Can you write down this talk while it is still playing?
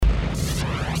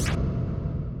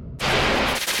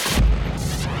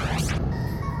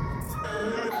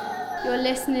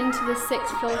listening to the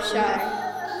Sixth Floor Show.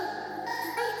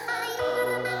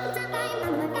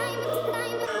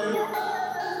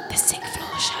 The Sixth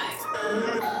Floor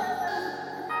Show.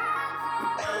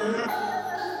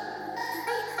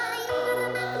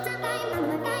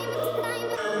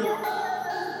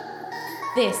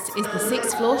 This is the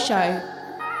Sixth Floor Show.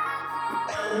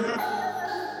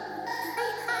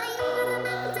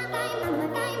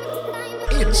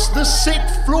 It's the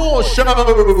Sixth Floor Show!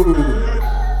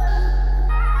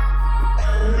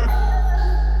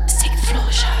 Sixth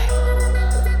Floor Show.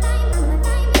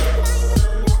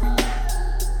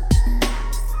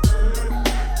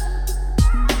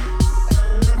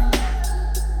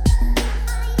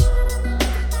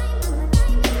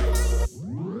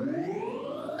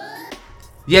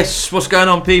 Yes, what's going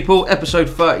on, people? Episode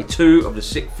 32 of the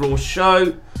Sixth Floor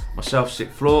Show. Myself,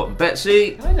 Sixth Floor, and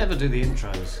Betsy. I never do the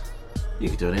intros. You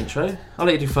could do an intro. I'll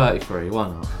let you do 33, why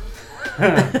not?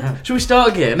 Shall we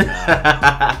start again? No.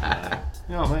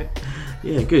 You alright, mate?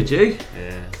 Yeah, good, you?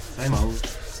 Yeah, same old.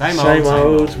 Same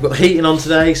old. We've got the heating on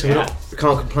today, so Yeah. we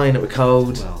can't complain that we're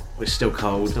cold. Well, We're still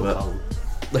cold, still but cold.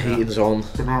 the heating's on.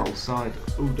 Been out outside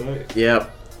all day. Yeah,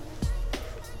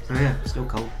 So yeah, still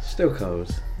cold. still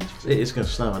cold. It is going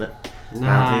to snow, isn't it?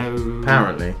 No.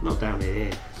 Apparently. Not down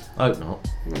here. I hope not.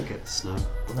 You won't get the snow.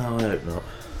 No, I hope not.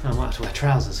 I might have to wear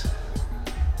trousers.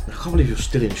 I can't believe you're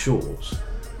still in shorts.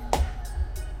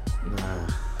 Nah,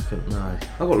 I couldn't, no.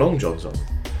 I've got long johns on.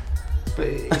 But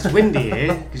it's windy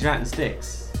here because you're out in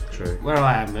sticks. True. Where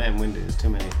I am, it's windy. There's too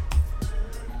many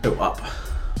Built up.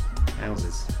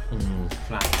 houses, Mm,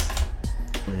 flats.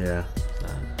 yeah, So,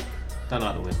 don't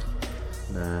like the wind.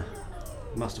 nah.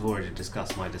 Must have already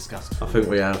discussed my disgust. I think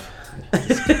we have.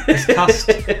 Disgust.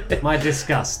 My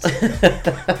disgust. Say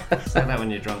that when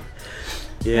you're drunk.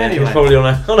 Yeah, Anyway. it's probably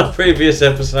on a previous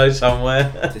episode somewhere.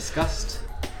 Disgust.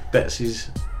 Betsy's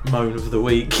moan of the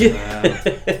week.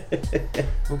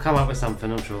 We'll come up with something,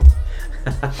 I'm sure.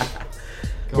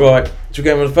 Right, should we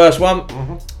go on with the first one?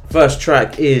 Mm-hmm. First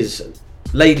track is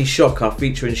Lady Shocker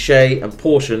featuring Chey and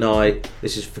Portiany.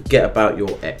 This is Forget About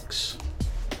Your Ex.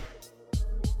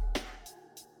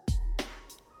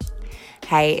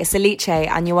 Hey, it's Eekay,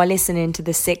 and you are listening to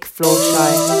the Sixth Floor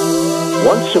Show.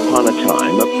 Once upon a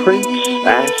time, a prince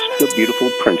asked the beautiful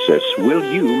princess, "Will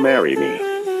you marry me?"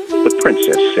 The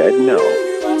princess said no.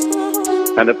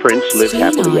 And the prince lived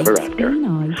happily ever after.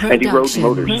 And he rode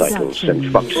motorcycles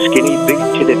and fucked skinny,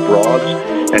 big-titted broads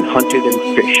and hunted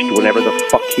and fished whenever the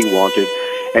fuck he wanted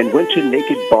and went to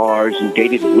naked bars and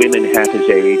dated women half his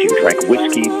age and drank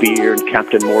whiskey, beer, and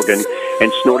Captain Morgan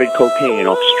and snorted cocaine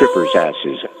off strippers'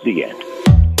 asses. The end.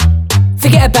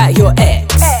 Forget about your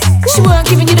ex. She weren't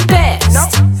giving you the best.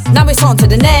 Now it's on to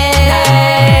the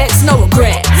next. No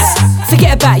regrets.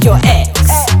 Forget about your ex.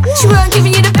 She weren't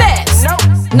giving you the best.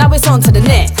 Now it's on to the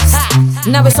next.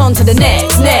 Now it's on to the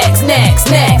next. Next. Now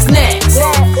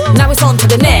it's on to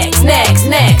the next. Next.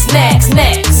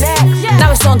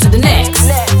 Now it's on to the next.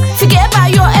 Forget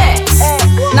about your ex.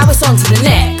 Now it's on to the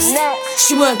next.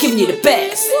 She weren't giving you the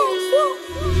best.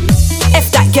 F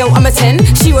that girl, I'm a 10.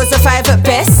 She was a 5 at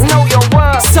best. Know your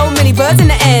worth. So many birds in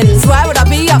the ends. Why would I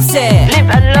be upset? Live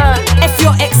and learn. F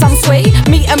your ex, I'm sway.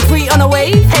 Meet and pre on a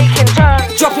wave. Taking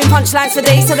turns. Dropping punchlines for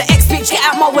days. So the ex bitch, get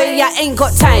out my way. I ain't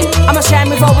got time. I'ma shine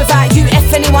with or without you.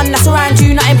 F anyone that's around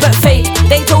you, nothing but fake.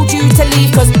 They told you to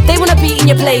leave cause they wanna be in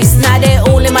your place. Now they're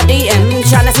all in my DM.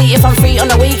 Trying to see if I'm free on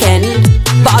the weekend.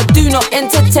 But I do not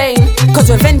entertain.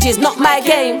 Cause revenge is not my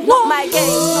game. Not my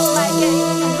game. Not my game.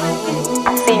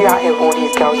 I see you out here with all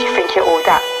these girls, you think you're all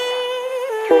that.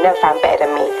 You'll never find better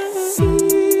than me.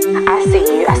 I see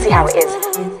you, I see how it is.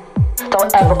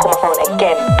 Don't ever call my phone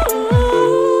again.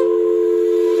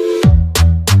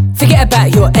 Forget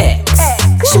about your ex.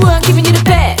 She weren't giving you the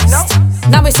best.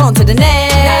 Now it's on to the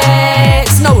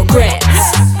next. No regrets.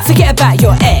 Forget about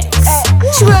your ex.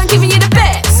 She weren't giving you the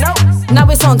best. Now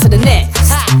it's on to the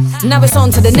next. Now it's on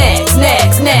to the next. Now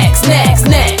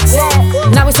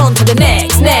it's on to the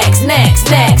next. Now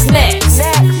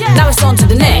it's on to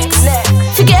the next.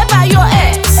 Forget about your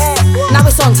ex. Now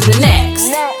it's on to the next.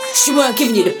 She weren't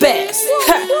giving you the best.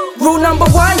 Rule number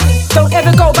 1, don't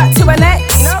ever go back to an ex.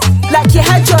 Like you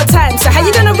had your time, so how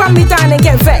you gonna run me down and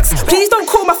get vexed? Please don't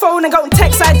call my phone and go and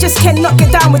text, I just cannot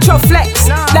get down with your flex.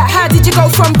 Like how did you go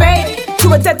from babe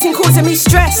to a dead thing causing me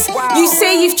stress? You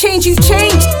say you've changed,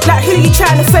 like who you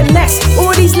trying to finesse?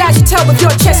 All these lies you tell with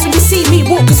your chest when you see me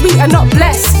walk, cause we are not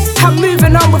blessed. I'm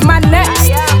moving on with my next,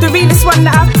 the realest one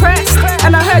that I've pressed.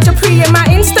 And I heard your pre in my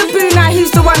Insta boo, now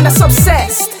who's the one that's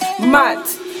obsessed? Mad.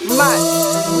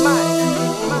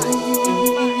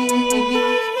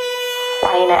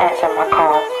 Why you not answering my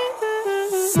calls?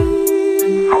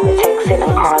 I I've been texting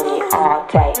and calling you all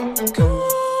day. We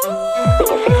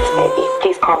can fix this, baby.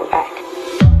 Please call me back.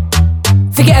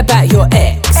 Forget about your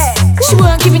ex. She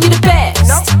weren't giving you the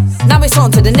best. Now it's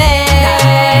on to the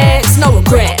next. No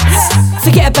regrets.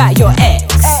 Forget about your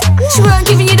ex. She weren't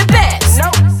giving you the best.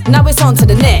 Now it's on to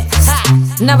the next.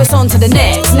 Now it's on to the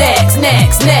next. Next.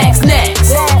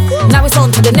 Now it's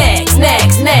on to the next.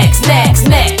 Next. Now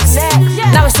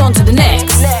it's on to the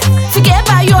next. Forget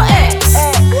about your ex.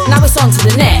 Now it's on to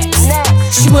the next.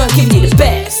 She weren't giving you the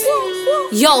best.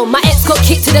 Yo, my ex got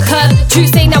kicked to the curb. True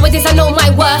say nowadays I know my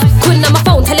worth. Calling on my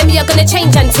phone, telling me you're gonna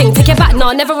change and ting. Take it back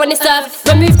now, never run it serve.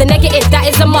 Remove the negative, that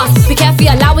is a must. Be careful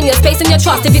allowing your space and your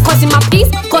trust. If you're costing my peace,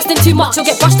 costing too much, you'll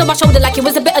get brushed on my shoulder like it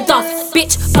was a bit of dust.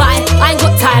 Bitch, bye, I ain't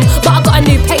got time, but I got a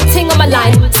new painting on my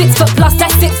line. 6 foot plus,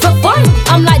 that's 6 foot fine.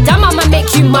 I'm like, damn, I'ma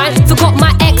make you mine. Forgot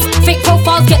my ex, fake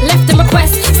profiles get left in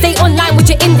requests. Stay online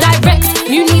with your indirects.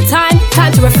 You need time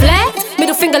to reflect.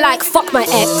 Middle finger like, fuck my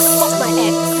ex. Fuck my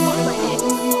ex.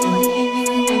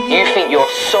 You think you're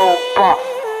so buff?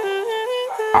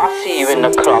 I see you in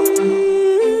the club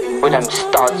with them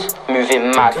studs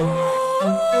moving mad.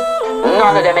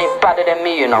 None of them ain't badder than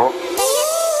me, you know.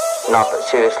 Nah, but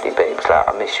seriously, babes, like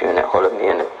I miss you and that whole of me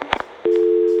and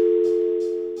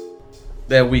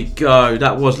There we go.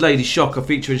 That was Lady Shocker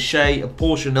featuring Chey and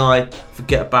Portiany.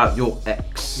 Forget about your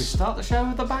ex. We start the show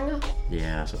with a banger?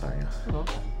 Yeah, that's a banger. Oh,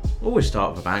 okay. Always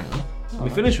start with a banger. We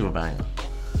finish with a banger.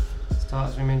 Start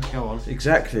as we mean to go on.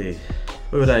 Exactly.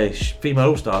 Who are they? Female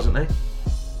All-Stars, aren't they?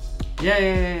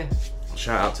 Yeah.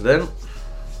 Shout out to them.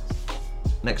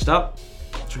 Next up.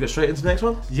 Should we get straight into the next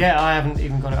one? Yeah, I haven't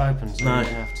even got it open, so No. we're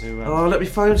gonna have to. Oh, let me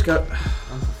phones go.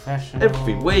 Unprofessional.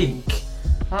 Every week.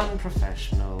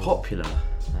 Unprofessional. Popular.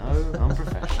 No,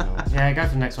 unprofessional. Yeah, go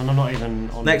for the next one. I'm not even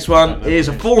on. Next one is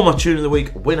a former Tune of the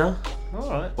Week winner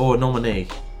Alright. or a nominee.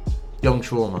 Young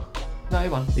Trauma. No, he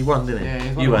won. He won, didn't he?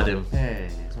 Yeah, You had him. Yeah.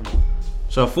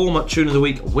 So a former Tune of the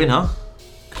Week winner,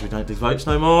 because we don't do votes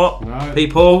no more. No.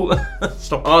 People,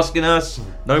 stop asking us.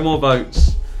 No more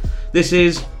votes. This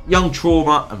is Young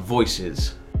Trauma and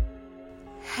Voices.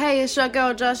 Hey, it's your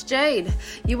girl Josh Jade.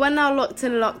 You are now locked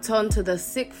in, locked on to the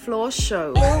 6th Floor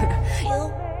Show.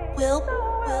 Will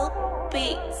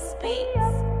beats.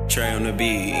 Trey on the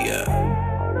beat, yeah.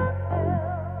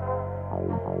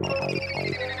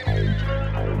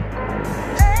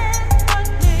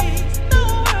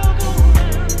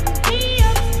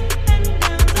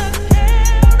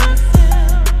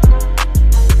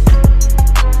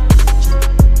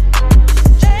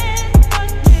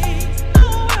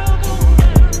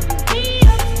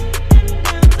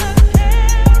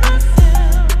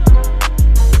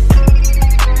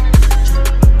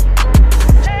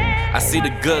 See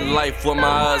the good life with my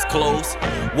eyes closed.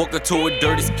 Woke up to a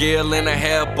dirty scale and a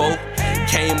hair bow.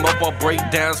 Came up on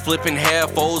breakdowns, flipping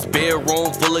half O's.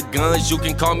 Bedroom full of guns, you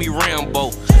can call me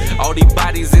Rambo. All these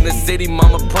bodies in the city,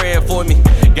 mama praying for me.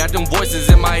 Got them voices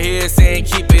in my head saying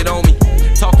keep it on me.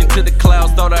 Talking to the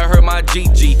clouds, thought I heard my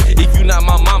GG. If you not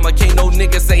my mama, can't no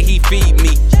nigga say he feed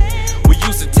me. We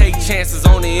used to take chances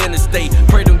on the interstate.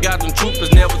 Pray them got them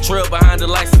troopers never trail behind the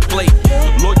license plate.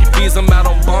 Lawyer fees, I'm out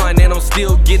on bond and I'm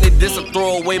still getting it. This a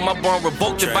throw away, my bond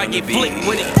revoked if I get flicked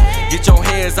with it. Get your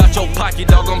hands out your pocket,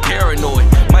 dog, I'm paranoid.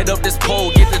 Might up this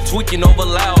pole, get the tweaking over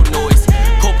loud noise.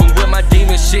 Coping with my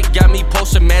demon shit, got me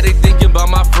post-traumatic. Thinking about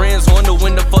my friends, wonder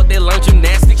when the fuck they learn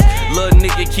gymnastics. Little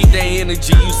nigga, keep that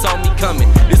energy, you saw me coming.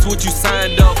 This what you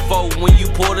signed up for when you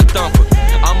pull the thumper.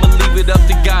 I'ma leave it up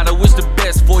to God, I wish the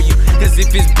best for you. Cause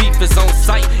if it's beef, it's on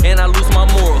sight, and I lose my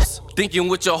morals. Thinking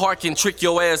with your heart can trick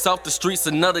your ass off the streets.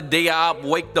 Another day I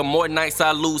awake, the more nights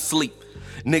I lose sleep.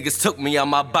 Niggas took me out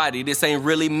my body, this ain't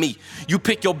really me. You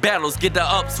pick your battles, get the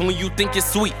ups when you think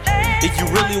it's sweet. If you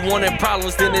really wanted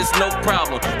problems, then it's no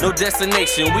problem. No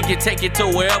destination, we can take it to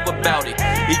wherever about it.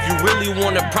 If you really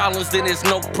wanted problems, then it's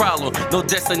no problem. No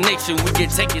destination, we can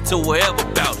take it to wherever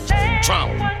about it.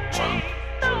 Trauma.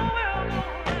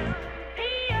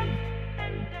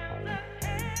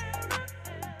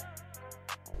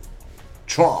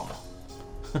 Trauma.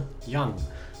 Young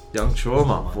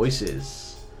Trauma.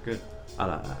 Voices. Good. I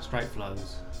like that. Straight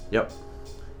flows. Yep.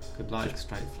 Good like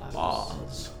straight flows.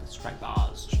 Bars. Straight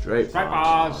bars. Straight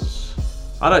bars.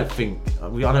 I don't think, I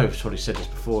know I've probably said this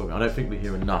before, I don't think we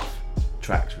hear enough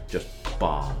tracks with just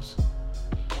bars.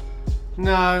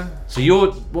 No. So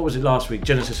what was it last week?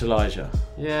 Genesis Elijah.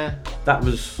 Yeah. That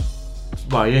was,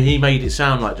 well, he made it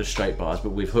sound like just straight bars, but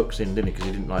with hooks in, didn't he? Because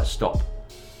he didn't like stop.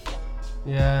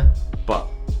 Yeah. But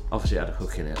obviously it had a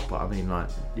hook in it, but I mean, like,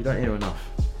 you don't hear enough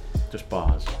just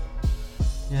bars.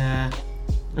 Yeah.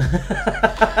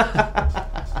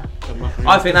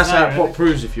 I think that's what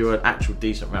proves if you're an actual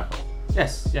decent rapper.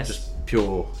 Yes. Just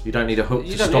pure. You don't need a hook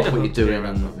to stop what you're doing.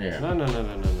 No.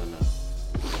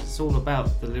 It's all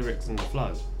about the lyrics and the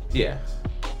flow. Yeah.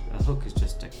 A hook is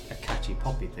just a catchy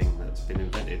poppy thing that's been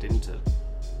invented into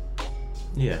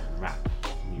rap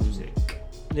music.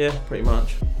 Yeah, pretty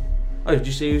much. Oh, did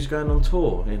you see who's going on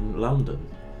tour in London?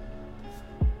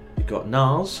 You got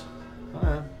Nas,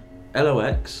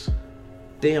 LOX,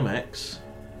 DMX.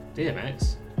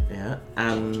 DMX? Yeah,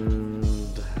 and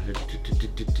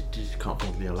can't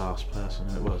think of the last person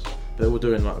who it was. They were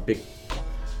doing like a big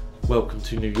Welcome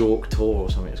to New York tour or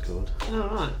something it's called. Oh,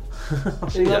 right. I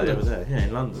see that the other day. Yeah,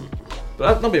 in London. But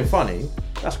that's not being funny.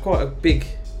 That's quite a big,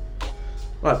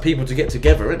 like, people to get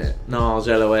together, isn't it? Nas,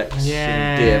 LOX,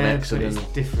 and DMX, but and it's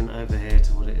different over here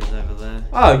to what it is over there.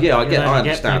 Oh yeah, I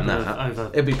understand that.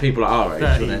 It'd be people at our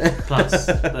age, wouldn't it? Plus,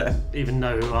 that even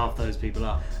know who half those people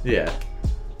are. Yeah.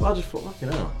 Well, I just thought,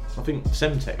 fucking hell. I think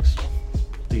Semtex,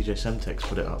 DJ Semtex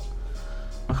put it up.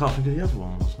 I can't think of the other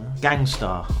one was now.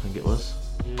 Gangstar, I think it was.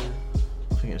 Yeah.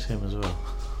 I think it's him as well.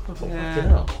 I thought, fucking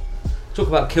hell. Talk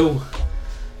about kill.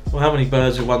 Well, how many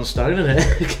birds with one stone, isn't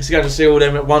it? Because you're going to see all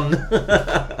them at one.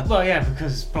 Well, yeah,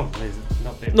 because probably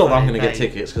not. Not that I'm going to get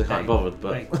tickets because I can't be bothered,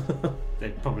 but they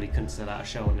probably couldn't sell out a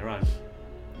show on their own.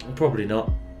 Probably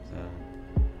not. So.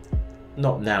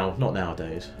 Not now. Not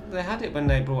nowadays. They had it when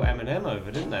they brought Eminem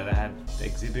over, didn't they? They had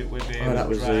Exhibit with him. Oh, that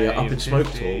was the Up in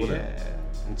Smoke tour, wasn't it?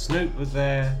 And Snoop was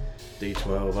there.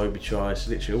 D12, Obi Trice,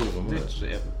 literally all of them,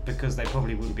 wasn't it? Because they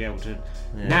probably wouldn't be able to.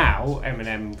 Yeah. Now,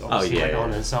 Eminem obviously went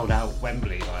on and sold out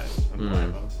Wembley, and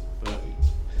whatever. But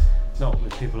not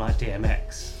with people like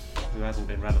DMX, who hasn't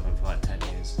been relevant for like 10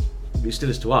 years. But he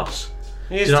still is to us.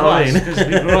 He is to us, because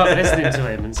we grew up listening to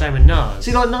him, and same with Nas.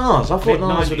 See, like Nas, I thought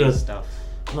Nas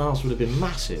would have been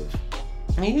massive.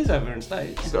 I mean, he's over in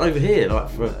States. He's got over here, like,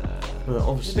 for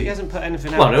obviously. But he hasn't put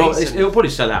anything out. Well, it'll probably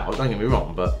sell out, don't get me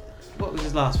wrong, but. What was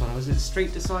his last one? Was it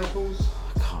Street Disciples?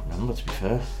 I can't remember, to be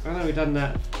fair. I know we done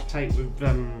that tape with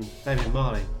David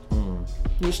Marley.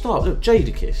 Look,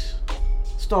 Jadakiss,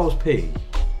 Styles P.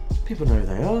 People know who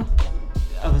they are.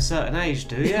 Of a certain age,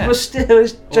 do yeah. But still,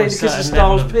 it's Jadakiss and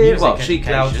Styles P. Well, She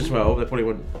Clouds as well. They probably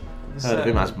wouldn't have heard of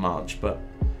him as much, but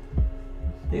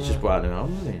he's just brought him out,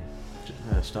 isn't he?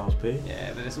 Styles P.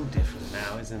 Yeah, but it's all different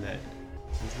now, isn't it?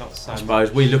 It's not so I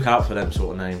suppose we look out for them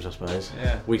sort of names. I suppose.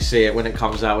 Yeah. We see it when it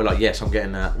comes out. We're like, yes, I'm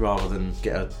getting that, rather than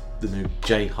get the new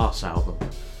J Hus album.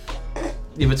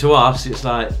 Yeah, but to us, it's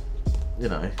like, you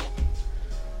know,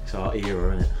 it's our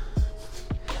era, isn't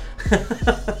it?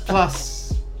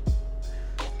 Plus,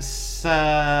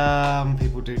 some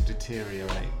people do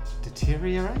deteriorate.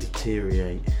 Deteriorate.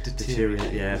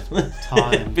 Yeah.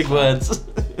 Time. Big words.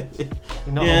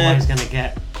 You're not always going to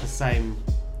get the same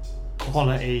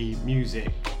quality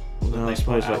music. No, I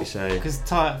suppose, like you say, because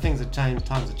things have changed,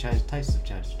 times have changed, tastes have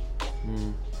changed.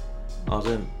 I was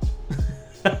in.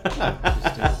 No,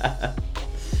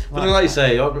 but like you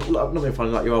say, I'm not being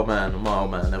funny. Like your old man and my old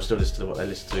man, they'll still listen to what they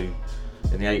listened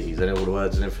to in the 80s. They know all the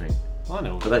words and everything. I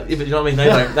know. But you know what I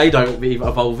mean? They don't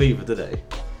evolve either, do they?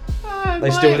 They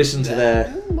still listen to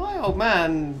their. My old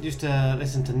man used to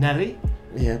listen to Nelly.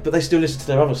 Yeah, but they still listen to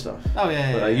their other stuff. Oh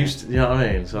yeah. But they used to, you know what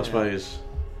I mean? So I suppose.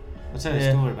 I'll tell you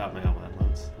a story about my old man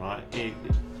once. Right, he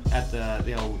had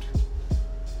the old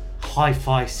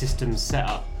hi-fi system set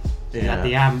up. So he had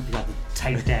the amp, he had the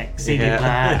tape deck, CD player,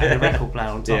 and the record player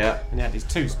on top, and he had these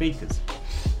two speakers.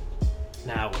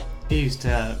 Now he used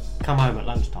to come home at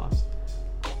lunchtimes,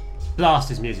 blast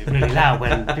his music really loud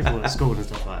when people were at school and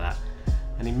stuff like that.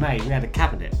 And we had a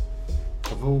cabinet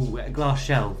of a glass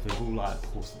shelf with all like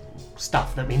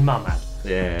stuff that my mum had.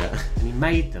 Yeah. And he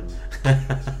made them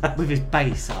with his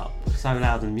bass up so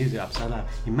loud and the music up so loud.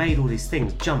 He made all these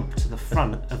things jump to the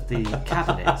front of the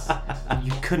cabinets. And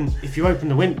you couldn't, if you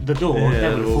opened the door, they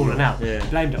would have fallen out. Yeah. He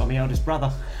blamed it on my eldest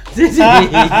brother. Did he?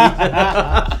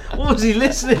 What was he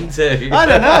listening to? I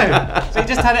don't know. So he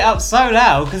just had it up so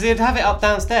loud because he'd have it up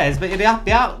downstairs, but he'd be out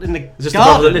in the garden. Just the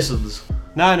brother that listens.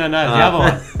 No, the other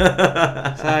one.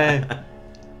 So,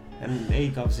 and he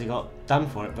obviously got done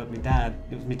for it, but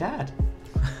it was my dad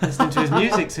listening to his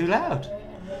music too loud.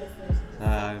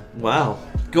 Wow.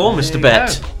 Go on, Mr.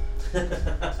 Bet.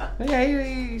 Yeah,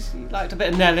 he liked a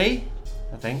bit of Nelly,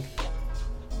 I think.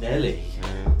 Nelly?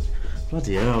 Yeah.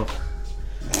 Bloody hell.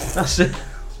 That's it.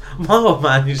 My old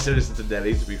man used to listen to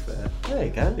Nelly, to be fair. There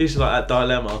you go. He used to like that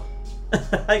Dilemma.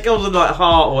 It goes on like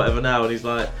Heart or whatever now, and he's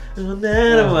like, no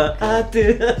matter what I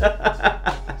do.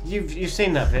 You've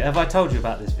seen that video. Have I told you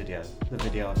about this video? The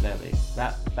video of Nelly.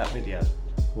 That video.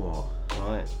 What?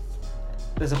 Right.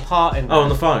 there's a part in there. Oh, on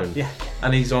the phone? Yeah.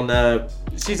 And he's on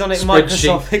she's on it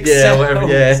Microsoft Excel. Yeah, whatever,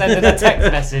 yeah. Sending a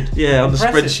text message. Yeah, on the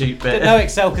Impressive. spreadsheet bit. Didn't know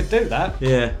Excel could do that.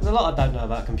 Yeah. There's a lot I don't know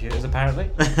about computers, apparently.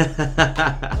 I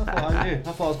thought I knew. I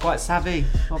thought I was quite savvy.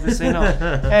 Obviously not.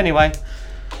 Anyway,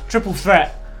 Triple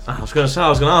Threat. I was going to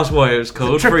ask what it was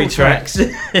called. 3 tracks.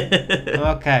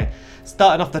 Okay.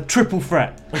 Starting off the Triple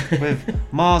Threat with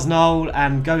Mars Noel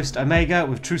and Ghost Omega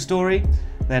with True Story.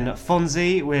 Then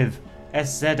Fonzie with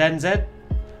SZNZ.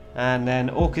 And then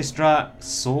Orchestra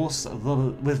Source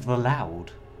with The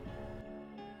Loud.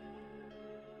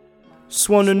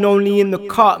 Swan and only in the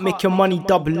cart, make your money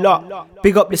double up.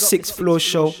 Big up the 6th Floor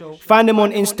Show. Find them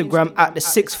on Instagram at the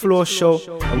 6th Floor Show.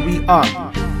 And we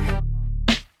are.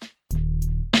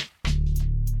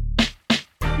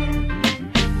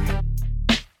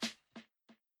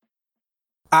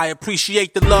 I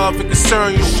appreciate the love and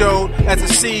concern you showed as a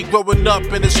seed growing up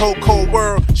in this whole cold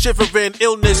world. Shivering,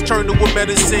 illness turned to a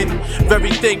medicine.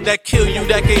 Very thing that kill you,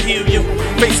 that can heal you.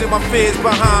 Facing my fears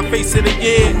behind, facing the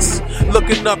years.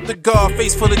 Looking up to God,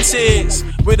 face full of tears.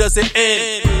 Where does it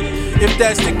end? If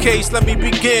that's the case, let me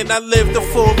begin. I lived a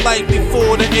full life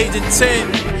before the age of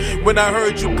 10. When I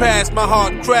heard you pass, my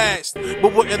heart crashed.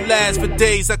 But wouldn't last for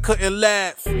days, I couldn't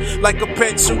laugh. Like a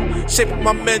pencil, shaping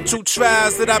my mental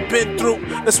trials that I've been through.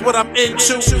 That's what I'm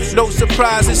into. No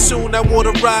surprises, soon that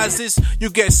water rises. You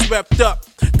get swept up,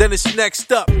 then it's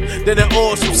next up. Then it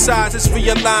all subsides,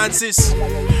 realizes.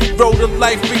 Road of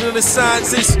life, reading the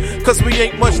signs is. Cause we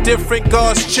ain't much different,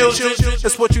 God's children.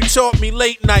 That's what you taught me,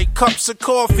 late night, cups of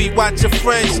coffee. Watch your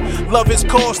friends, love is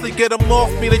costly. Get them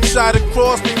off me, they try to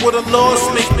cross me, would've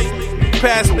lost me.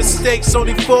 Past mistakes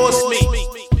only force me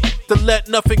to let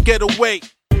nothing get away.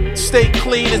 Stay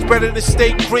clean is better than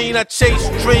stay green. I chase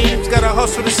dreams, gotta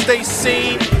hustle to stay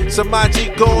seen.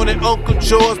 Samaji gone and Uncle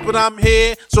George, but I'm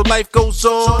here, so life goes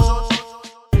on.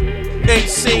 Ain't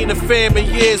seen a fam in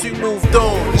years, we moved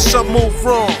on. Some move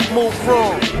wrong, move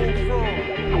wrong.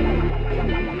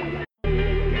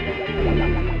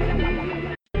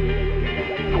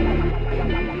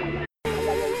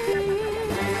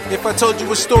 If I told you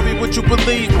a story, would you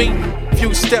believe me?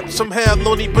 Few steps from hell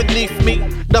only beneath me.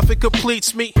 Nothing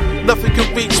completes me, nothing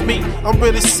can reach me. I'm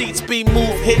really seats be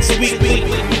move hits weekly,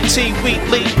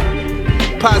 T-weekly.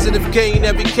 Positive gain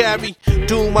every carry.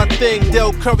 Doing my thing,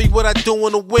 Del Curry, what I do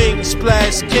on the wing.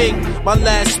 Splash King, my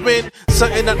last spin,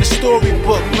 something out the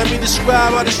storybook. Let me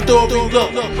describe how the story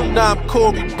look. Now I'm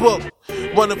Corey Book,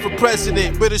 running for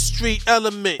president with a street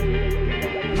element.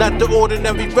 Not the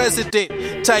ordinary resident.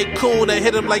 Tycoon, I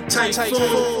hit him like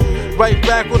typhoon. Right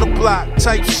back on the block,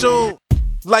 type soon.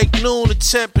 Like noon, the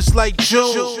temp is like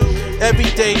June. Every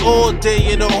day, all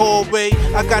day in the hallway.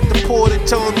 I got the porter,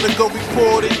 tell him to go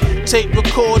report it. Tape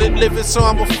recorded, living so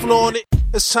I'ma flaunt it.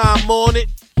 That's how I'm on it,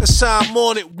 that's how I'm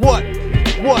on it. What?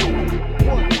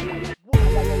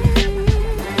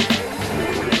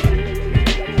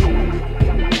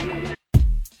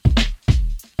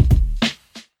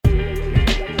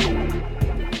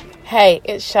 Hey,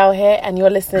 it's Chey here, and you're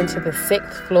listening to the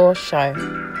 6th Floor Show.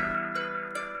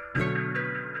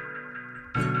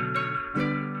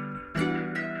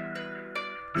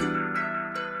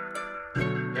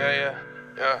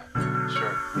 Yeah,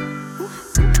 sure.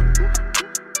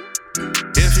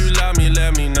 If you love me,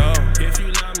 let me know. If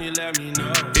you love me, let me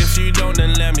know. If you don't,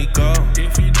 then let me go.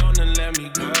 If you don't, then let me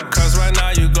go. Cause right now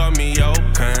you got me open.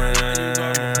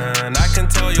 I can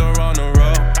tell you're on the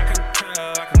road.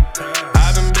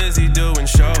 I've been busy doing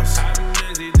shows.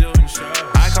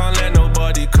 I can't let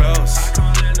nobody close.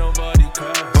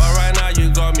 But right now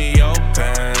you got me open.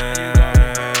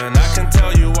 I can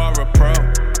tell you are a pro.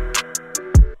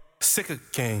 Sick of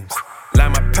games,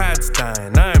 like my pad's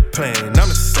dying. I ain't playing, I'm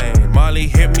the same. Molly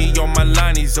hit me on my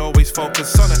line, he's always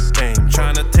focused on the aim.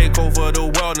 Trying to take over the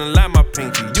world and like my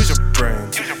pinky. Use your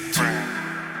brain.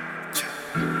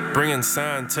 Bringing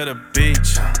sun to the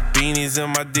beach. Beanies in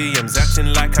my DMs,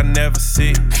 acting like I never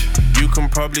see. You can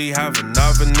probably have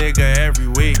another nigga every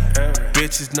week.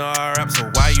 Bitches know I rap,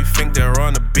 so why you think they're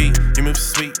on the beat? You move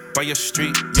sweet by your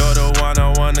street, you're the one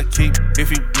I wanna keep. If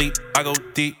you leap, I go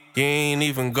deep. You ain't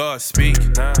even gotta speak.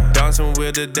 Dancing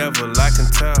with the devil, I can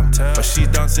tell. But she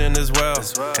dancing as well,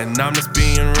 and I'm just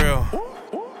being real.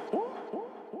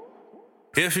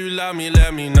 If you love me,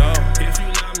 let me know. If you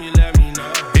love me, let me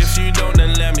know. If you don't,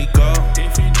 then let me go.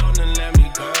 If you don't, then let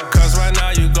me go. Cause right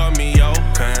now you got me open.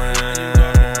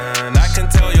 I can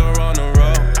tell you're on the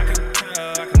road. I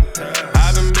can tell.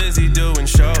 I've been busy doing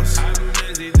shows.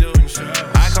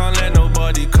 I can't let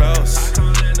nobody close.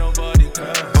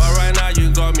 But right now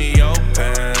you got me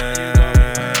open.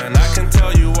 I can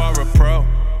tell you are a pro.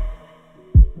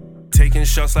 Taking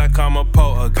shots like I'm a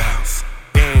poltergeist.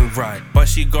 right, but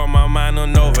she got my mind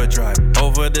on overdrive.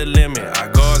 Over the limit, I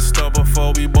gotta stop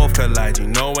before we both collide. You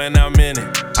know when I'm in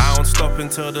it, I don't stop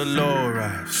until the law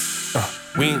arrives.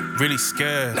 We ain't really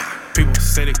scared. People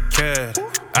say they care,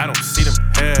 I don't see them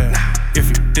here. If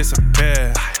you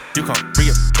disappear, you can't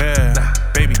reappear.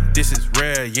 Baby, this is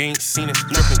rare. You ain't seen it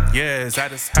strip in years. I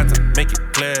just had to make it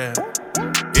clear.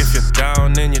 If you're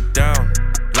down, then you're down.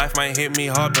 Life might hit me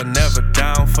hard, but never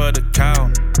down for the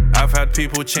count. I've had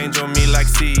people change on me like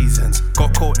seasons.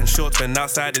 Got caught in shorts when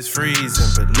outside is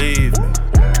freezing. Believe me.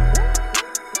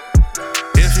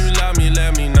 If you love me,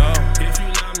 let me know. If you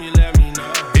love me, let me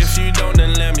know. If you don't,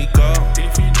 then let me go.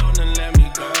 If you don't, then let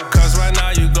me go. Cause right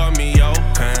now you got me open.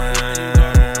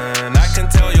 I can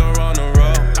tell you're on the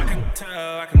road.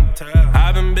 I can tell.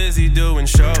 I've been busy doing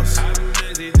shows.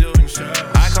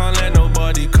 I can't let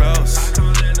nobody close.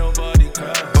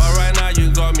 But right now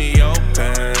you got me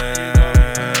open.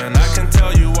 I can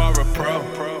tell you are a pro.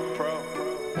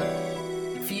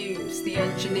 Fuse, the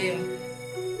engineer.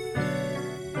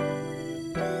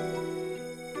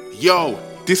 Yo,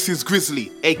 this is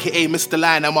Grizzly, aka Mr.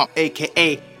 Line I'm Up,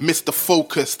 aka Mr.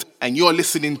 Focused, and you're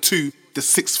listening to The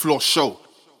Sixth Floor Show.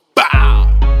 Bow!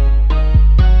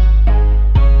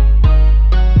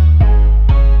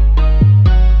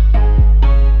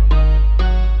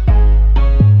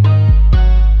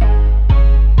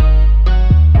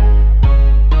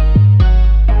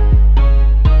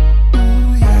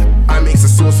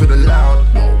 With a loud,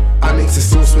 I mix the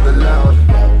sauce with a loud.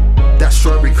 That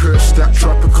strawberry kush, that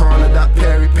Tropicana, that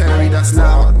peri peri, that's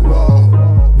loud. Whoa,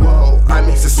 whoa. I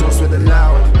mix the sauce with a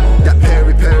loud. That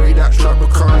peri peri, that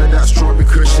Tropicana, that strawberry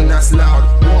kush, and that's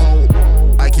loud.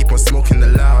 Whoa. I keep on smoking the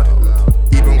loud,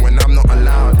 even when I'm not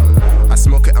allowed. I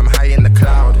smoke it, I'm high in the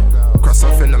cloud. Cross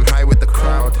off and I'm high with the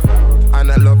crowd.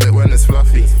 And I love it when it's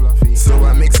fluffy, so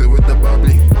I mix it with the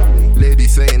bubbly.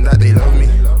 Ladies saying that they love me.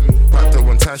 Packed her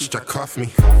one time, she tried to cuff me.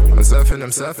 I'm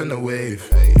surfing the wave.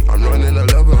 I'm running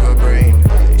all over her brain.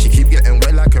 She keep getting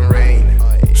wet like in rain.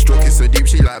 Stroke it so deep,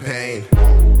 she like pain.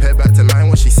 Head back to mine,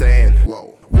 what she saying?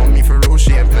 Whoa. Want me for real,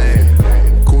 she ain't playing.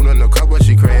 Cool on the cup, what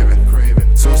she craving?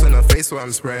 Sauce in her face, what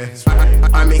I'm spraying.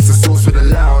 I mix the sauce with a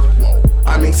loud.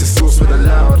 I mix the sauce with a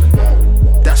loud.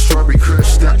 That strawberry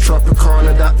kush, that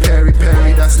Tropicana, that peri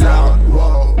peri, that's loud.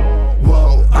 Whoa,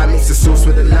 whoa. I mix the sauce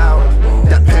with a loud.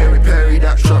 That peri peri,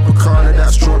 that Tropicana,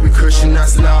 that strawberry kush, and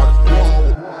that's loud.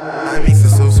 Whoa. I mix the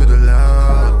sauce with a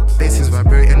loud. Bass is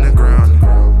vibrating the ground.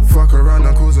 Fuck around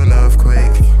and cause an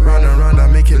earthquake. Run around, I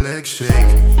make your legs shake.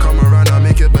 Come around, I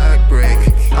make your back break.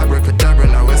 Abracadabra,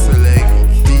 now it's a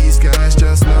lake. These guys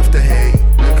just love to hate.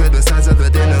 Look at the size of the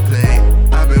dinner plate.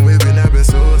 I've been whipping, I've been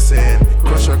saucing.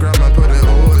 Crush your gram and put it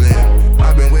all in.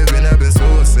 I've been whipping, I've been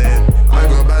saucing. I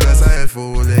got balance, I ain't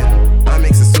falling. I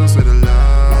mix the sauce with a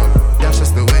loud. That's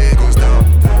just the way it goes down.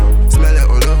 Smell it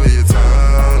all over your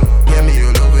town. Hear me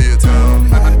all over your town.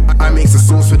 I mix the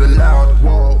sauce with a loud.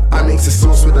 I mix the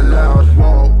sauce with a loud.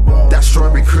 That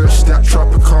strawberry kush, that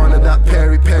Tropicana, that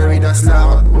peri peri, that's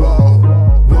loud.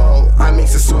 I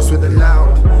mix the sauce with a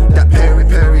loud. That peri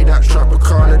peri, that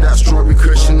Tropicana, that strawberry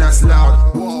kush, and that's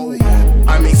loud.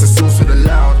 I mix the sauce with a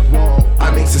loud.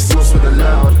 I mix the sauce with a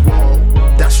loud.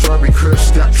 That strawberry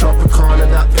kush, that Tropicana,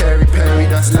 that peri peri,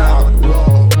 that's loud.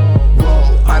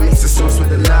 I mix the sauce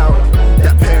with a loud.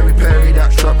 That peri peri,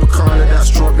 that Tropicana, that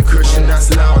strawberry kush, and that's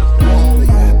loud.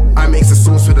 I mix the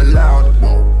sauce with a loud.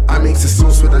 I mix the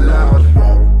sauce with a loud.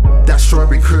 That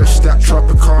strawberry kush, that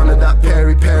Tropicana, that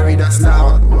peri peri, that's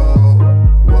loud.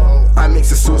 I mix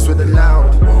the sauce with a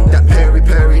loud. That peri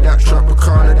peri, that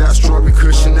Tropicana, that strawberry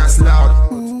kush, and that's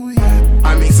loud.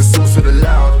 I mix the sauce with a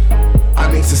loud.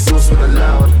 I mix the sauce with a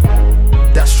loud.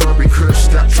 That strawberry kush,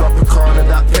 that Tropicana,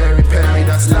 that peri peri,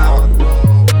 that's loud.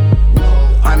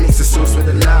 I mix the sauce with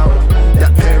a loud.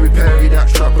 That peri peri, that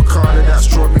Tropicana, that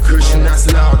strawberry kush, and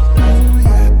that's loud.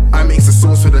 I mix the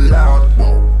sauce with a loud.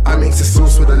 I mix the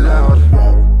sauce with a loud.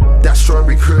 That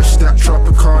strawberry kush, that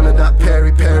Tropicana, that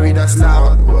peri peri, that's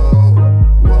loud.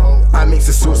 I mix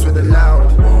the sauce with a loud.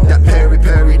 That peri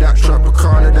peri, that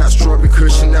Tropicana, that strawberry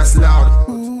kush, and that's loud.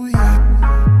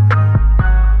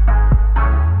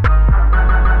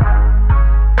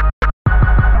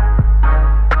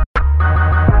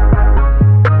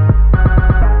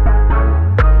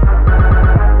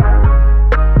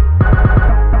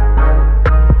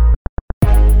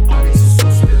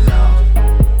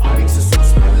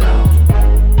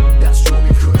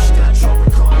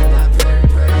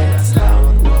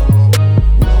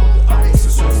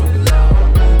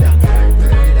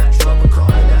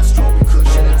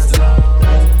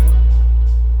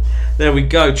 There we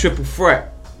go, triple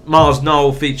threat. Mars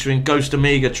Noel featuring Ghost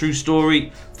Amiga, True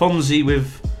Story. Fonzie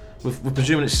with We're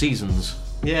presuming it's Seasons.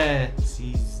 Yeah,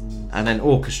 Seasons. And then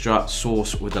Orchestra,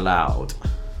 Sauce with the Loud.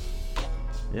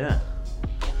 Yeah.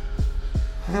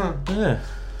 Yeah.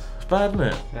 It's bad, isn't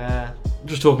it? Yeah.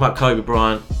 Just talking about Kobe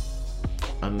Bryant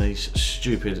and these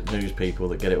stupid news people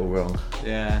that get it all wrong.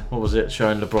 Yeah. What was it?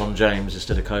 Showing LeBron James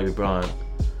instead of Kobe Bryant.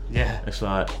 Yeah. It's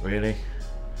like, really?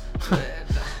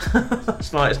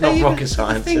 It's like, it's not rocket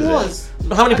science, the thing is was,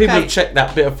 it? How many people have checked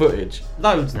that bit of footage?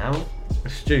 Loads now.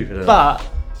 It's stupid, isn't But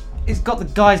it's got the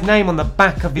guy's name on the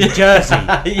back of his jersey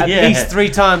at least 3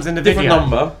 times in the Different video.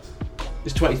 number.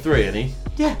 It's 23, isn't he?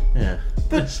 Yeah. Yeah.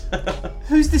 But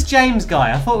who's this James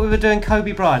guy? I thought we were doing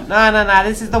Kobe Bryant. No,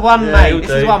 this is the one, Yeah, mate. he'll This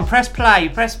do. is the one. Press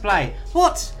play.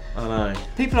 What? I know.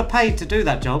 People are paid to do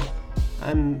that job,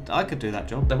 and I could do that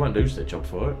job. They won't lose their job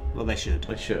for it. Well, they should.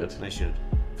 They should. They should.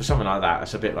 For something like that,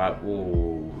 it's a bit like,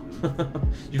 whoa.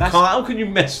 That's- How can you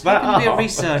mess that You up? can be a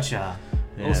researcher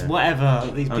or Yeah. whatever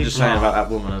these people I'm just saying are. about that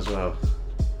woman as well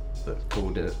that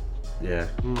called it. Yeah.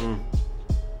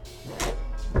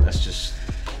 That's just,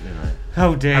 you know.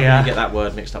 Oh dear. How can you get that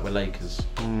word mixed up with Lakers?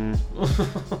 I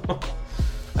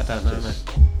don't know. Just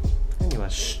Anyway.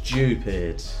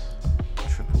 Stupid.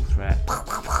 Triple threat.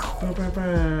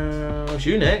 It's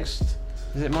you next.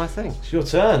 Is it my thing? It's your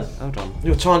turn. Hold on.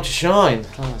 Your time to shine.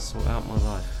 I'm trying to sort out my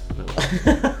life a little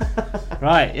bit.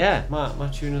 Right, yeah, my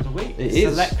tune of the week. It is.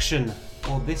 Selection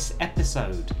for this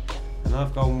episode. And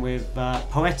I've gone with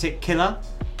Poetic, Killa,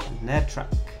 and their track.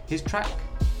 His track?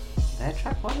 Their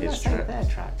track? Why did I say their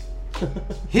track?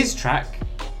 His track,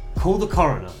 Call the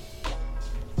Coroner.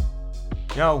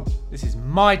 Yo, this is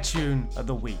my tune of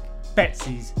the week.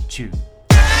 Betsy's tune.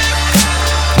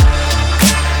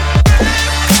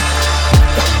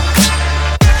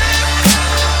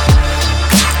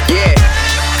 Yeah,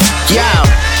 yo.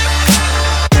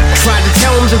 Tried to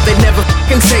tell them that they never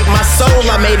fucking take my soul.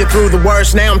 I made it through the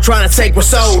worst, now I'm trying to take what's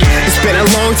sold. It's been a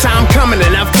long time coming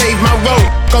and I've paved my road.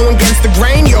 Going against the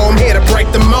grain, yo, I'm here to break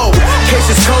the mold.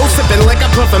 Cases cold, sipping like I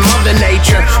puffin' Mother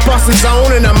Nature. Boston's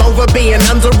own and I'm over being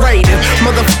underrated.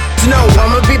 Motherfuckers know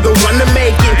I'ma be the one to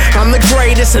make it. I'm the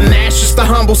greatest and that's just a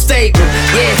humble statement.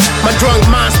 Yeah, my drunk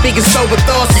mind speaking sober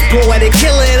thoughts is poetic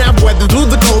killer and I've weathered through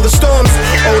the coldest storms.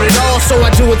 Owed it all, so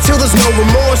I do it till there's no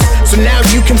remorse. So now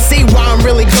you can see why I'm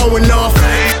really going off.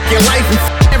 Your life and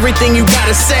everything you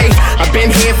gotta say. I've been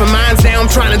here for mines, now I'm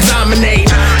trying to dominate.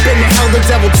 Been to hell, the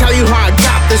devil tell you how I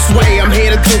got this way. I'm here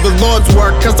to do the Lord's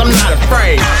work, cause I'm not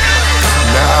afraid.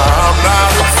 Now I'm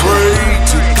not afraid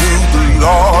to do the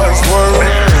Lord's work.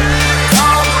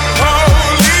 Call the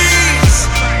police,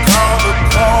 call the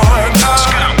coroner,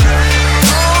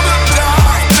 call the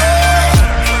doctor,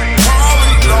 call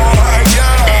the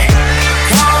lawyer,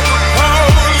 call the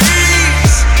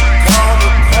police, call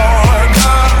the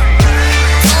coroner,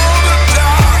 call the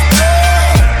doctor,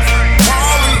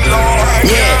 call the lawyer.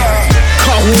 Yeah,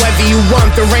 call whoever you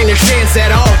want, there ain't a chance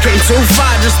at all. Came too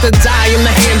far just to die in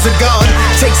the hands of God.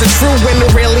 Takes a true one to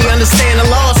really understand the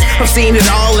loss. I've seen it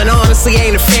all and honestly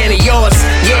ain't a fan of yours.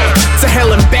 Yeah, to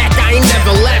hell and back, I ain't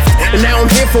never left. And now I'm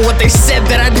here for what they said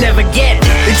that I'd never get.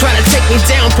 They try to take me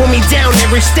down, pull me down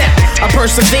every step. I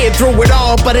persevered through it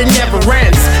all, but it never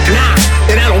ends.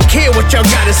 Nah, and I don't care what y'all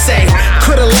gotta say.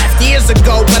 Could've left years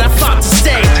ago, but I fought to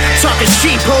stay. Talking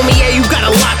cheap, homie, yeah, you got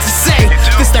a lot to say.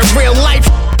 This that real life,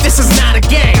 this is not a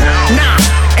game. Nah,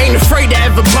 ain't afraid to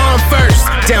ever bomb first.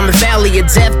 Down the valley of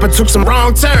death, but took some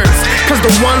wrong turns. Cause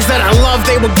the ones that I love,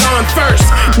 they were gone first.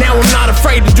 Now I'm not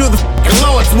afraid to do the fucking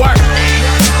Lord's work.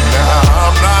 Now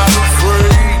I'm not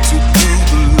afraid to do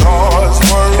the Lord's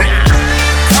work.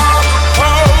 Call the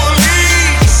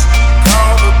police,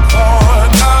 call the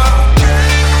coroner,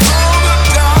 call the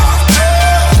doctor,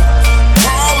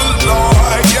 call the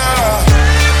lawyer,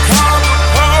 call the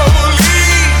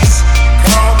police,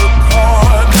 call the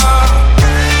coroner,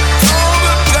 call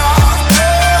the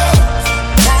doctor,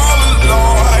 call the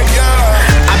lawyer.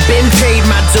 I've been paid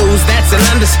my dues, that's an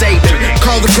understatement.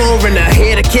 Call the coroner,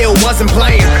 here to kill, wasn't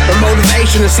playing. My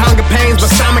motivation is hunger pains, my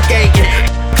stomach aching.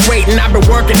 Waiting, I've been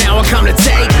working, now I come to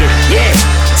take it. Yeah,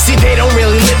 see they don't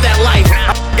really live that life.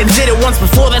 I f***ing did it once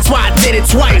before, that's why I did it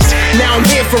twice. Now I'm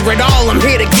here for it all, I'm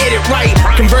here to get it right.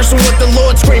 Conversing with the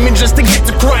Lord, screaming just to get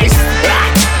to Christ.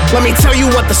 Let me tell you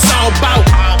what this all about.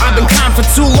 I've been calm for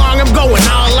too long, I'm going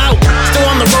all out. Still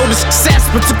on the road to success,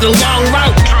 but took the long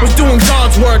route. Was doing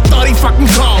God's work, thought he fucking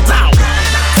called out.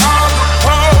 Call the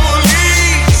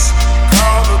police,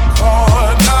 call the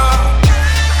coroner,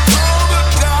 call the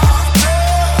doctor,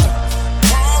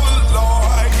 call the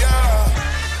lawyer,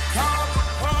 call the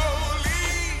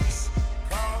police,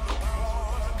 call the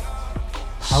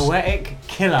coroner. Poetic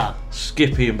Killa.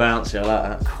 Skippy and bouncy, I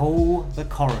like that. Call the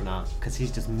coroner, because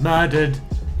he's just murdered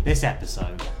this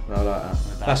episode. I like that.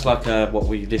 That's like what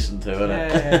we listen to, isn't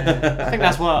it? Yeah. I think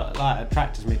that's what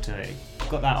attracted me to it.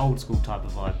 Got that old school type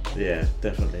of vibe. Yeah,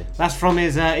 definitely. That's from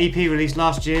his EP released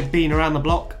last year, Been Around the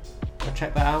Block. Go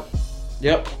check that out.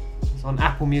 Yep. It's on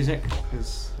Apple Music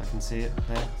because I can see it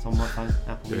there. It's on my phone.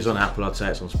 Apple If it's on Apple, I'd say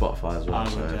it's on Spotify as well.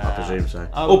 I presume so.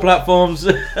 Oh, all platforms.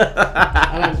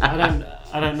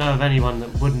 I don't know of anyone that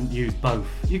wouldn't use both.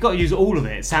 You've got to use all of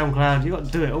it. SoundCloud, you've got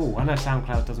to do it all. I know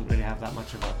SoundCloud doesn't really have that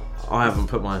much of a... I haven't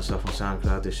put my stuff on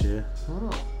SoundCloud this year.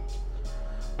 Oh.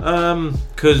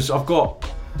 Because I've got...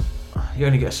 You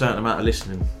only get a certain amount of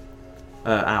listening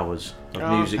hours of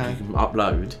music you can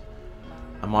upload.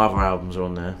 And my other albums are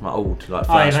on there. My old, first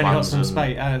ones. You've only got some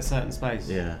space, certain space.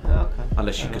 Yeah. Oh, okay.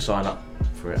 Unless you can sign up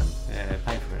for it. Yeah,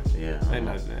 pay for it. Yeah. Ain't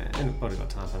nobody got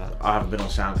time for that. I haven't been on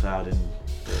SoundCloud in...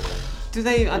 Do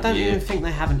they? I don't even think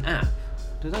they have an app.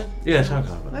 Do they? Yeah,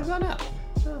 SoundCloud. They've got an app.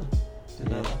 Oh,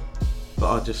 didn't know that.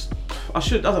 But I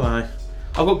don't know.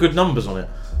 I've got good numbers on it,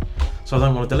 so I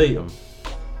don't want to delete them.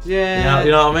 Yeah.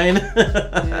 You know what I mean?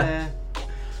 Yeah.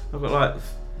 I've got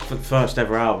for the first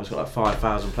ever album, it's got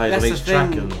 5,000 plays That's on each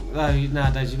track. And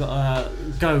nowadays you've got to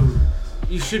go.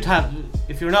 You should have,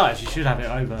 if you're an artist, you should have it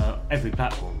over every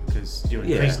platform because you're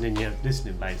increasing in your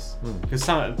listening base. Because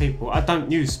some of the people, I don't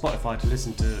use Spotify to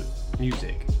listen to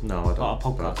music. No, I don't. A lot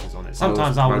of podcasts is on it.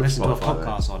 Sometimes I will listen to a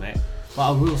podcast on it, but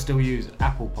I will still use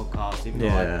Apple Podcasts, even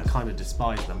though I kind of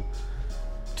despise them,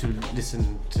 to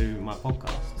listen to my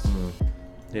podcasts.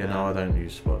 Yeah, no, I don't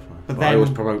use Spotify. But I always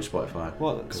promote Spotify.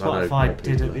 What Spotify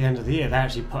did at the end of the year, they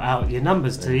actually put out your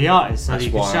numbers to the artists so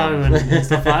you could show and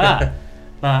stuff like that.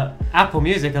 But Apple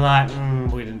Music are like,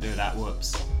 we didn't do that,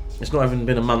 whoops. It's not even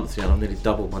been a month yet, I've nearly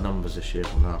doubled my numbers this year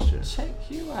from last year. Check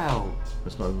you out.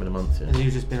 It's not even been a month yet. And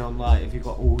you've just been on, if you've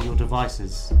got all your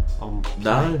devices on play,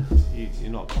 No.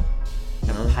 You're not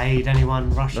paid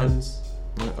anyone, Russians?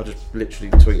 No, I just literally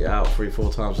tweet it out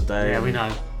 3-4 times a day. Yeah, we know.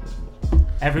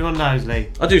 Everyone knows, Lee.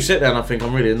 I do sit there and I think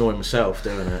I'm really annoying myself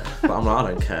doing it, but I'm like,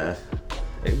 I don't care.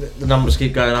 The numbers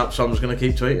keep going up, so I'm just going to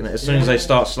keep tweeting it. As soon as they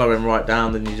start slowing right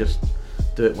down, then you just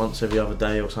do it once every other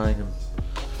day or something.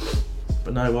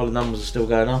 But no, while the numbers are still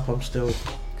going up, I'm still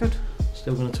good.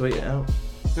 Still going to tweet it out.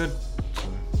 Good.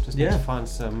 Just need to find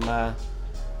some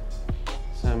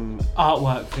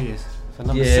artwork for you for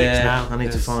number 6 now. I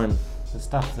need to find the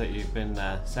stuff that you've been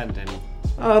sending.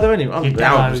 Oh, the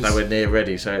album's nowhere near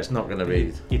ready, so it's not going to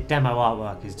be. Your demo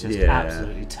artwork is just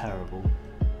absolutely terrible.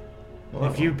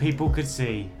 If you people could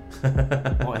see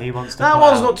what he wants to. That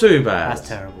one's not too bad. That's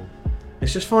terrible.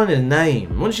 It's just finding a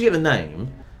name. Once you get the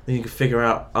name, then you can figure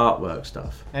out artwork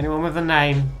stuff. Anyone with a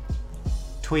name,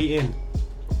 tweet in.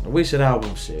 We said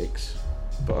album 6,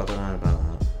 but I don't know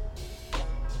about that.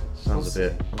 Sounds a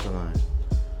bit. I don't know.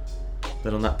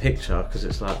 Then on that picture, because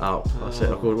it's like up, I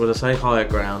said, would I say higher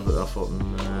ground? But I thought,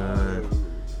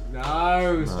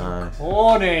 no, so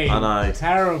corny. I know.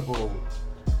 Terrible.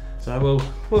 So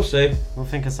we'll see. We'll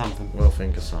think of something.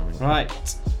 Right.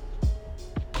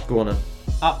 Go on then.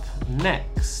 Up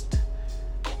next,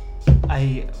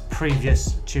 a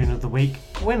previous Tune of the Week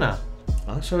winner.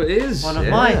 Oh, so it is. One of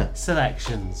my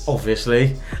selections.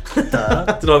 Obviously. Did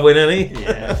I win any?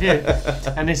 Yeah, a few.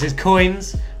 And this is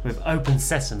Koinz with Open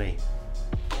Sesame.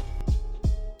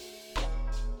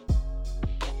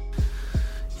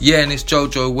 Yeah, and it's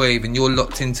Jojo Wave, and you're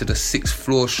locked into the 6th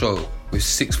Floor show with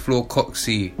 6th Floor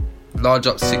Coxy. Large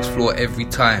up 6th Floor every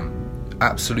time.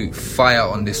 Absolute fire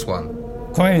on this one.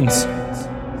 Koinz.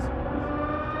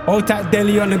 Old Tat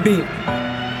Deli on the beat.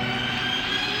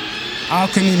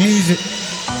 Alchemy music.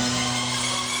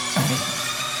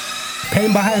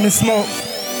 Pain behind the smoke.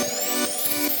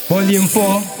 Volume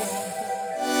 4.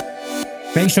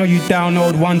 Make sure you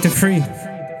download 1 to 3.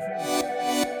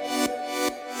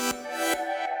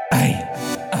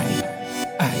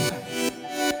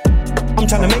 I'm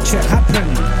trying to make shit happen,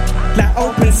 like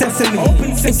Open Sesame.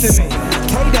 Open Sesame.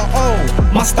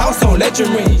 K.O. My style so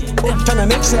legendary. Trying to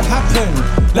make shit happen,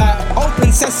 like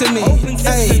Open Sesame.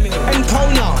 Ay, and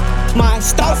Kona. My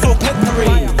style so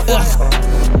peppery.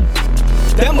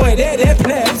 Them boy they're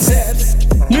plebs.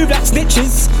 Move like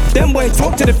snitches. Them boy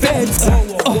talk to the feds.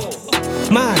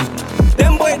 Man,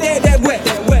 them boy they're wet.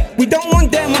 We don't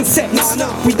want them on sex.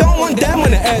 We don't want them on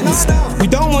the ends. We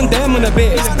don't want them on the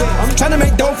bits. I'm trying to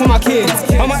make dough for my kids.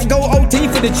 I might go OT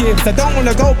for the jibs. I don't want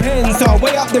to go pen, so I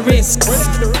weigh up the risks.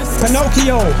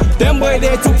 Pinocchio, them boy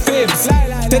there took fibs.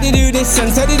 Said they do this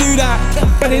and said they do that,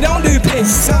 but they don't do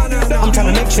piss. I'm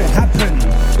trying to make shit happen,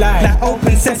 like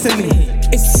Open Sesame.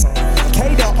 It's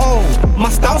K.O. My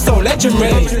style so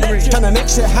legendary. Trying to make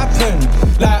shit happen,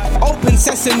 like Open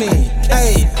Sesame.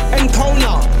 Ay, and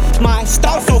Kona. My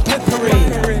style so peppery.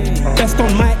 Best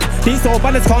on mic, these old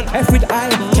brothers can't F with I.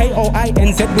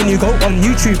 Koinz when you go on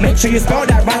YouTube. Make sure you spell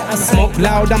that right. I smoke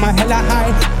loud, I'm a hella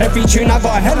high. Every tune I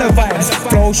got a hella vibes.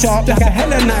 Flow sharp like a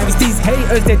hella knives. These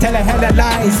haters, they tell a hella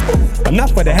lies.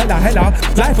 Enough for the hella.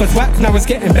 Life was whack, now it's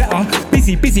getting better.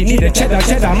 Busy, need a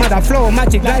cheddar. Mother flow,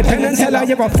 magic like Penn and Teller.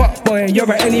 You're a fuck boy,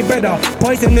 you're a any better.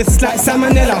 Poisonous like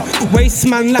salmonella. Waste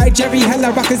man like Jerry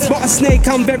Heller. I can spot a snake,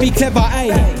 I'm very clever.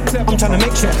 Ay, I'm trying to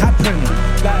make shit happen.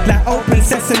 Like open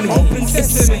sesame.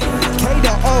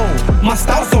 K.O. My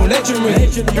style so legendary.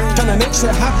 Trying to make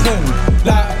shit happen.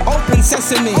 Like open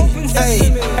sesame. Ay,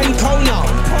 and Kona.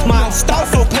 My style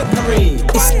so peppery.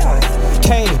 It's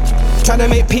K. Trying to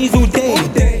make peas all day.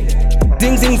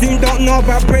 Zing zing zoom, don't know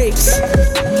about breaks.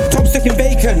 Top sticking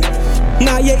bacon.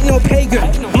 Nah, you ain't no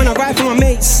pagan. Man, I ride for my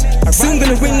mates. Soon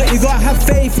gonna win that, you gotta have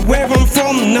faith. Where I'm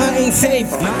from, nah, ain't safe.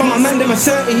 But my man, them a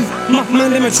 30. My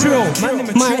man, them a trill.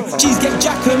 My G's get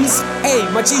jackums. Ayy,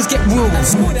 my G's get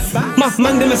rules. My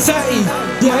man, them a 30.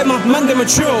 Yeah, my man, them a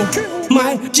trill.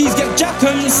 My G's get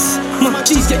jackums. My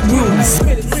G's get rules.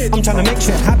 I'm trying to make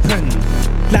shit happen.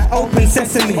 Like open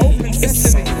sesame.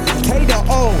 It's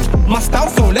K.O. My style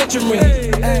so legendary.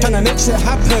 Tryna make shit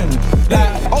happen.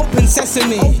 Like open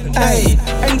sesame. Ay,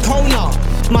 and Kona.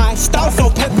 My style so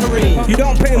peppery. You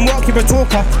don't put in work, you're a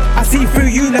talker. I see through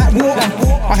you like water.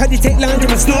 I heard you take land,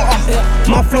 you're a snorter.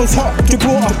 My flow's hot,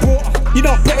 Gibraltar. You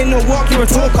don't put in no work, you're a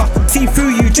talker. See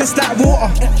through you just like water.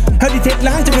 Heard you take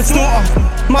land, you're a snorter.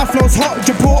 My flow's hot,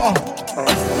 Gibraltar.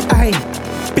 Ay,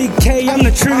 Big K, I'm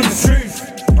the truth.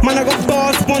 Man, I got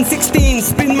bars, 116,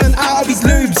 spin man out of his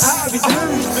lubes.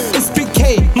 It's Big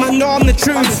K, man, know I'm the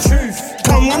truth.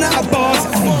 Come run out of bars,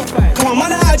 come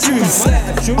run out of juice.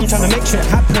 I'm trying to make shit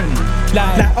happen,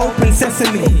 like open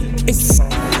sesame. It's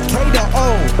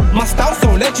K.O. My style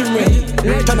so legendary.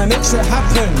 Trying to make shit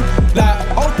happen, like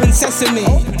open sesame.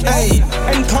 Ay,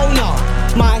 and Kona.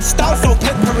 My style so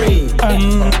peppery.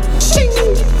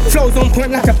 Flows on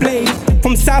point like a blade.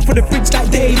 From south of the bridge like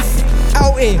Dave.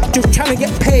 Out here, just trying to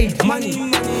get paid.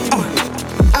 Money.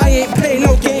 I ain't playing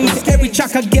no games. Every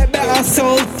track I get better,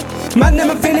 so man,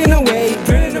 never feeling away.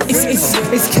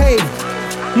 It's K.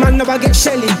 Man, now I get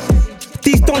Shelly.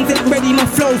 These dons ain't ready, my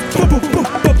flows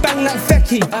bang like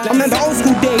Fecky. I remember old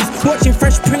school days, watching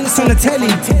Fresh Prince on the telly.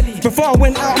 Before I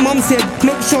went out, mum said,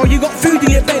 make sure you got food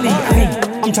in your belly.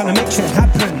 I'm trying to make shit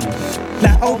happen,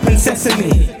 like open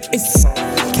sesame. It's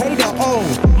K.O.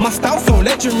 My style so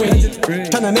legendary.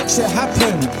 Tryna make shit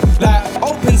happen, like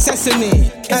open sesame.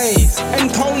 Ay,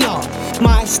 and Kona.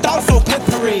 My style so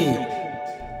peppery.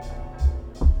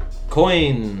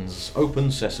 Koinz,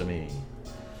 open sesame.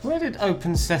 Where did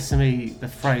open sesame, the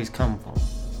phrase, come from?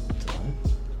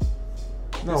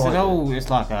 No, it's an old, it's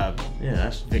like a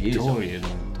that's Victorian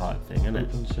type thing, isn't it?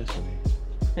 Open sesame.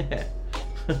 Yeah.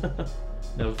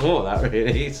 Never thought of that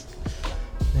really.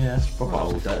 Yeah, that's proper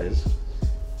old, that is.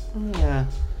 Yeah.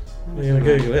 We're gonna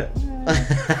Google it.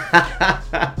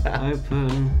 Yeah.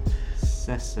 Open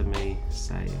sesame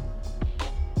saying.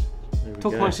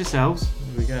 Talk amongst yourselves.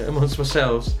 There we go, amongst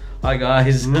ourselves. Hi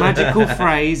guys. Magical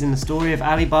phrase in the story of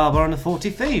Ali Baba and the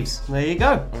 40 Thieves. There you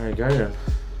go. There you go then.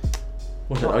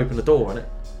 What's it? Open the door, innit?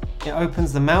 It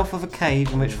opens the mouth of a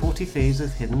cave in which 40 thieves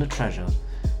have hidden a treasure.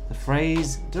 The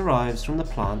phrase derives from the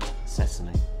plant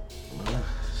sesame.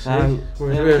 So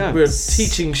we're a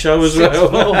teaching show as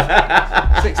well.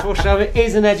 6-4 show. It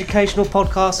is an educational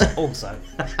podcast also.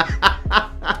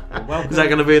 Is that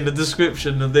going to be in the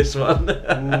description of this one?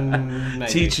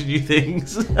 Maybe. Teaching you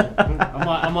things.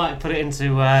 I might put it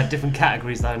into different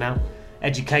categories though now.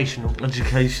 Educational.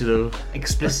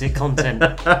 Explicit content.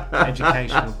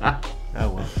 Educational. Oh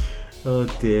well. Oh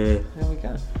dear. There we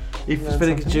go. You've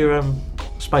finished your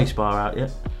space bar out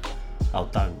yet? Oh,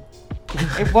 don't.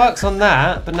 It works on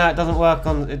that, but no, it doesn't work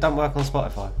on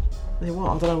Spotify. Yeah,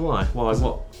 what? I don't know why. Why?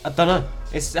 What? I don't know.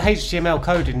 It's HTML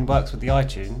coding, works with the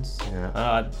iTunes. Yeah.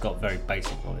 I've got very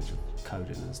basic knowledge of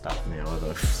coding and stuff. Yeah, I know.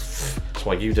 That's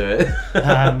why you do it.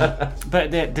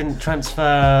 But it didn't transfer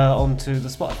onto the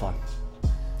Spotify.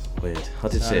 Weird. I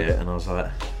did see it, and I was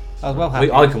like, I was well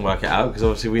happy. I can work it out because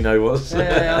obviously we know what's.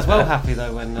 Yeah, I was well happy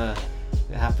though when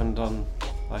it happened on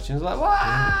iTunes. Like,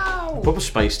 wow! Proper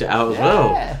spaced it out as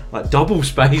well, like double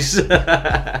space.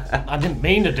 I didn't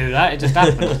mean to do that; it just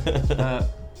happened.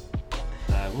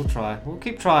 We'll try. We'll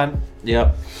keep trying.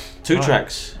 Yep. Two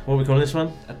tracks. What are we calling this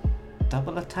one? A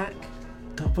double attack.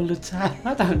 Double attack.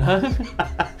 I don't know.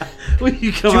 Will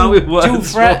you come out with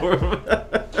words for them?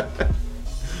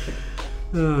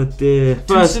 Oh dear.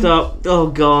 First up, oh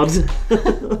god.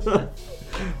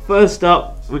 First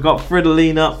up, we've got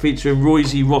Fridelina featuring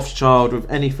Royzy Rothschild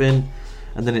with Anything.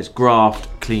 and then it's Graft,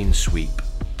 Clean Sweep.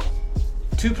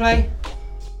 2 play.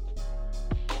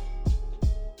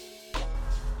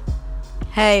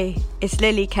 Hey, it's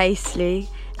Lily Casely,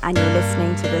 and you're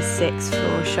listening to the Sixth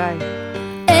Floor Show.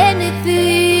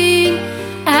 Anything,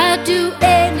 I'd do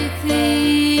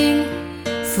anything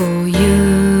for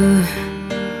you,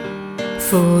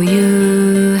 for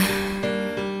you.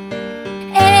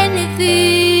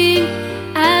 Anything,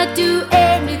 I'd do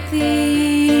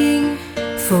anything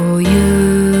for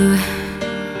you,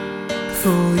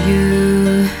 for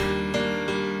you.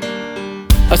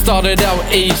 I started out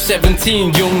age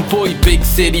 17, young boy, big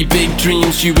city, big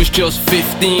dreams. She was just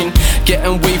 15,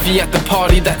 getting wavy at the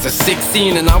party, that's a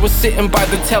 16. And I was sitting by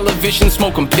the television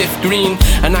smoking piff green,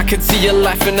 and I could see you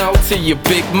laughing out to your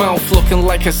big mouth, looking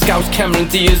like a Scout's Cameron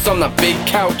Diaz on that big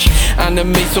couch. And I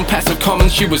made some passive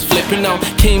comments, she was flipping out.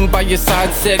 Came by your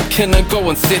side, said, can I go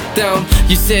and sit down?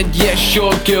 You said, yeah,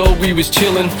 sure, girl, we was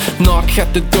chilling. Knock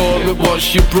at the door, it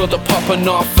was your brother popping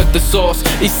off at the sauce.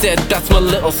 He said, that's my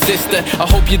little sister, I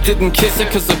hope you didn't kiss her,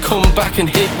 cause I come back and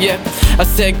hit ya. I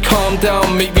said, calm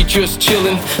down, maybe just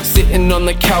chillin', sitting on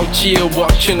the couch here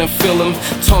watching a film.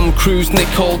 Tom Cruise,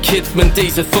 Nicole Kidman,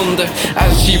 Days of Thunder.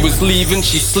 As she was leaving,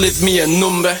 she slid me a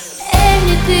number.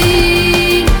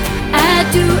 Anything,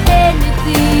 I'd do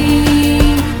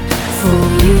anything for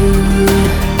you,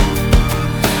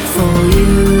 for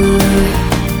you.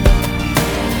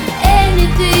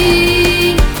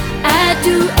 Anything, I'd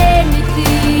do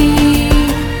anything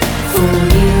for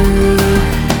you,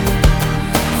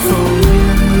 for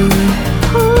you.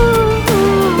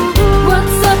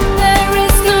 What's up, there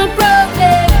is no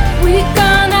problem, we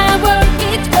gonna work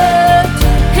it out.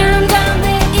 Calm down,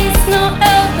 there is no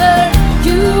over,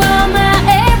 you are my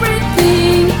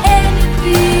everything.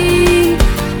 Anything,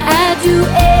 I do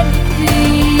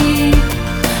anything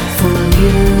for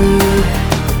you,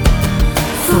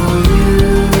 for you.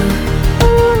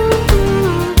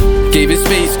 Gave it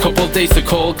space, couple days to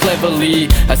call cleverly.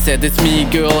 I said, it's me,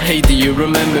 girl, hey, do you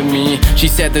remember me? She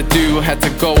said the dude had to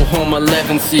go home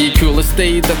 11C. Cooler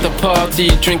stayed at the party,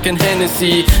 drinking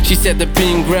Hennessy. She said they're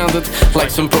being grounded like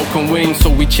some broken wings. So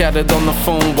we chatted on the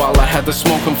phone while I had the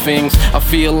smoking things. I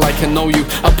feel like I know you,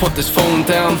 I put this phone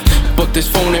down, but this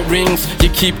phone it rings. You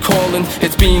keep calling,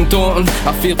 it's been daunting.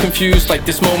 I feel confused like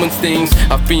this moment stings.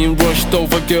 I've been rushed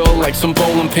over, girl, like some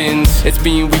bowling pins. It's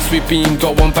been weeks we've been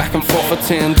going back and forth. I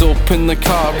turned up in the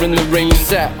car in the rain,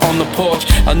 sat on the porch.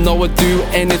 I know I'd do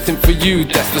anything for you,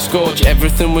 that's the scourge.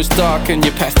 Everything was dark and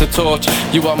you passed the torch.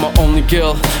 You are my only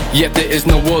girl, yet there is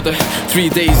no other. 3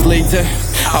 days later,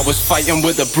 I was fighting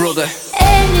with a brother.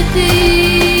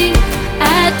 Anything,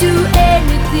 I'd do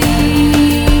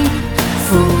anything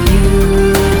for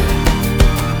you,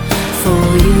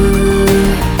 for you.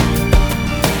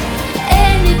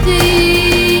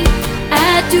 Anything,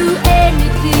 I'd do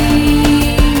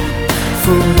anything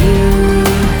for you,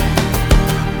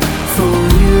 for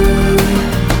you.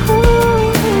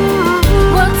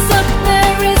 What's up,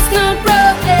 there is no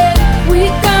problem, we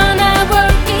gonna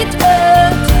work it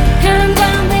out. Calm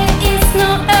down, there is no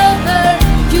over,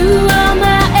 you are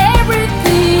my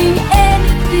everything.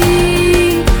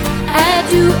 Anything, I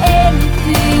do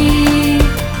anything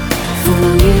for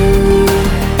you,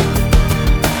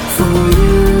 for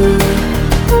you.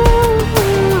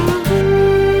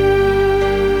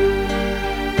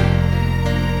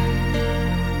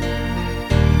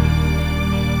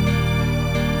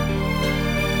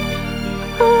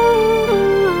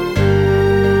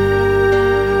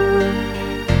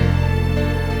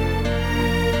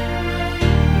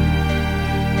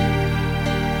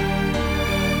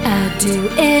 I'd do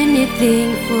anything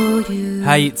for you.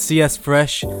 Hey, it's CS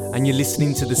Fresh, and you're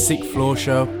listening to the Sixth Floor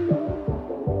Show.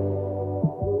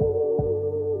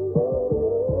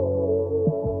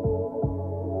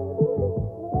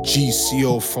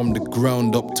 GCO from the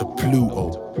ground up to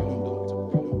Pluto.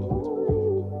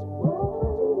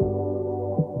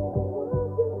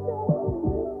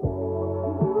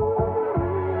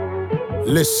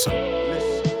 Listen.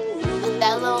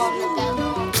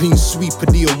 Clean sweep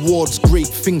of the awards, great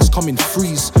things come in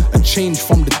threes. A change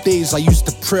from the days I used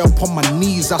to pray upon my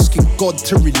knees, asking God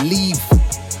to relieve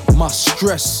my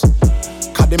stress.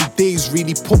 Cause them days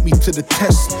really put me to the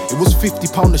test. It was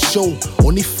 £50 a show,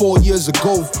 only 4 years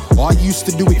ago. I used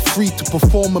to do it free to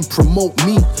perform and promote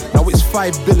me. Now it's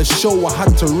 £5 a show, I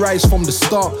had to rise from the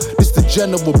start. This the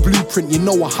general blueprint, you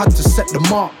know I had to set the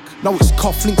mark. Now it's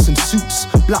cufflinks and suits,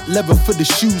 black leather for the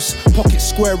shoes, pocket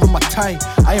square in my tie.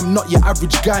 I am not your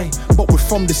average guy, but we're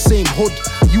from the same hood.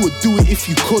 You would do it if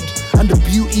you could, and the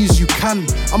beauty is you can.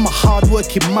 I'm a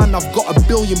hard-working man, I've got £1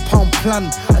 billion plan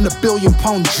and £1 billion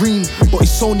dream, but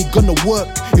it's only gonna work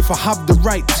if I have the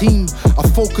right team. I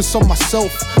focus on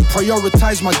myself,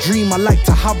 prioritize my dream. I like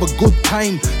to have a good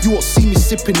time. You won't see me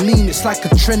sipping lean, it's like a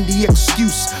trendy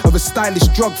excuse of a stylish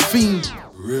drug fiend.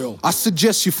 Real. I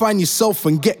suggest you find yourself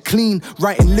and get clean.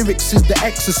 Writing lyrics is the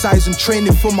exercise and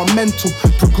training for my mental.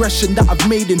 Progression that I've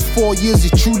made in 4 years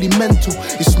is truly mental.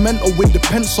 It's mental with the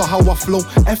pencil how I flow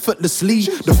effortlessly.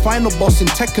 The final boss in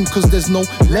Tekken cause there's no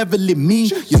level in me.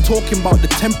 You're talking about the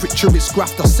temperature, it's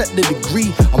Graft, I set the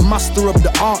degree. I'm master of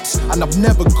the arts and I've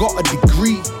never got a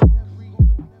degree.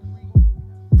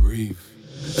 Breathe.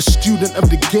 A student of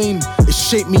the game, it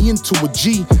shaped me into a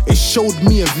G. It showed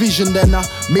me a vision, then I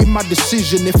made my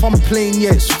decision. If I'm playing,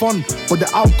 yeah, it's fun, but the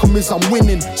outcome is I'm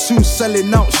winning. Soon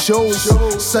selling out shows,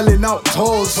 selling out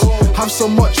tours. Have so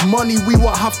much money, we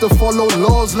won't have to follow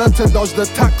laws. Learn to dodge the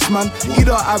tax, man. You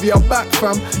don't have your back,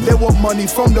 fam. They want money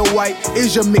from the white,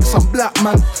 Asian mix and black,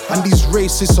 man. And these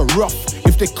racists are rough.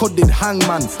 If they could, they'd hang,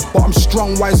 man. But I'm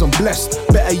strong, wise and blessed.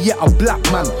 Better yet, a black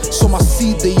man. So my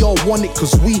seed, they all want it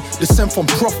cause we descend from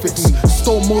prophets.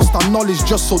 Stole most our knowledge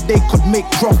just so they could make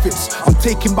profits. I'm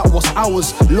taking back what's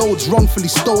ours, loads wrongfully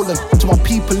stolen. To my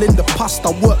people in the past,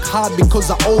 I work hard because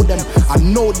I owe them. I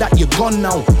know that you're gone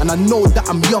now, and I know that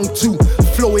I'm young too.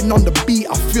 Flowing on the beat,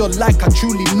 I feel like I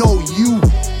truly know you.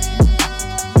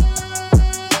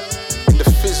 In the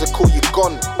physical, you're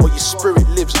gone, but your spirit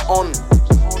lives on.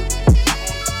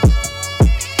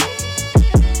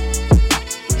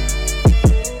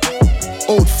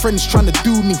 Old friends trying to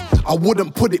do me, I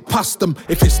wouldn't put it past them.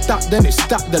 If it's that, then it's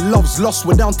that. The love's lost,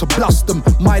 we're down to blast them.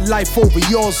 My life over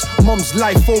yours, mum's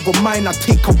life over mine. I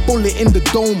take a bullet in the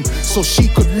dome so she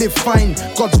could live fine.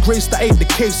 God's grace, that ain't the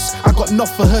case. I got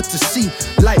enough for her to see.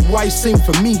 Likewise, same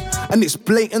for me, and it's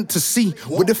blatant to see.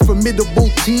 With a formidable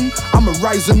team, I'ma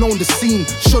rise and own the scene.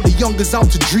 Show the youngers how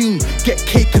to dream, get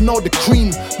cake and all the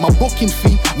cream. My booking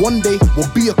fee, one day,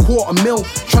 will be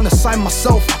 $250,000. Trying to sign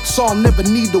myself, so I'll never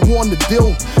need to warn the deal.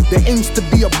 There aims to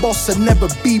be a boss and never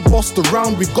be bossed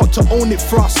around. We've got to own it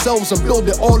for ourselves and build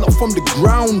it all up from the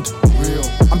ground. Real.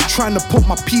 I'm trying to put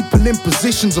my people in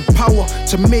positions of power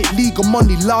to make legal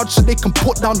money large so they can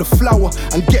put down the flour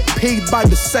and get paid by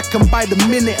the second, by the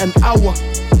minute and hour.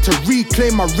 To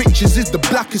reclaim my riches is the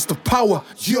blackest of power.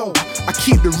 Yo, I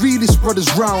keep the realest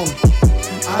brothers round,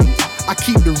 and I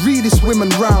keep the realest women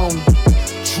round.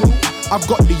 True. I've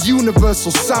got the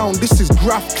universal sound. This is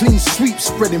Graft, clean sweep,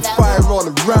 spreading fire all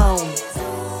around.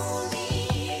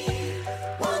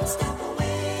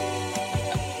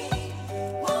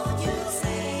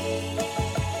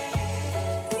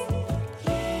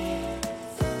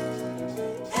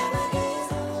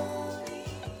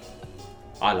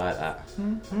 I like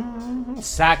that.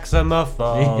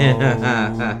 Saxophone.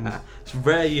 It's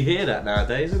rare you hear that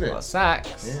nowadays, isn't it? What,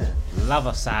 sax? Yeah. Love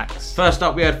a sax. First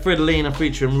up, we had Fridelina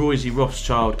featuring Royzy,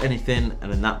 Rothschild, Anything,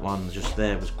 and then that one just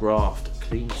there was Graft,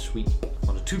 Clean Sweep.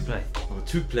 On a two-play. On a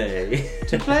two-play.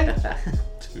 Two-play?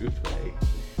 Two-play.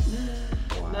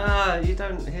 Wow. Nah, you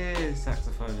don't hear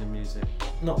saxophone in music.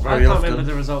 Not very often. I can't remember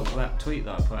the result of that tweet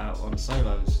that I put out on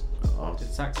solos. Oh.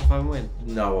 Did saxophone win?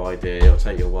 No idea. It'll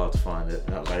take you a while to find it.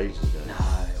 That was ages ago. No,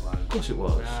 it won't. Of course it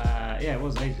was. Yeah, it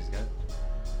was ages ago.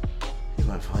 You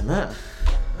won't find that.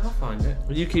 I'll find it.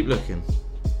 Well, you keep looking.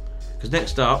 Because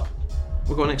next up,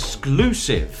 we've got an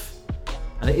exclusive.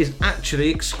 And it is actually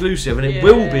exclusive, and it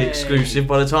will be exclusive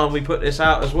by the time we put this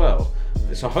out as well.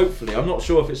 So hopefully, I'm not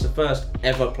sure if it's the first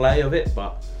ever play of it,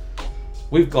 but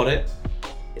we've got it.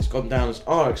 It's gone down as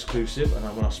our exclusive,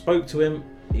 and when I spoke to him,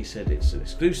 he said it's an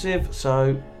exclusive,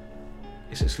 so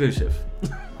it's exclusive.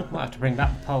 Might have to bring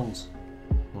back the polls.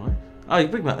 Right. Oh, you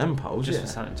bring back them polls, just for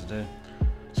something to do.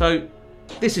 So,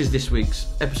 this is this week's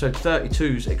episode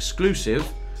 32's exclusive.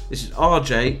 This is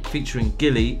RJ featuring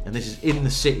Gilly, and this is In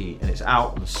the City, and it's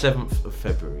out on the 7th of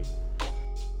February.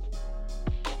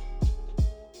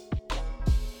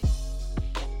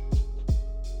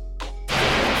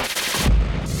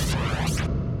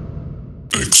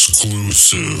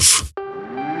 Exclusive.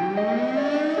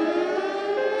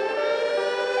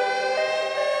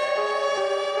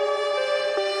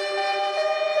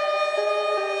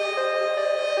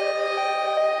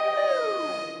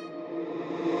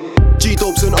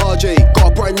 G-Dubs and RJ,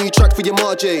 got a brand new track for your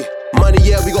Marjay. Money,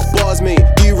 yeah, we got bars, mate.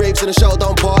 Do rapes and the shout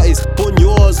down parties. Bun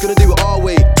yours, gonna do it our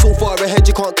way. So far ahead,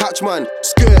 you can't catch, man.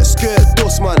 Skirt,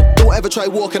 dust, man. Don't ever try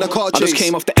walking a car chase. I just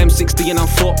came off the M60 and I'm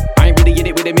foot. I ain't really in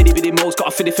it with the midi modes. Got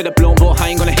a fitty for the blown, but I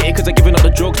ain't gonna hit it cause I'm giving up the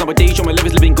drugs. Nowadays, yo, my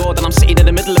liver's living good and I'm sitting in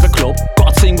the middle of a club.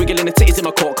 Got a team wiggling the titties in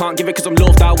my court. Can't give it cause I'm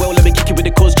loved out well. Let me kick it with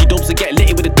the cuz G-dubs and get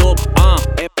litty with the dub.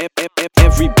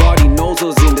 Everybody knows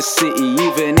us in the city,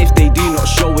 even if they do not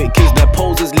show it cause their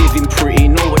posers living pretty.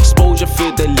 No exposure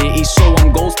for the litty, so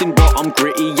I'm ghosting but I'm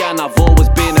gritty. And I've always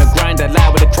been a grinder,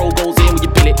 like where the crow goes in when you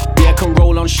bill it. Yeah, I can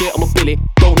roll on shit, I'm a billy.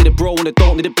 Don't need a bro and I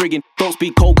don't need a brigging. Don't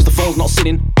speak cold cause the phone's not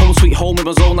sitting. Home sweet home in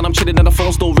my zone and I'm chilling and the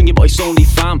phone's still ringing but it's only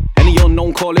fam. Any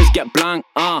unknown callers get blank,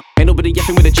 ain't nobody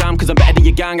yeffing with a jam cause I'm better than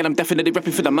your gang and I'm definitely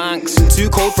repping for the Manx. Too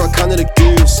cold for a Canada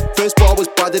goose. First bar was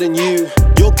badder than you.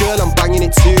 Your girl, I'm banging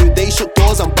it too. They shut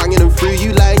doors, I'm banging them through.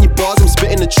 You lying your bars, I'm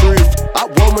spitting the truth. At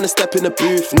one when I step in the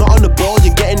booth. Not on the ball,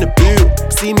 you're getting the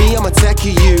boot. See me, I'm a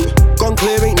techie you. Gone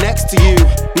clear, ain't next to you.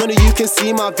 None of you can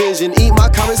see my vision. Eat my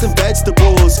carrots and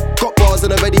vegetables. Got bars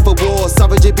and I'm ready for war.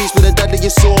 Savage a beast with a deadly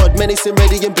sword. Menacing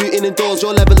ready and booting indoors.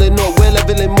 You're leveling up, we're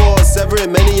leveling more.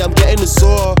 Severing many, I'm getting the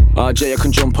saw. RJ, I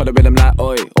can jump on the rhythm like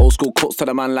oi. Old school cuts to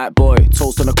the man like boy.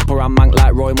 Toast on a cup around mank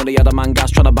like Roy. Money other man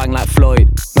gas trying to bang like Floyd.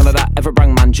 None of that ever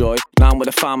bring man joy. Now I'm with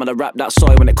a farm and I rap that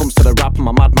soy. When it comes to the rap, I'm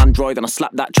a madman droid. And I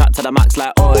slap that track to the max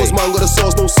like oi. Those man got a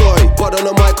sauce, no soy. But on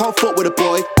the mic, can't fuck with a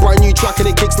boy. Brand new track and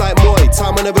it kicks like Moy.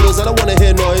 Time on the riddles, I don't wanna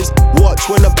hear noise. Watch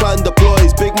when the plan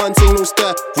deploys. Big man ting, no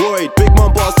steroid. Big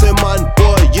man bars to man,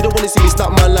 boy. You don't wanna see me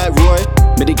snap man like Roy.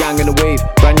 Midi gang in the wave.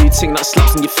 Brand new ting that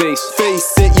slaps in your face. Face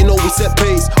it, you know we set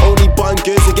pace. Only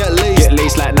bangers to get laced. Get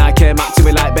laced like Nike, Mac to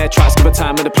me like bare tracks. Give a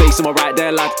time and a place, I'm right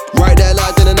there, lad. Right there,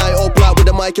 lad, in the night, all black with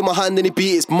the mic in my hand and the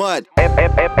beat, it's mad.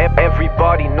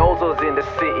 Everybody knows us in the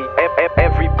city.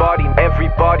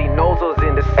 Everybody knows us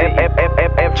in the city.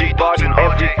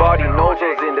 Everybody knows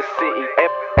us in the city.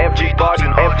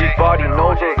 Everybody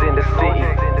knows us in the city.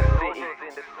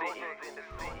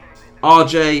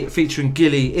 RJ featuring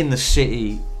Gilly in the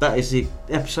city. That is the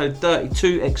episode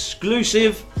 32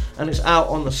 exclusive, and it's out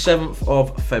on the 7th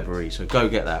of February. So go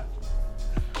get that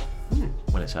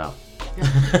when it's out.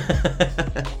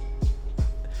 Yeah.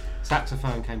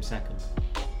 Saxophone came second.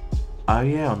 Oh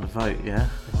yeah, on the vote. Yeah,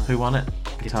 who won it?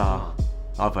 Guitar.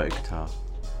 I voted guitar.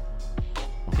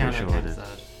 I'm pretty sure I did.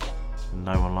 Third.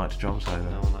 No one liked a drum solo.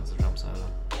 No one likes a drum solo.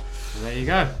 Well, there you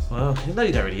go. Well, you know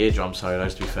you don't really hear drum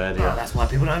solos, to be fair, do you? Oh, that's why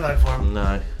people don't vote for them.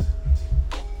 No.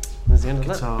 That's the end of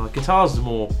that. Guitar's the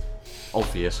more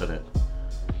obvious, isn't it?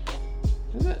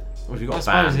 Is it? Well, if you've got a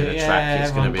band in a track,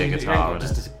 it's going to be a guitar,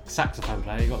 isn't it? Just a saxophone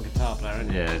player, you've got a guitar player,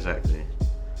 haven't you? Yeah, exactly.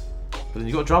 But then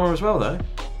you've got a drummer as well, though.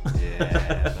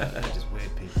 Yeah, but they're just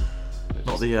weird people.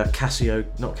 Not the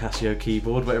Casio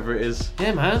keyboard, whatever it is.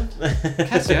 Yeah, man.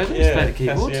 Casio, they just play the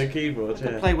keyboard. Casio keyboard,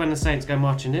 yeah. Play When the Saints Go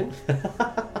Marching In.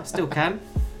 Still can.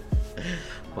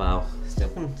 Wow. Still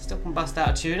can bust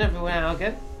out a tune every now and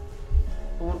again.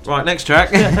 Right, next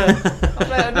track. I'll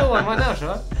play a new one right now,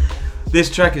 shall I? This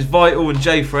track is Vital and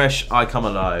J Fresh, I Come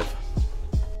Alive.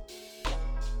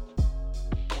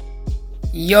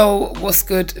 Yo, what's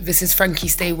good? This is Frankie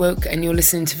Staywoke and you're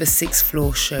listening to the Sixth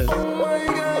Floor Show.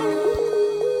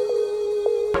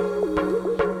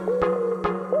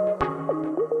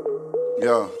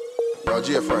 Yo,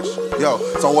 J Fresh. Yo,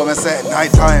 so when I say at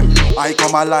night time, I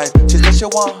come alive. She said she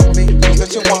want me,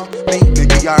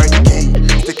 Baby, you already came,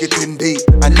 stick it in deep.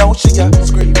 I know she a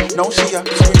scream, but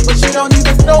she don't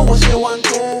even know what she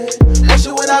wanted. What she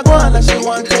wanna go on like she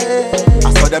wanted.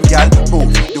 I saw them gal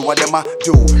move, do what them a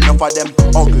do. None for them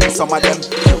ugly, some of them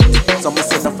cute. Some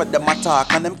say none for them a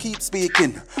talk and them keep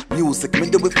speaking. Music me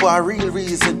do it for a real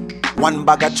reason. One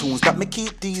bag of tunes that me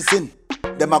keep teasing.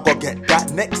 Them a go get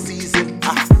that next season.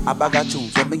 A bag of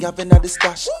tunes when me having a the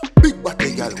stash. Big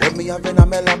body girl when me having a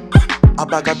me lap. A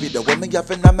bag of video when me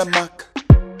having a me Mac.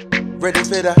 Ready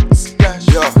for that splash,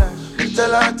 yo. Me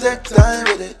tell her take time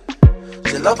with it.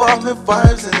 She love all me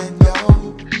vibes in it, yo.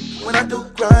 When I do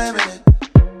crime in it,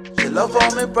 she love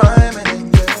all me rhyme in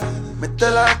it, yeah. Me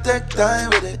tell her take time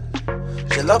with it.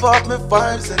 She love all me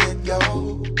vibes in it, yo.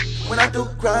 When I do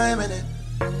crime in it.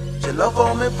 She love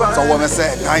all me rhyme. So when I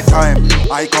say at night time,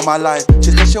 I come alive.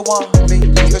 She said she want me,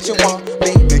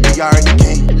 Baby, you already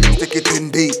came, stick it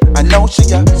in deep. I know she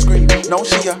a scream, but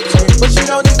she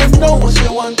don't even know what she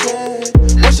wanted.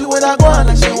 What she would I go on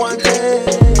like she wanted.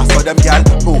 I saw them gal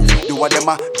move, do what them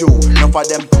a do. None for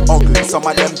them ugly, some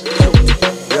of them cute.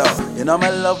 Yeah, you know me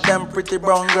love them pretty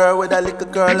brown girl with a little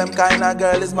girl. Them kind of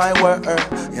girl is my word.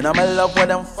 You know me love when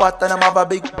them fat and them have a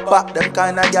big back. Them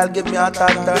kind of girl give me a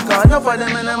tata. Because enough of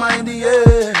them in them mind,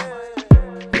 yeah.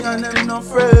 Me and them no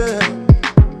friend.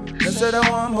 Them said I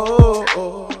want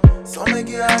more, so make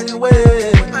it out the way.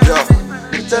 Yo,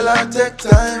 me tell her take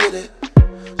time with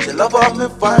it. She love all my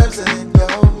vibes in it, yo.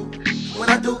 When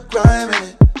I do crime in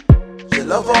it, she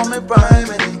love all my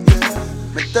prime in it,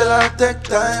 yeah. Me tell her take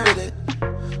time with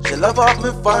it. She love all my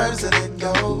vibes in it,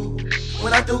 yo.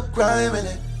 When I do crime in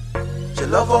it, she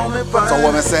love all my prime. So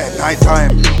when I say night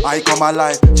time, I come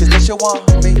alive. She said she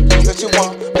want me, she said she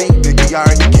want me. Biggie are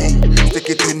the king, stick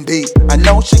it in deep. I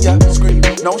know she a scream,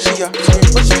 know she a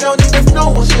scream, but she don't even know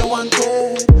what she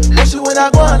wanted. What she when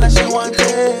I go on and she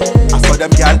wanted. I saw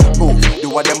them gal move, do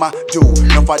what them a do.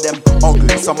 None of them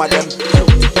ugly, some of them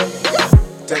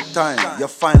cute. Take time, you're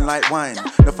fine like wine.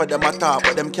 None of them a talk,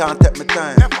 but them can't take me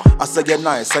time. I say you're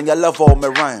nice and you love all my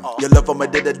rhyme. You love how me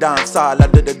did the dance, all I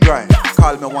did the grind.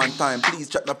 Call me one time, please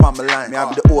check me on my line. Me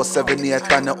have the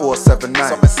 078 and the 079.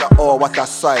 So me say, oh what a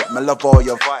sight, me love all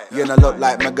your vibe. You don't look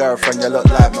like my girlfriend, you look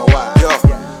like my wife. Yo,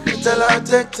 me tell her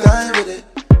take time with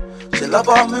it. She love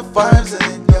all my vibes in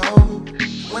it,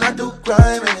 yo. When I do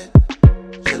crime in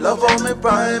it, she love all my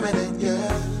prime in it,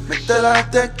 yeah. Me tell her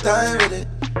take time with it.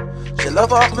 She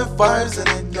love all my vibes in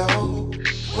it, yo.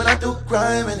 When I do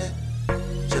crime in it,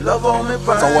 she love all my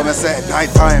vibes. So when I say night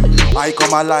time, I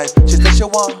come alive. She said she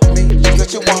want me, she said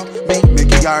she want me.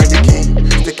 Make it are the king,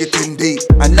 stick it in deep.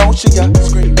 I know she a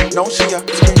scream, know she a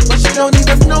scream, but she don't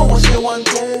even know what she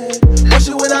wanted. What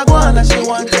she when I go on and she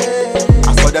wanted.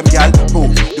 I saw them gal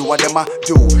move, do what them a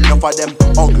do. None of them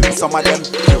ugly, some of them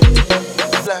cute.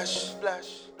 Flash,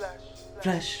 flash, flash,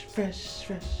 Flash, fresh,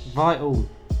 fresh. Vital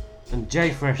and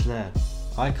J Fresh there.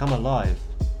 I come alive.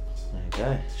 There you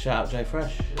go. Shout out J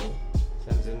Fresh.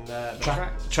 Sends in the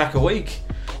track a week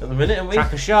at the minute, and we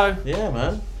track a show. Yeah,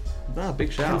 man. No,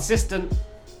 big shout. Consistent.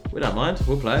 We don't mind.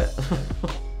 We'll play it.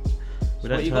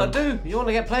 What you got to do? You want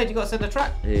to get played? You got to send a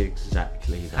track.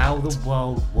 Exactly that. How the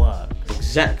world works.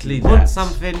 Exactly you that. Want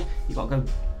something? You got to go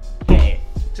get it.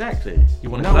 Exactly. You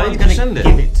want to no play? You can send it.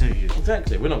 Give it to you.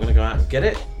 Exactly. We're not going to go out and get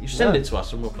it. You send it to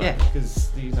us and we'll play. Yeah,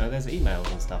 because there's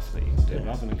emails and stuff that you can do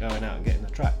rather than going out and getting a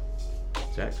track.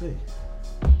 Exactly.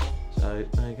 So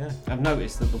there you go. I've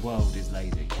noticed that the world is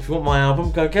lazy. If you want my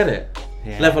album, go get it.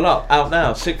 Yeah. Level Up, out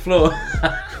now, 6th floor.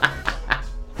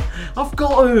 I've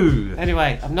got to.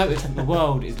 Anyway, I've noticed that the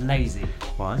world is lazy.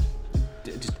 Why?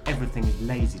 Just everything is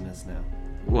laziness now.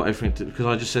 What, everything? Because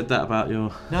I just said that about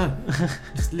your... No,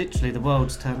 just literally the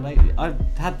world's turned lazy. I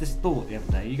had this thought the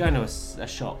other day. You go into a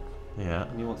shop,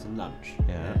 and you want some lunch.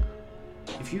 Yeah.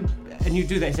 If you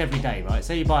do this every day, right?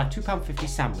 Say you buy a £2.50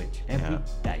 sandwich every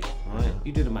day, right? Yeah.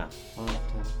 You do the math.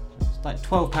 It's like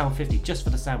 £12.50 just for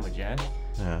the sandwich, yeah.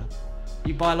 Yeah.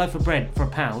 You buy a loaf of bread for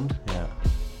 £1. Yeah.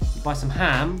 You buy some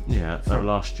ham. Yeah. For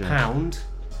last year. £1.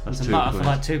 And some butter for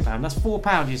like £2. That's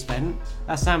 £4 you spent.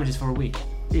 That's sandwiches for a week.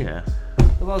 Yeah.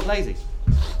 The world's lazy.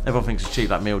 Everyone thinks it's cheap,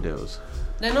 like meal deals.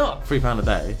 They're not. £3 a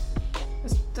day.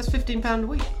 That's £15 a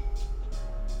week.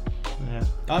 Yeah.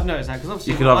 I've noticed that because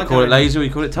obviously you could either call it lazy or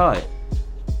you call it tight.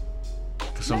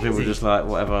 Because some people are just like,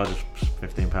 whatever, just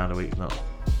 £15 a week is not.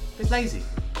 It's lazy.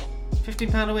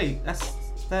 £15 a week. That's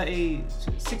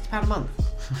 £60 a month.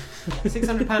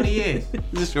 £600 a year.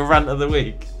 Is this your rant of the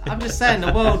week? I'm just saying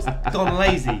the world's gone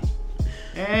lazy.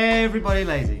 Everybody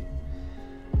lazy.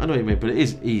 I know what you mean, but it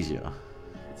is easier.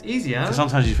 It's easier. Because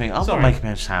sometimes you think, I'm not making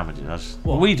my own sandwiches.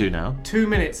 Well, we do now. 2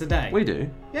 minutes a day. We do.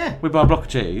 Yeah. We buy a block of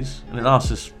cheese, and it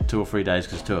lasts us 2 or 3 days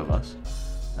because there's 2 of us.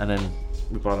 And then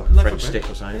we buy like a French stick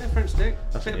or something. Yeah, French stick.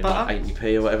 That's bit of like butter.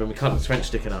 80p or whatever, and we cut the French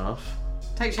stick in half.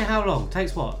 Takes you how long?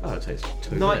 Takes what? Oh, it takes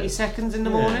 2 90 minutes. seconds in the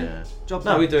morning? Yeah. Job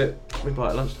No, done. we do it. We buy it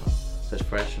at lunchtime. So it's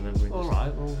fresh, and then we.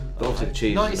 Alright, well. But obviously the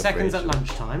cheese. 90 is in the seconds fridge. at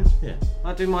lunchtime. Yeah.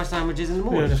 I do my sandwiches in the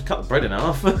morning. Yeah, just cut the bread in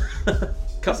half.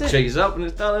 Cut the cheese up, and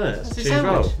it's done, isn't it? That's It's your cheese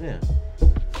roll. sandwich. Yeah.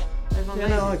 Everyone Yeah,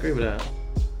 lazy. no, I agree with that.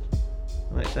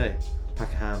 Like I say, pack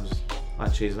of hams. I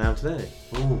had cheese and ham today.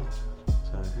 Ooh.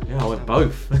 So yeah, I went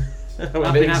both. I went a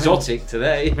I've bit been exotic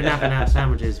today. I've been having out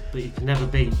sandwiches, but you can never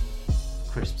beat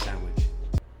crisp sandwich.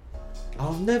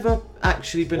 I've never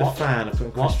actually been a fan of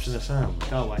putting crisps in a sandwich.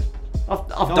 Go away. I've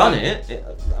Go done away. it.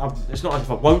 It's not as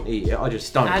if I won't eat it. I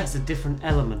just don't. It adds a different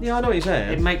element. Yeah, I know what you're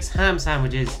saying. It makes ham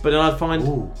sandwiches. But then I find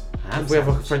ham if we have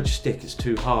like a sandwich. French stick, it's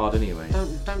too hard anyway.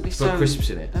 Don't be Put so crisps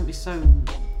in it. Don't be so.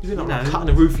 You're not like cutting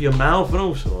the roof of your mouth and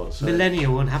all sorts. So.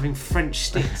 Millennial and having French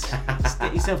sticks.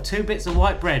 Stick yourself 2 bits of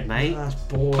white bread, mate. That's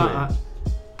boring. Butter.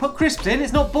 Put crisps in.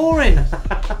 It's not boring.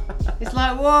 It's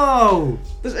like whoa.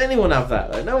 Does anyone have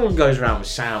that though? No one goes around with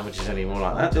sandwiches anymore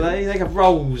like that, do they? They have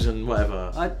rolls and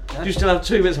whatever. Do you still have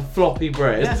 2 bits of floppy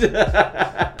bread?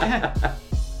 Yeah.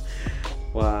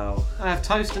 Wow. I have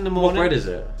toast in the morning. What bread is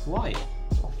it? White.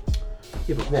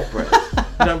 Yeah, but what bread?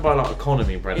 You don't buy like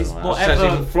economy bread. It's like whatever. That.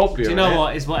 It's even floppier. Do you know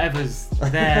what? It's whatever's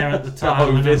there at the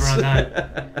time. Whenever I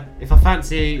go. If I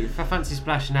fancy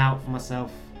splashing out for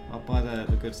myself, I'll buy the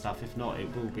good stuff. If not,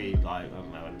 it will be like, I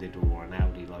don't know, a Lidl or an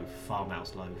Aldi loaf,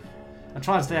 farmhouse loaf. I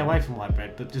try and stay away from white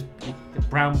bread, but just the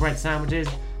brown bread sandwiches,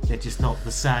 they're just not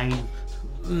the same.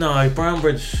 No, brown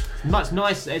bread's much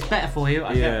nice. It's better for you.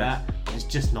 I get that. But it's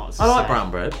just not the same. I like brown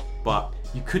bread, but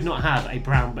you could not have a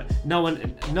brown bread. No one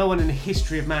in the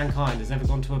history of mankind has ever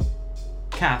gone to a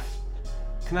cafe.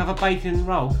 Can I have a bacon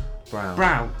roll?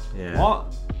 Brown. Yeah.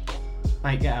 What?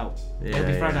 Mate, get out. Yeah, It'll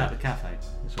be thrown out of the cafe.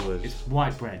 It's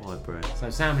white bread. White bread. So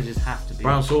sandwiches have to be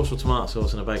brown sauce or tomato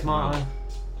sauce and a bacon roll.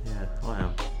 Yeah, I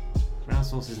am. Brown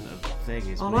sauce isn't a thing.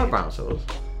 I like brown sauce,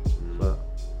 but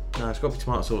no, it's got to be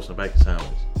tomato sauce and a bacon sandwich.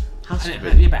 Has to be.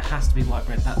 Yeah, but it has to be white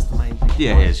bread. That's the main thing.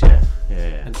 Yeah, it is. Yeah.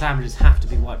 And sandwiches have to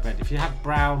be white bread. If you have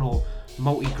brown or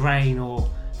multi-grain or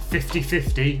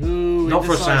 50-50, not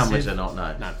for a sandwich, they're not.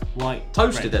 No. White.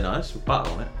 Toasted, bread. they're nice with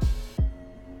butter on it.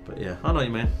 But yeah, I know what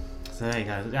you mean. So there you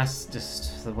go. That's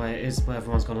just the way it is. Where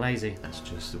everyone's gone lazy. That's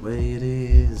just the way it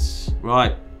is.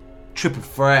 Right, triple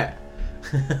threat.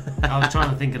 I was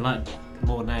trying to think of like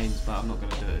more names, but I'm not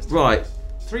going to do it. Right.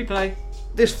 3 play.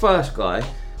 This first guy,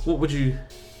 what would you?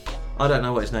 I don't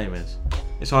know what his name is.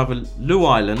 It's either Lou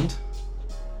Island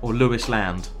or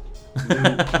Lewisland.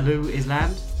 Lou is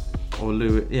land? Or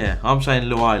Lou, yeah, I'm saying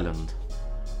Lou Island.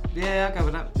 Yeah, I'll go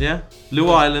with that. Yeah? Lou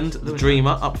Island, the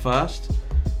Dreamer, up first.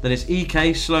 Then it's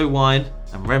Eekay, Slow Wine,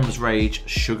 and Remz Rage,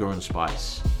 Sugar and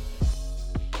Spice.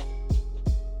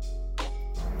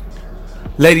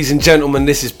 Ladies and gentlemen,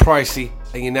 this is Pricey,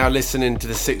 and you're now listening to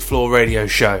the 6th Floor Radio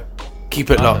Show. Keep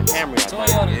it locked. Feels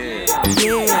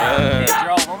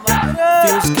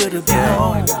good to be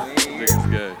home.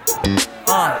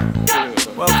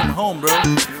 Welcome home, bro.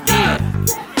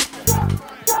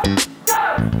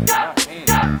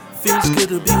 Feels good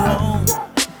to be home.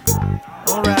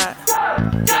 Alright.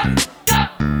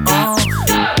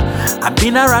 I've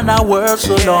been around the world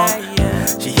so long.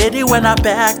 She hate it when I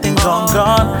back, then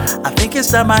gone. I think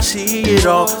it's time I see it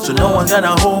all, so no one's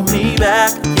gonna hold me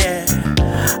back. Yeah.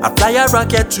 I fly a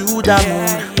rocket to the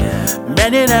moon.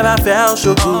 Man, it never felt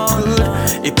so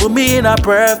good. It put me in a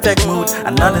perfect mood,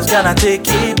 and nothing's gonna take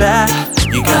it back.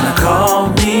 You're gonna call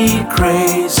me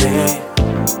crazy.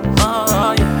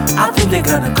 I think they're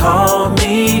gonna call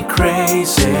me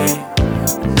crazy.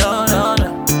 No.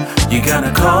 You're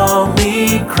gonna call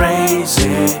me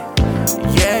crazy.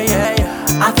 Yeah.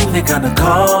 I think they're gonna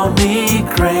call me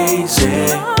crazy.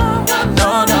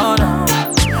 No.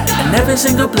 And every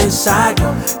single place I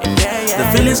go, the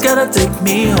feeling's gonna take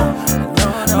me home.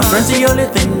 My friend's the only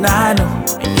thing I know,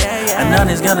 and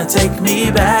nothing's gonna take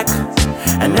me back.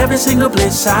 And every single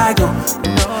place I go,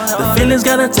 the feeling's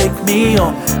gonna take me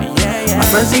home. My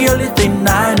friend's the only thing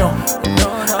I know,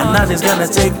 and nothing's gonna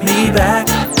take me back.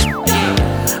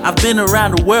 I've been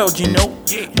around the world, you know,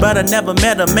 but I never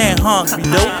met a man hungry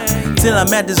though. Till I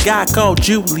met this guy called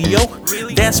Julio,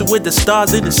 dancing with the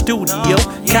stars in the studio.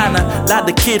 Kinda like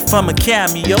the kid from a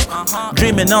cameo,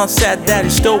 dreaming on set that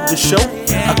he stole the show.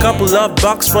 A couple of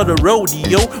bucks for the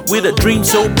rodeo, with a dream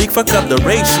so big, fuck up the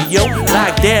ratio.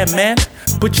 Like that, man,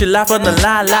 put your life on the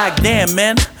line like that,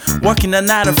 man. Walking a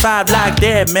 9 to 5 like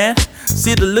that, man.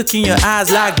 See the look in your eyes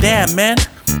like that, man.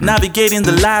 Navigating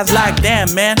the lines like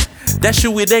that, man. That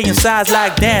shit with they inside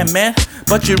like that, man.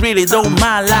 But you really don't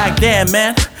mind like that,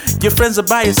 man. Your friends are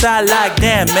by your side like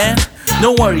that, man.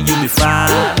 Don't worry, you'll be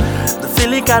fine. The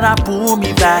feeling kinda pull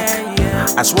me back.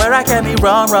 I swear I can't be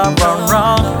wrong.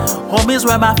 Home is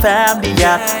where my family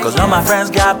at, cause all my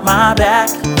friends got my back,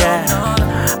 yeah.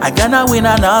 I gonna win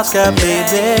an Oscar,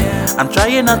 baby. I'm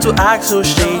trying not to act so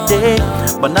shady,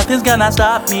 but nothing's gonna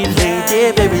stop me,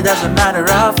 lady. Baby, that's a matter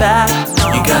of fact.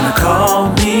 You're gonna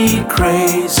call me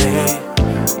crazy.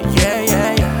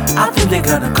 Yeah. I think they're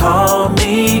gonna call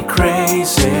me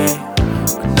crazy.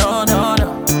 No.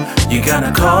 You're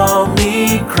gonna call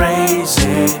me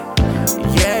crazy.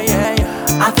 Yeah.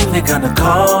 I think they're gonna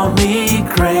call me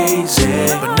crazy,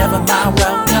 but never mind,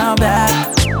 welcome back.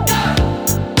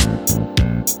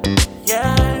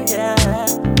 Yeah.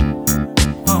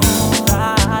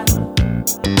 Alright.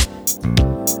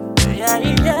 Yeah.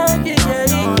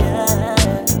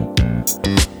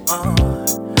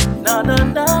 No.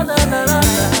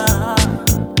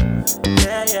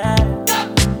 Yeah.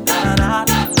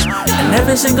 And every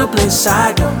every single place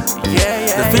I go.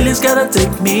 The feeling's gotta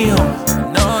take me home.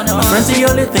 My friend's the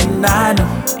only thing I know.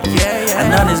 And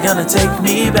nothing's gonna take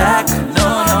me back.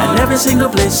 And every single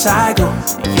place I go,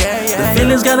 the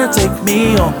feeling's gonna take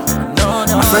me home.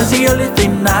 My friend's the only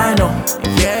thing I know.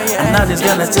 And nothing's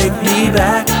gonna take me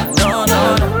back.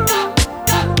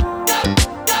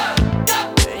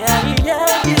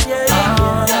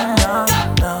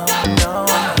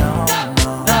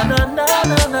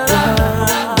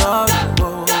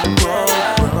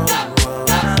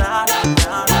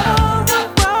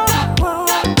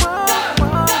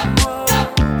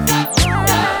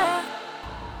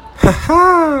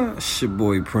 Haha! It's your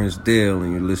boy Prince Dale,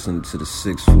 and you're listening to the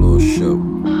 6th Floor Show.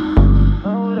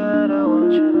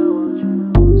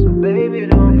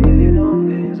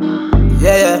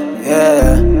 Yeah.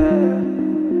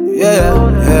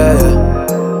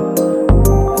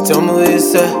 Tell me what you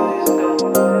say.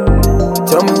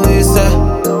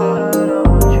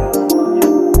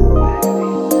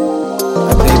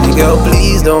 Baby girl,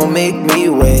 please don't make me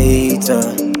wait.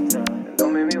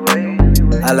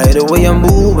 I like the way you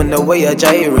move and the way you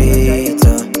gyrate.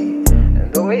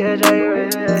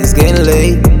 It's getting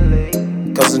late.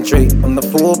 Concentrate on the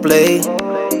foreplay.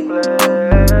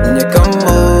 When you come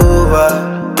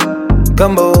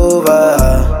over.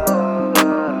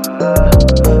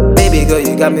 Baby girl,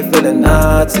 you got me feeling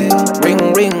naughty.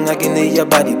 Ring, I can hear your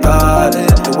body calling.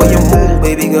 The way you move,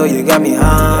 baby girl, you got me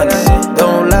honey.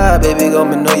 Don't lie, baby girl,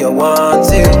 me know you want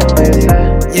it.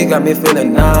 You got me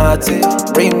feeling naughty.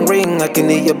 Ring, I can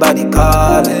hear your body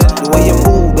calling. The way you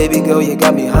move, baby girl, you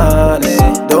got me honey.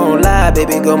 Don't lie,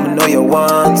 baby girl, me know you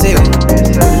want it.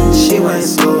 She went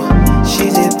slow, she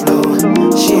did blow.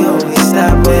 She only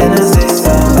stopped when I say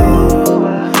so.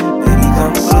 Baby,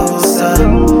 come closer.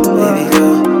 Baby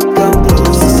girl, come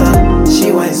closer.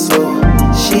 She went slow,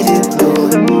 she did blow.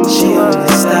 She only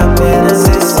stopped when I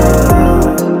say so.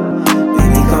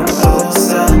 Baby, come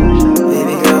closer.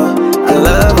 Baby girl, I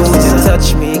love when you touch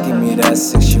me, give me that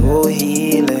sexual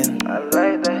healing.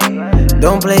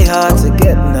 Don't play hard to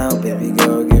get now, baby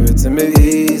girl, give it to me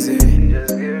easy.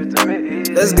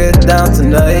 Let's get down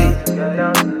tonight.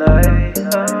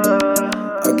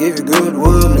 I'll give you good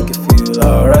wood, make you feel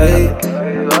alright.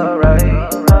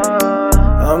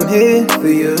 I'm here for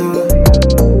you.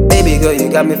 Baby girl, you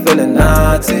got me feeling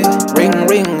naughty.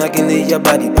 Ring, I can hear your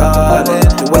body calling.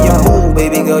 The way you move,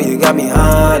 baby girl, you got me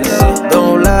honey.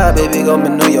 Don't lie, baby girl, me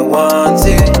know you want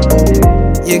it.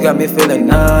 You got me feeling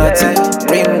naughty.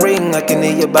 Ring, I can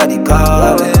hear your body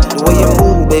calling. The way you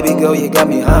move, baby girl, you got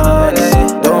me honey.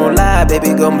 Don't lie,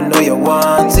 baby girl, me know you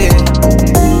want it.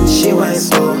 She went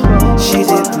slow, she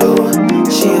did blow.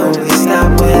 She only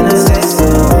stopped when I say so.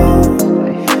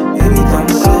 Baby, come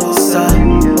closer.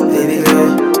 Baby girl,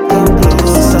 come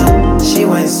closer. She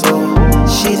went slow,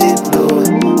 she did blow.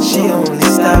 She only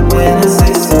stopped when I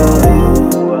say so.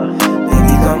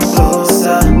 Baby, come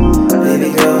closer. Baby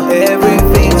girl,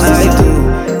 everything I do,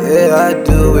 yeah, I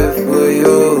do it for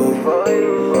you.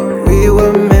 We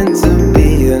were meant to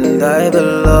be and I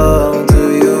belong to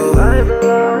you.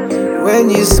 When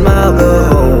you smile, the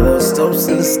whole world stops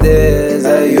and stares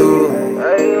at you.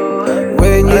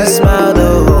 When you smile, the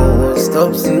whole world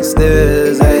stops and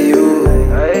stares at you.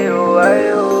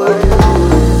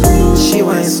 She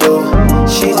went slow,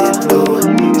 she did blow.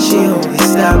 She only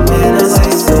stopped when I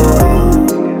say so.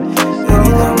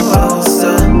 Baby, come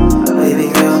closer. Baby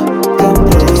girl, come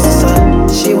closer.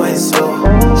 She went slow,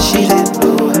 she did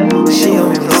blow. She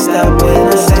only stopped when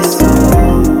I say so.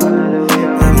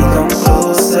 Baby, come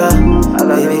closer.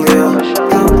 Baby girl,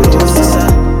 come closer.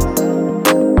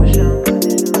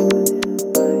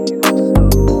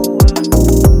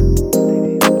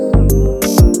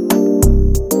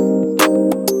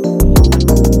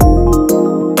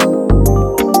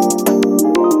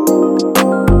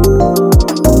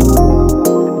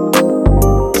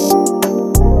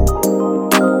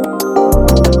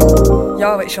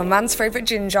 Yo, it's your man's favourite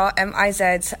ginger,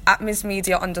 MIZ, at Ms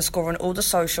Media _ on all the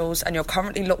socials, and you're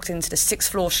currently locked into the 6th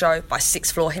Floor Show by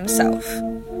 6th Floor himself.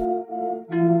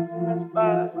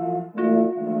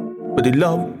 But they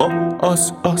love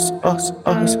us.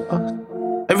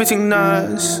 Everything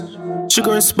nice,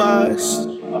 sugar and spice.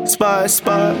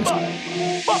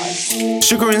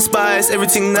 Sugar and spice,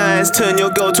 everything nice. Turn your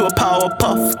girl to a power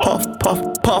puff, puff,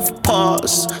 puff, puff,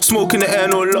 pass. Smoke in the air,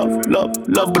 no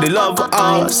love, but they love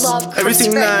us.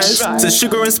 Everything nice. So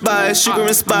sugar and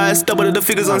spice, double the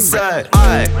figures on side.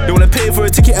 They wanna pay for a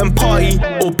ticket and party,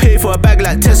 or pay for a bag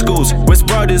like Tesco's. West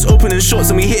Brothers opening shots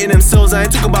and we hitting themselves. I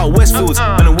ain't talking about Westfields.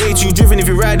 And I'm way too driven. If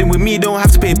you're riding with me, don't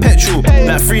have to pay petrol.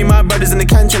 Like free my brothers in the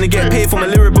can trying to get paid for my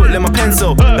lyric book, let my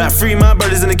pencil. Like free my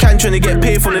brothers in the can trying to get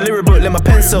paid for the lyric book, let my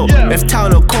pencil. F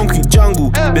town or concrete jungle.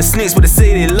 They're snakes but they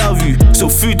say they love you. So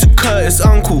food to Curtis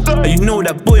uncle. And you know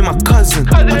that boy my cousin.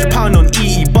 £100 on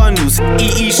EE bundles.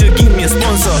 EE should give me a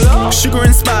sponsor. Sugar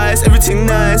and spice, everything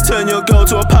nice. Turn your girl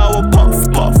to a power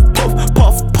puff, puff, puff,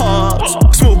 puff,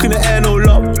 puff. Smoke in the air, no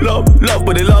love,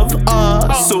 but they love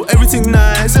us. So everything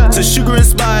nice. So sugar and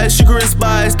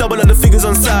spice, double up the figures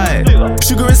on side.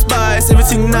 Sugar and spice,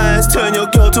 everything nice. Turn your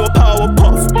girl to a power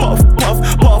puff, puff,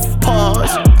 puff, puff,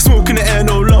 puff. Smoke in the air,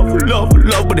 no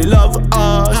love, but they love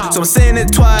us. So I'm saying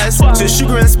it twice. So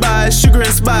sugar and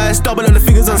spice, double up the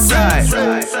figures on side.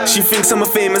 She thinks I'm a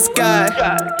famous guy,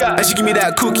 and she give me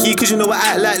that cookie, cause you know I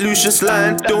act like Lucius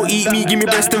Line. Don't eat me, give me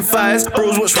breast and thighs.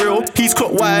 Bros watch real, he's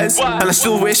clockwise. And I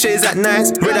still wear shades at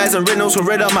nights. Red eyes and red nose with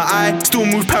red up my eye. Still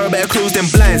move para, better close them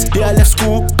blinds. Yeah, I left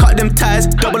school, cut them ties.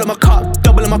 Double up my cup,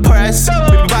 double up my price.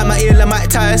 Baby bite my ear like Mike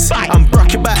Tyson. I'm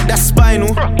bracket back, that's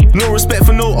spinal. No respect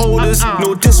for no elders,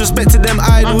 no disrespect to them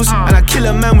idols. And I kill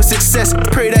a man with success,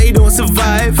 pray that he don't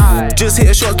survive. Just hit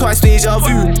a shot twice, deja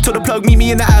vu. Told the plug, meet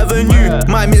me in the avenue.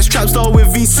 My mix trap star with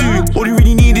V2. All you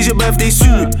really need is your birthday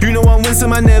suit. You know I'm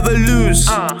winsome, I never lose.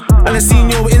 And I seen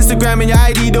your Instagram and your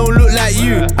ID don't look like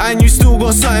you. And you still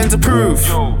got something to prove.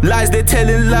 Lies, they're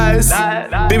telling lies.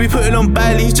 Baby putting on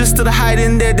Baileys just to hide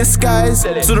in their disguise.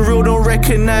 So the real don't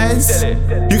recognize.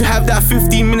 You can have that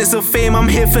 15 minutes of fame, I'm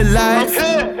here for life.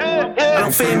 And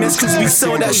I'm famous cause we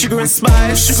sell that sugar and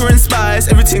spice,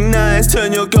 everything nice.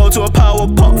 Turn your girl to a power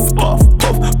puff, puff,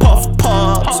 puff, puff,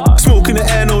 puff. Smoke in the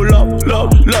air, no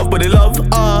love, but they love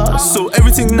us. So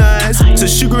everything nice. So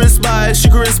sugar and spice,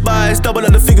 double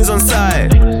up the figures on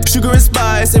side. Sugar and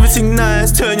spice, everything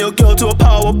nice. Turn your girl to a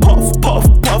power puff, puff,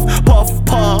 puff, puff,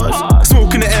 puff.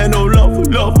 Smoke in the air, no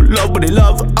love, but they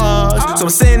love us. So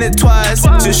I'm saying it twice.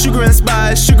 So sugar and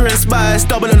spice,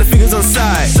 double up the figures on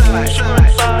side.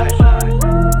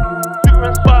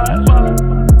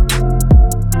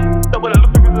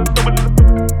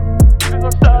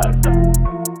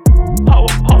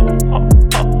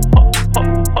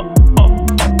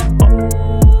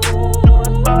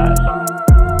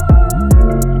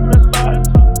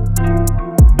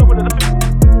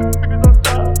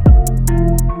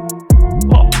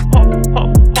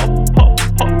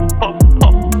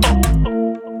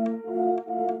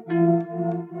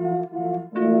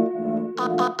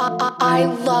 I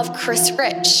love Chris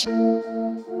Rich.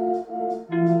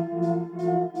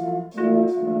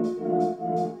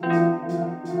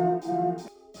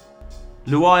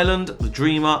 Lou Island, The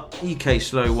Dreamer, Eekay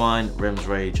Slow Wine, Remz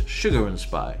Rage, Sugar and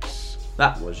Spice.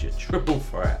 That was your triple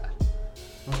threat.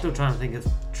 I'm still trying to think of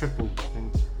triple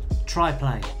thing.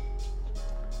 Tri-play.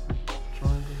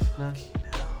 No.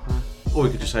 Or we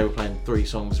could just say we're playing 3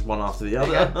 songs one after the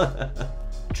other.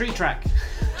 Tree track.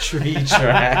 Tree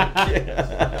track.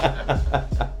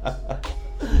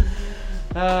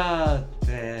 Ah,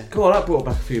 dear. Come on, that brought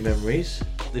back a few memories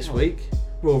this week.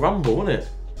 Royal Rumble, wasn't it?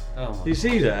 Oh my. Did you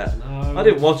see that? No. I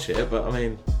didn't watch it, but I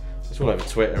mean, it's all over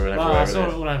Twitter and everywhere. I saw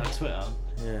it all over Twitter.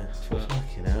 Yeah.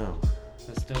 Fucking hell.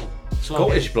 But still.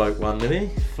 Scottish bloke won, didn't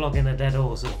he? Flogging a dead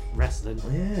horse of wrestling.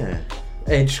 Yeah.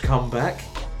 Edge come back.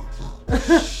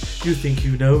 You think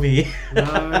you know me?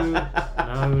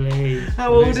 No, Lee.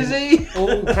 How old is he?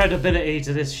 All credibility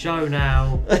to this show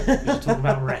now. We're just talking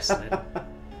about wrestling.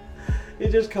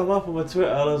 It just come up on my Twitter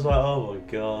and I was like, oh my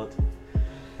god.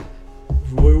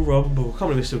 Royal Rumble. I can't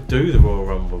believe we still do the Royal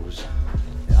Rumbles.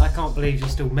 I can't believe you're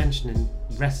still mentioning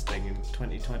wrestling in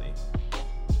 2020.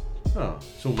 Oh,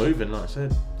 it's all moving, like I said.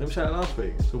 Didn't we say that last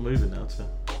week? It's all moving now to it's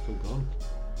all gone.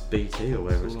 BT or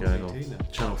wherever it's going on. Now.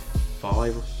 Channel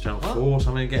 5 or Channel 4 or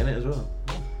something getting it as well.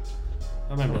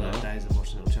 I remember those days of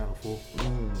watching it on Channel 4.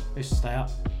 I used to stay up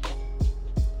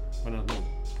when I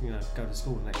go to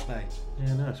school the next day.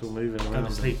 Yeah, no, it's all moving around. Go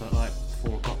to sleep at like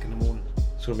 4 o'clock in the morning.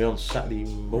 It's going to be on Saturday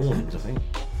mornings, I think.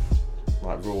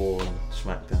 Like Raw and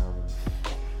SmackDown.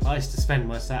 I used to spend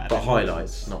my Saturday but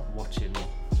highlights, not watching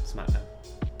SmackDown.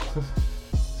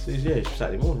 So yeah, it's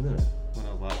Saturday morning, isn't it? When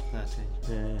I was like 13.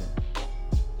 Yeah.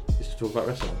 Used to talk about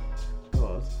wrestling.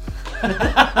 God.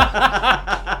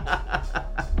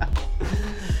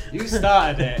 You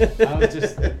started it. I was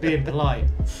just being polite.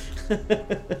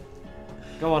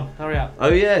 Go on, hurry up. Oh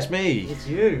yeah, it's me. It's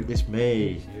you. It's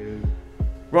me. It's you.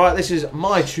 Right, this is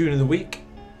my tune of the week.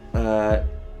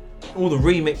 All the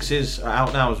remixes are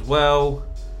out now as well.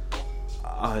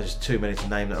 There's too many to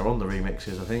name that are on the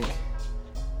remixes, I think.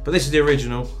 But this is the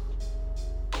original,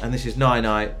 and this is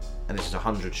NyNy, and this is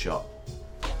 100 Shot.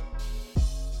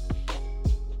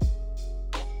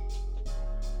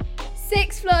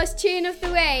 Sixth Floor's tune of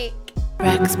the week.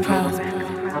 Rex Pro.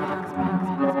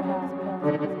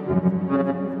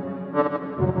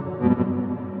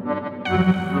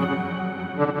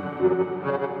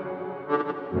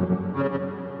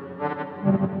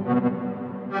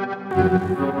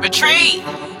 Retreat!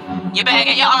 You better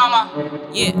get your armor.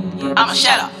 Yeah, I'ma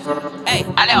shut up. Hey,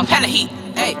 I let off hella heat.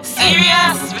 Hey,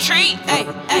 serious? Retreat? Hey,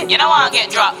 you know I get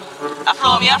dropped. I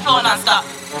flow non-stop.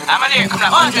 I'm a lyric, come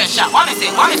like 100 shot. What me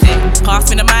sing? Pass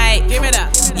me the mic, give me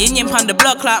that. Yin yin pon the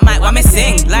blood clot mic, what me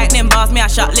sing? Lightning bars, me a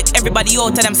shot, lick everybody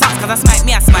out to them socks, cause I smite,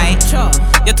 me a smite. Sure.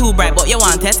 You're too bright, but you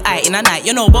want test eye in a night,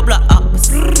 you know, but block up.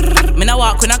 Me no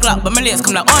walk with a glock, but my lyrics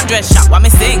come like 100 shot, what me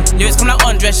sing? Lyrics come like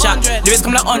 100 shot, lyrics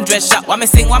come like 100 shot, what me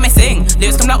sing?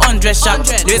 Lyrics come like 100 shot,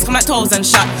 lyrics come like 1000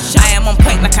 shot. I am on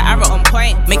point like an arrow on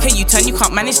point. Make a U-turn, you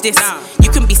can't manage this. You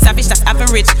can be savage, that's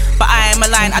average, but I am a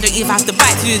lion, I don't even have to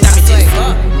bite to do damages.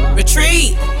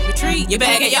 Retreat, you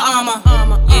better get your armor.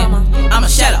 Yeah, I'ma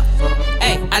shut up.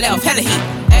 Hey, I let off hella heat.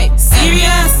 Hey,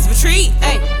 serious? Retreat?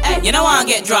 Hey, you know I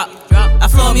get dropped. I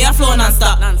flow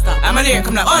non-stop. I'm a lyric,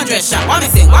 come like 100 shot. What me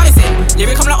sing?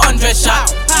 Lyric come like 100 shot.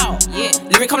 Yeah,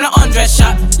 lyric come like 100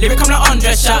 shot. Lyric come like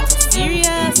 100 shot.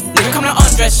 Serious? Lyric come like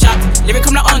 100 shot. Lyric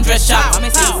come like 100 shot. What me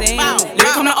sing?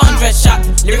 Lyric come like 100 shot.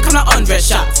 Lyric come like 100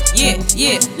 shot. Yeah,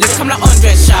 lyric come like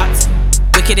 100 shot.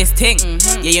 Wickedest thing,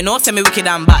 yeah, you know, send me wicked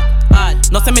and bad.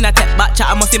 No send me na tech back chat,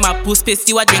 I must see my boost piss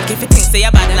you a drink if you think say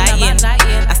you bad lying.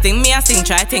 I sting,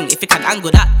 try think if you can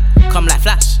angle that. Come like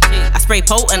flash, I spray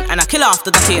potent and I kill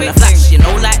after that in a flash. You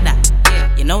know like that,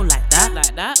 you know like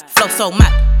that. Flow so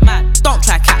mad, don't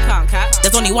try cat.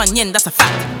 There's only one yin, that's a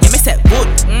fact. Yeah, me set wood,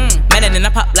 melanin a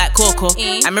pop like cocoa.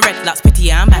 And me red locks pretty,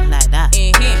 yeah, I'm bad like that.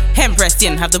 Hem pressed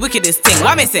in, have the wickedest thing.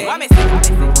 What me say?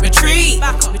 Retreat,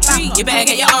 you better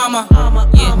get your armor.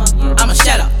 Yeah, I'ma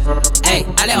shut up. Hey,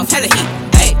 I let off hella heat.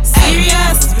 Hey,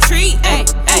 serious? Retreat? Hey,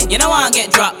 you know I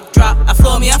get dropped. I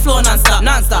flow non-stop.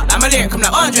 I'm a lyric, come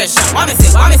like 100 shot. What me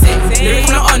say? Lyric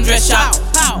come like 100 shot.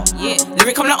 Yeah,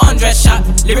 lyric come like 100 shot.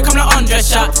 Lyric come like 100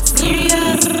 shot.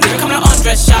 Serious? Lyric come like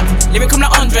 100 shot. Lyric come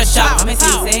like 100 shot. What me say?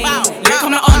 Lyric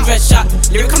come like 100 shot.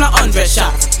 Lyric come like 100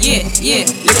 shot. Yeah,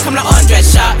 lyric come like 100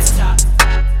 shots.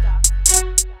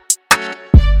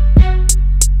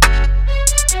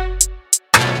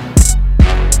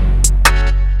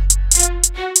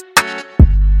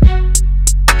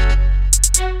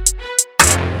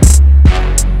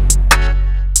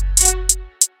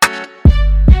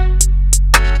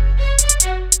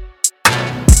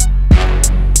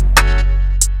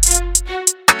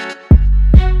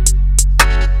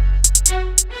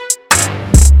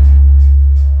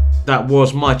 That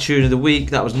was my tune of the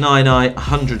week. That was NyNy,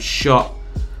 100 Shot.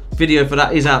 Video for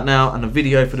that is out now, and a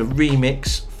video for the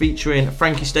remix featuring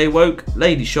Frankie Staywoke,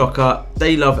 Lady Shocker,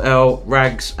 They Love L,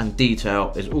 Rags, and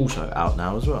Detail is also out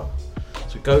now as well.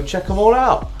 So go check them all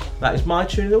out. That is my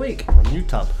tune of the week. On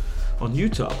YouTube.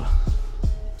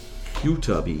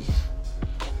 YouTubey.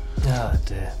 Oh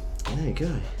dear. There you go.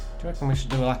 Do you reckon we should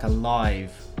do like a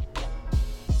live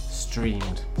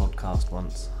streamed podcast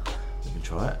once? You can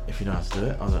try it if you know how to do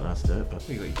it. I don't know how to do it, but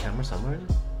you got your camera somewhere, isn't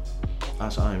it?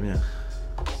 That's at home, yeah.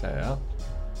 Set it up.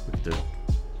 We could do a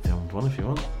filmed one if you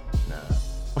want. Nah.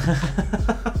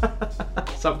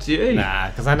 It's up to you. Nah,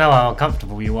 because I know how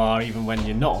uncomfortable you are even when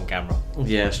you're not on camera.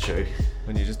 Yeah, it's true.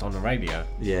 When you're just on the radio.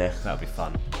 Yeah. That'd be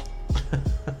fun.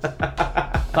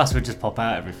 Plus we'd just pop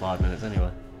out every 5 minutes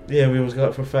anyway. Yeah, we always go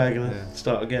out for a fag and then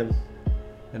start again.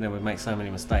 And then we'd make so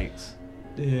many mistakes.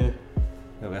 Yeah.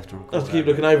 That we have to record. I have to keep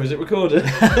looking over, is it recorded?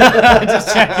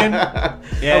 Just checking.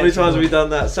 Yeah, how many times have we done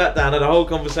that? Sat down, had a whole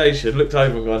conversation, looked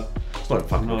over and gone, it's not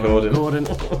fucking recording.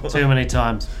 Too many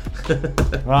times.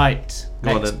 Right,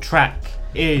 next track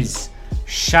is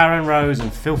Sharon Rose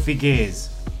and Filthy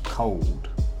Gears, Cold.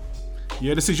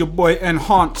 Yeah, this is your boy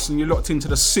Enhance, and you're locked into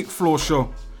the Sixth Floor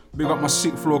show. Big up my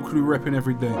Sixth Floor crew repping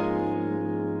every day.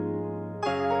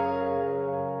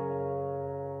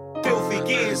 Filthy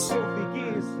Gears.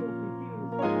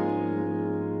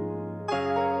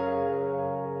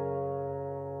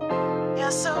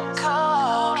 You're so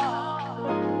cold.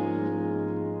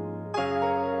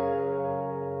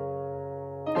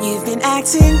 You've been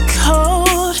acting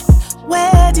cold.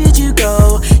 Where did you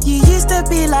go? You used to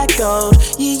be like gold.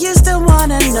 You used to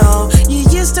wanna know. You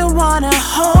used to wanna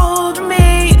hold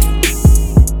me.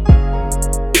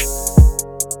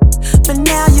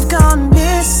 now you've gone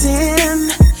missing.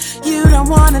 You don't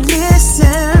wanna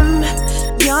listen.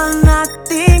 You're not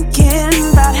thinking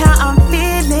about how I'm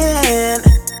feeling.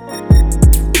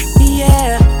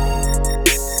 Yeah.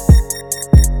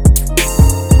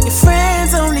 Your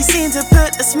friends only seem to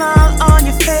put a smile on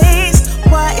your face.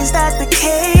 Why is that the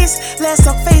case? Let's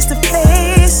talk face to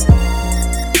face.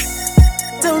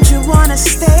 Don't you wanna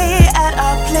stay at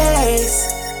our place?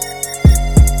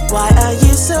 Why are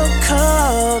you so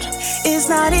cold? It's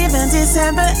not even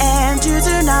December and you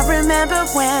do not remember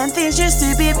when things used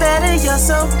to be better. You're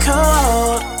so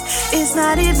cold. It's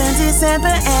not even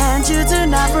December and you do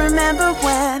not remember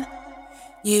when.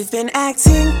 You've been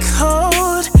acting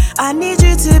cold. I need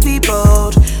you to be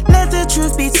bold. Let the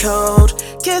truth be told,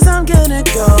 'cause I'm gonna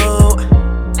go.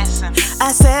 Listen.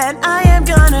 I said I am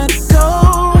gonna go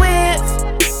with.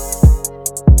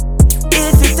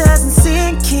 If it doesn't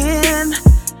sink in,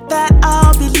 that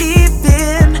I'll be leaving.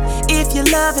 If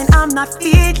you're loving, I'm not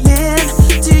feeling.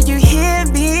 Do you hear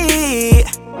me?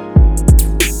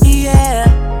 Yeah.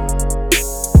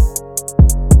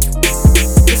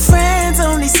 Your friends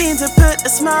only seem to put a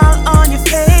smile on your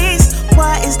face.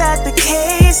 Why is that the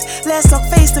case? Let's talk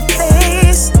face to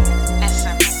face.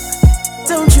 Listen.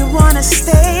 Don't you wanna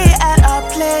stay at our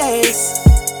place?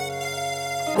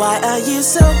 Why are you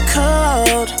so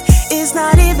cold? It's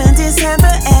not even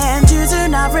December and you do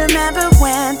not remember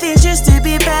when things used to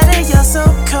be better. You're so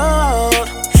cold.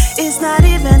 It's not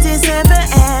even December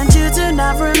and you do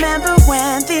not remember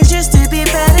when things used to be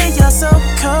better. You're so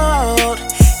cold.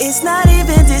 It's not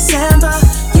even December.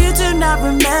 You do not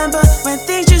remember when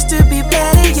things used to be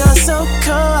better. You're so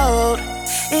cold.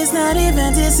 It's not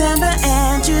even December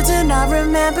and you do not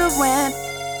remember when.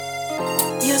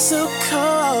 You're so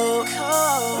cold.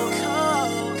 Cold,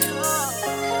 cold, cold.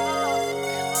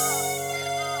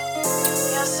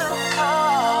 You're so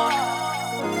cold.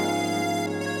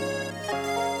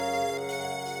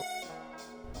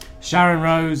 Sharon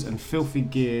Rose and Filthy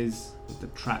Gears with the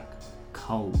track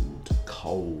Cold.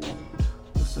 Cold.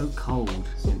 You're so cold.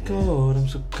 So cold, I'm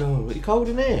so cold. Are you cold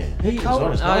in here? Heat Cold.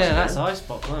 on, it's Oh nice, yeah, that's man.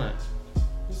 Icebox, wasn't it?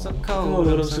 You're so cold. Cold,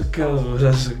 I'm so cold,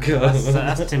 I'm so cold.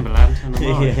 That's Timberland and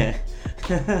Amari. Yeah.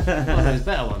 One of those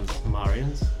better ones,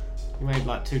 Amarians. He made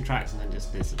like 2 tracks and then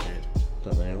just disappeared.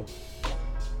 Don't they all?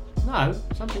 No,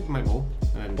 some people make more.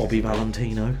 And then Bobby disappeared.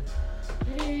 Valentino.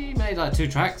 He made like 2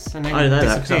 tracks and then I know that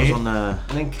 'cause that was disappeared, on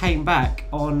and then came back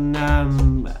on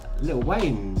Lil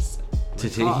Wayne's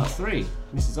Did he? Carter 3,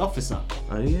 Mrs. Officer.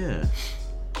 Oh yeah.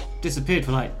 Disappeared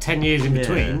for like 10 years in Yeah.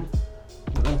 between.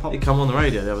 But then popped. He come on the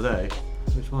radio the other day.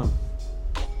 Which one?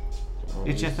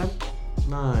 Itch FM?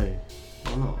 No.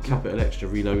 Or not? Capital Extra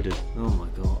Reloaded. Oh my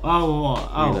god. Oh what?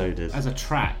 Oh, Reloaded. as a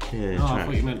track. Yeah, Oh, I track.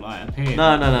 thought you meant like appeared.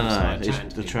 No. Like, It's chatting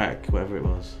to the you. track, whatever it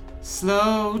was.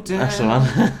 Slow down. That's the one.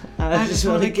 I just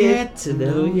wanna get to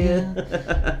know you. you.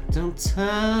 Don't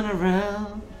turn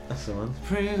around. That's the one.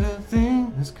 Pretty little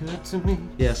thing that's good to me.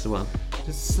 Yeah, that's the one.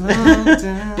 Just slow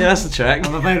down. Yeah, that's the track.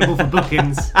 I'm available for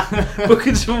bookings.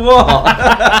 Bookings for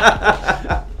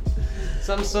what?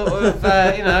 Some sort of,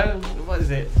 you know, what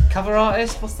is it? Cover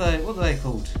artist? What are they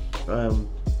called?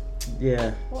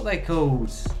 Yeah. What are they called?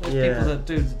 Those Yeah. people that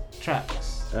do the tracks.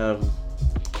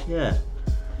 Yeah.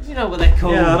 You know what they're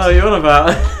called. Yeah, I know what you're on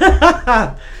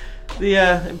about. The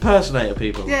impersonator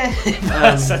people. Yeah,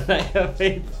 impersonator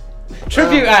people.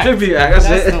 Tribute act. Tribute act,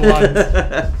 that's it. the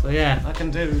one. So yeah, I can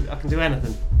do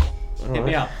anything. Hit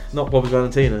me up. Not Bobby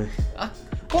Valentino.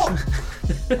 What?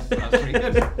 That was pretty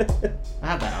good. I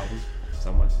had that album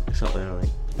somewhere. It's up there, I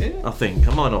think. Yeah. I think.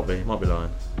 I might not be. Might be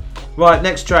lying. Right,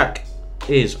 next track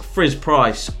is Frizz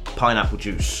Price, Pineapple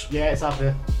Juice. Yeah, it's up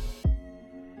there.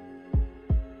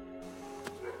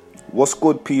 What's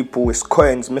good, people? It's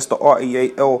Koinz, Mr.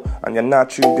 REAL, and you're now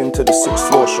tuned into the 6th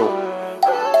Floor Show.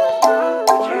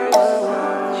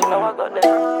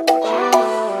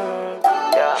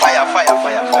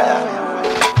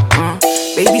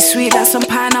 Baby sweet like some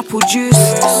pineapple juice.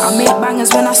 I make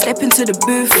bangers when I step into the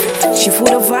booth. She feel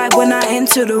the vibe when I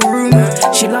enter the room.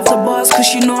 She love the bars cause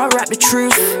she know I rap the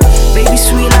truth. Baby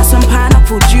sweet like some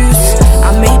pineapple juice.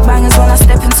 I make bangers when I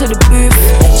step into the booth.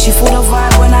 She feel the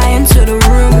vibe when I enter the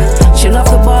room. She love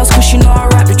the bars cause she know I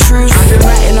rap the truth. I've been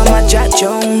writing on my Jack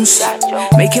Jones,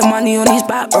 making money on these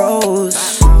back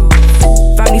rows.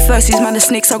 Family first, these man the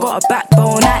snakes, I got a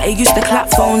backbone. I used to clap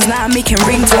phones, now I'm making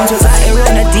ringtones. Was out here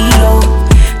on a D-Lo,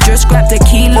 just grabbed a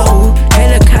kilo.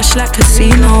 Hella cash like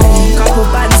casino. Couple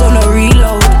bands on a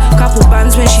reload, couple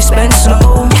bands when she spends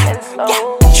slow.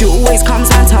 She always comes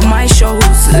down to my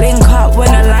shows, link up when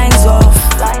the line's off.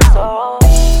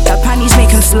 Her panties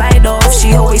make him slide off,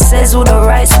 she always says all the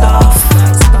right stuff.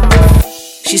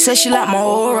 She says she like my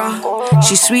aura.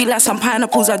 She sweet like some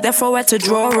pineapples, I defo had to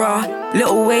draw her.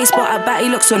 Little waist, but I bet he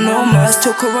looks enormous.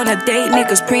 Took her on a date,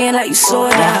 niggas praying like you saw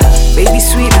that. Baby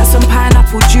sweet like some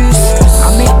pineapple juice.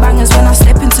 I make bangers when I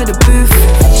step into the booth.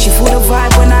 She feel the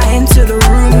vibe when I enter the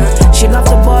room. She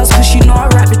love the bars cause she know I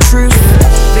rap the truth.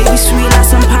 Baby sweet like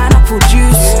some pineapple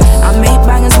juice. I make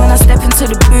bangers when I step into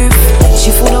the booth.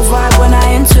 She feel the vibe when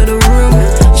I enter the room.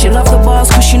 She love the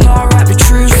bars cause she know I rap the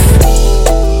truth.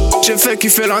 J'ai fait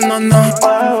kiffer la nana.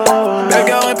 Le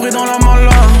gars est pris dans la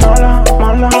mala.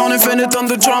 J'en ai fait des tonnes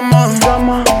de drama.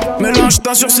 Mais là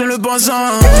j't'assure c'est le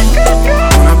bazar.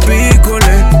 On a picolé,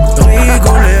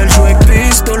 rigolé. Elle joue avec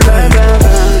pistolet.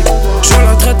 Je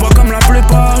la traite pas comme la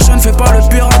plupart. Je ne fais pas le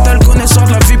pirate, elle connaissant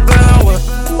de la vipère. Ouais.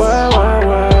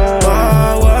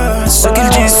 Ce qu'ils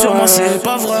disent sur moi c'est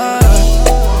pas vrai.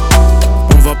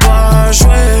 On va pas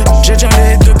jouer. J'ai déjà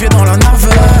les deux pieds dans la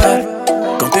navette.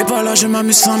 Quand t'es pas là, je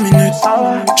m'amuse 5 minutes.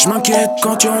 Je m'inquiète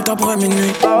quand tu rentres après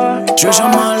minuit. Tu as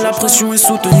jamais, la pression est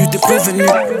soutenue, t'es prévenu.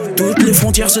 Toutes les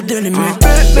frontières se délimitent.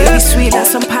 Baby sweet like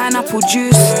some pineapple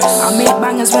juice. I make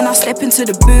bangers when I step into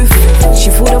the booth.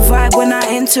 She feel the vibe when I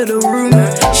enter the room.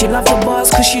 She love the bars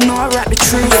cause she know I rap the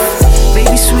truth.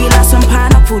 Baby sweet like some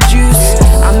pineapple juice.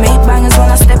 I make bangers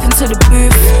when I step into the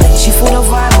booth. She feel the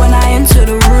vibe when I enter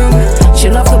the room. She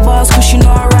love the bars cause she know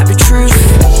I rap the truth.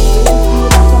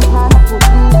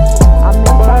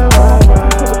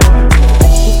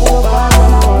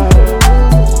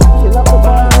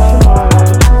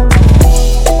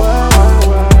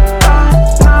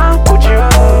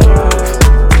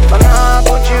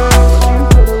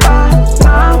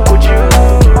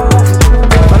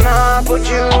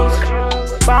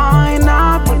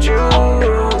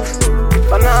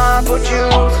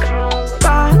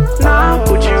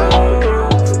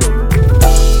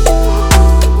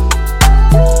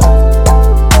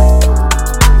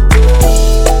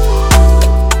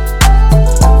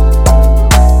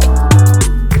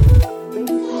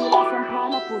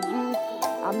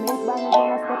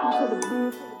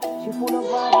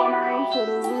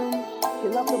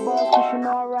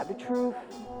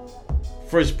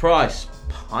 Frizz price,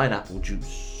 pineapple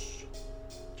juice.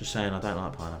 Just saying, I don't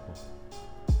like pineapple.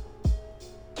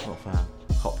 Not a fan.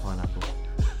 Hot pineapple.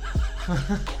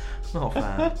 Not a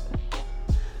fan.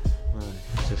 No,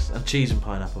 it's just and cheese and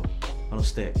pineapple on a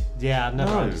stick. Yeah, I've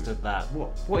never understood that.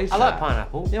 What is I that? like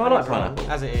pineapple. Yeah, I like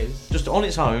pineapple. As it is. Just on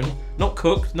its own, not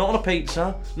cooked, not on a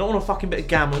pizza, not on a fucking bit of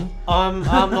gammon. I'm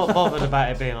not bothered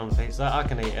about it being on a pizza. I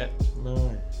can eat it.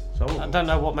 No. So I don't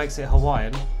know what makes it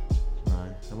Hawaiian.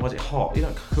 No. And why is it hot? You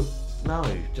don't cook. No,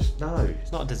 just no.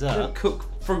 It's not a dessert. You don't cook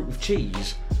fruit with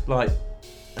cheese, like,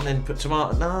 and then put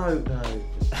tomato. No.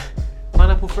 Just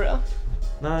pineapple fritter?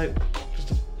 No.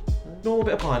 Just a normal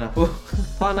bit of pineapple.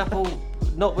 Pineapple,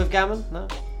 not with gammon? No.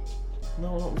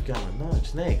 No, not with gammon. No,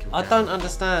 just an egg. I don't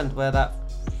understand where that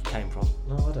came from.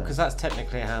 No, I don't. Because that's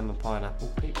technically a ham and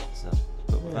pineapple pizza,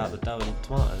 but without the dough and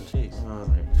tomato and cheese. I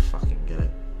don't fucking get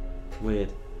it.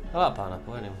 Weird. I like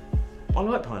pineapple anyway. I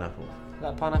like pineapple. You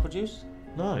like pineapple juice?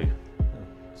 No.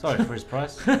 Sorry for his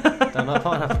price. Don't like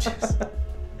pineapple juice.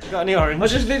 You got any orange? I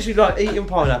just literally like eating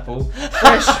pineapple,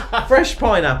 fresh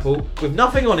pineapple with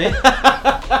nothing on it.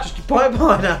 Just a pint of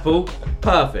pineapple,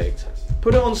 perfect.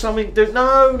 Put it on something.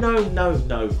 No.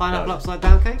 Pineapple upside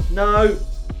down cake? No,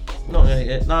 not gonna eat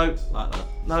it. No, Like that.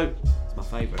 no. It's my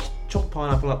favourite. Chop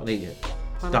pineapple up and eat it.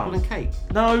 Pineapple and cake?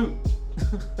 No. You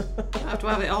don't have to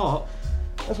have it hot.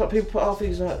 That's what people put half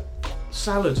these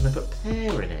salads and they put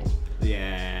pear in it.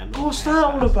 Yeah. What's that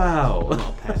all about? I'm not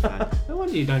a pear fan. No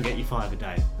wonder you don't get your 5 a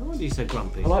day. No wonder you're so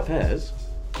grumpy. I like pears.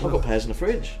 I've got pears in the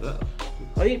fridge.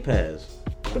 I eat pears,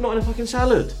 but not in a fucking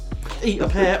salad. Eat a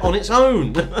pear on its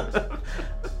own.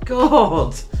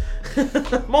 God.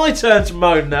 My turn to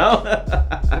moan now.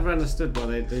 Never understood why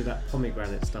they do that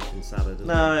pomegranate stuff in salad.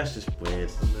 No, that's just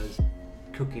weird. And there's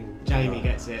cooking. Jamie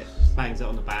gets it, bangs it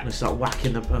on the back. They start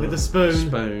whacking the with a spoon.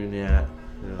 Spoon, yeah.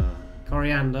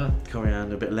 Coriander,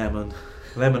 a bit of lemon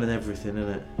and everything, isn't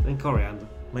it? And coriander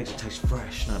makes it taste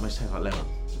fresh. No, it makes it taste like lemon.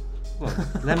 Well,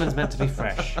 lemon's meant to be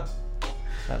fresh.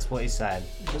 That's what he's saying.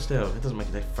 But still, it doesn't make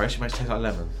it taste fresh. It makes it taste like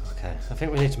lemon. Okay, I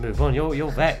think we need to move on.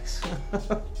 You're vexed.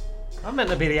 I'm meant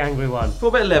to be the angry one. Put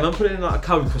a bit of lemon, put it in like a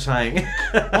Coke or something.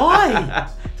 Why?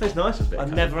 It tastes nice with a bit of I've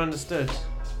Coke. never understood.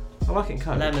 I like it in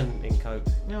Coke. Lemon in Coke.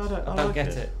 No, I don't. I don't like get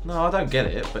it. No, I don't get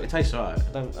it, but it tastes alright.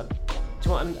 Do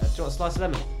you want a slice of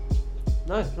lemon?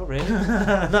 No, not really.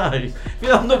 No,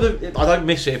 I don't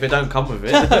miss it if it don't come with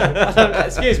it.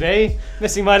 Excuse me,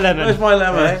 missing my lemon. Where's my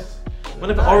lemon? When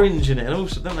they put orange in it, and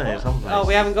also don't they? Oh,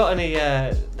 we haven't got any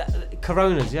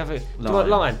Coronas. Do you want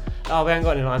lime? Oh, we haven't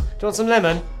got any lime. Do you want some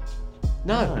lemon?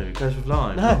 No. it goes with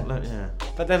lime. No. Yeah.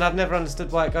 But then I've never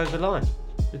understood why it goes with lime.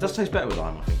 It does taste better with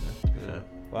lime, I think. Though. Yeah.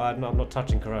 Well, I'm not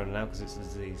touching Corona now because it's a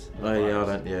disease. Oh yeah, I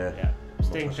don't. Yeah.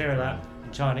 Steering clear of that.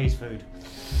 And Chinese food.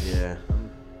 Yeah.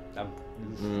 I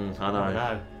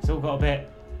know. It's all got a bit.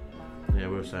 Yeah,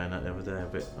 we were saying that the other day a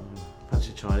bit.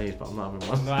 Fancy Chinese, but I'm not having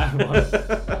one. I'm not having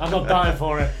one. I'm not dying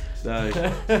for it. No.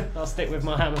 I'll stick with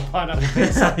my ham and pineapple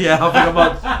pizza. Yeah, I think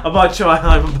I might try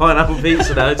ham and pineapple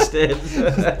pizza now instead.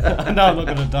 No, I'm not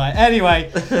going to die. Anyway,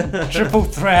 triple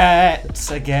threat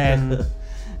again.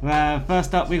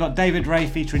 First up, we got David Ray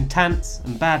featuring Tantzz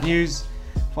and Bad News,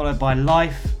 followed by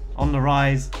Lyfe, On the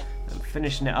Rise, and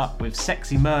finishing it up with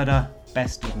Sexy Murda,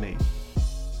 Best of Me.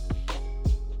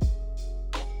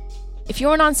 If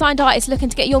you're an unsigned artist looking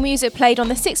to get your music played on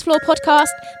the 6th Floor podcast,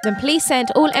 then please send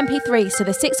all MP3s to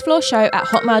the 6th Floor Show at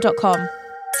hotmail.com.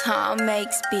 Tom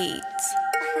makes beats.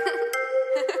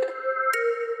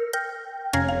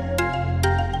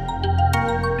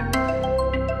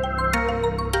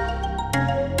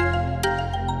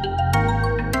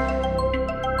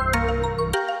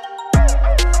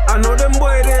 I know them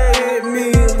boy they hate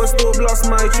me, but still blast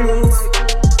my tunes.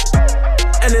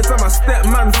 Anytime I step,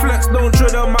 man flex, don't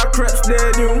tread on my creps,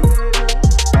 they do.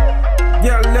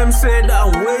 Yeah, them say that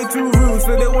I'm way too rude,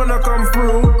 so they wanna come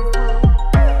through.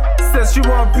 Says she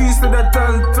want peace to the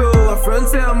tanto, her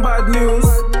friends say I'm bad news.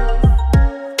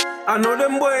 I know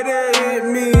them boy they hate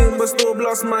me, but still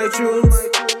blast my tunes.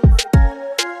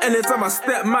 Anytime I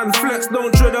step, man flex,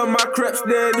 don't tread on my creps,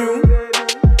 they do.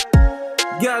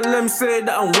 Yeah, them say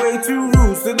that I'm way too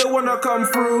rude, so they wanna come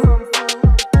through.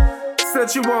 Said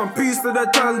she want peace to the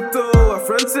tanto, her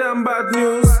friends say I'm bad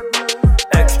news.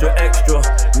 Extra,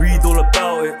 read all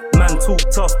about it. Man talk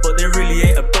tough, but they really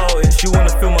ain't about it. She wanna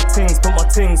feel my tings, put my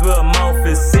tings where her mouth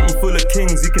is. City full of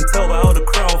kings, you can tell by how the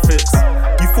crown fits.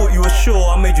 You thought you were sure,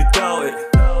 I made you doubt it.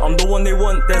 I'm the one they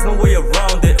want, there's no way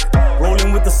around it.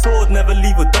 Rolling with the sword, never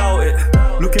leave without it.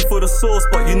 Looking for the source,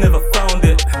 but you never found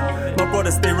it. My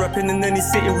brothers stay rapping in any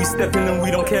city we step in, and we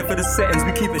don't care for the settings,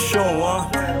 we keep it shown,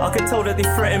 I can tell that they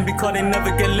threaten because they never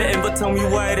get let in. But tell me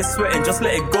why they sweating, just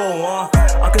let it go,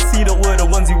 I can see that we're the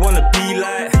ones you wanna be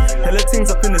like. Hella things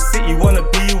up in the city, wanna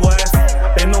be wife.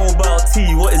 They know about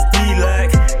T, what is D like?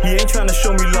 He ain't trying to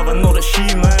show me love, I know that she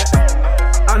might.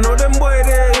 I know them boy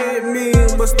they hate me,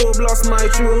 but still blast my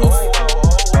tunes.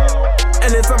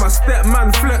 Anytime I step,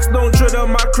 man flex, don't tread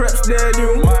on my creps, they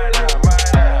do.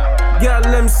 Yeah,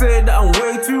 them say that I'm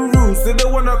way too rude, so they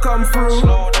wanna come through.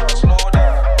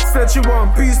 Said she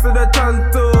want peace to the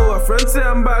tanto, her friends say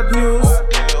I'm bad news.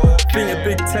 Being a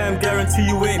big time, guarantee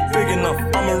you ain't big enough.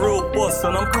 I'm a real boss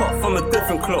and I'm cut from a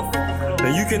different cloth.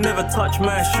 Now you can never touch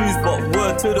my shoes, but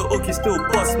word to the hook, he still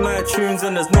bust my tunes.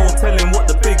 And there's no telling what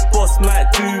the big boss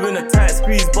might do in a tight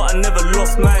squeeze, but I never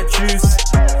lost my juice.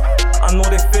 I know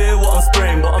they fear what I'm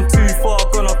spraying, but I'm too far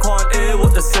gone, I can't hear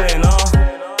what they're saying,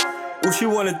 All she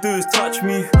wanna do is touch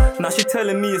me. Now she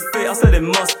telling me it's fate, I said it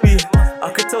must be.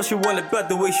 I could tell she wanted bad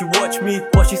the way she watched me,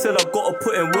 but she said I've gotta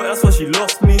put in work, that's why she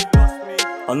lost me.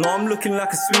 I know I'm looking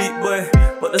like a sweet boy,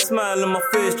 but the smile on my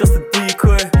face just a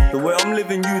decoy. The way I'm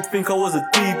living you'd think I was a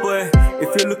D-boy.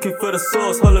 If you're looking for the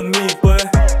source, holler me, boy.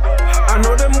 I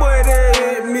know them boy they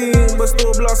hate me, but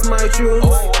still blast my tunes.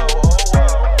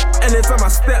 Anytime I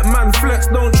step, man flex,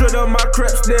 don't tread on my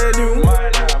creps, they do.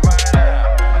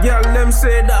 Yeah, them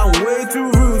say that I'm way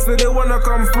too rude, so they wanna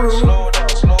come through.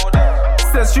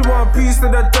 Says she want peace to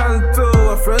the tanto,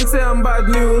 her friends say I'm bad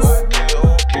news.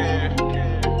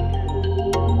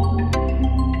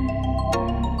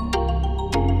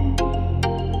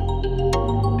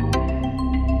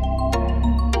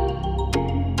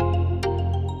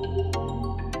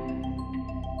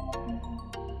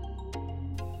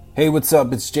 Hey, what's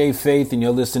up? It's Jay Faith, and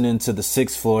you're listening to the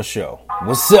 6th Floor Show.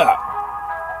 What's up?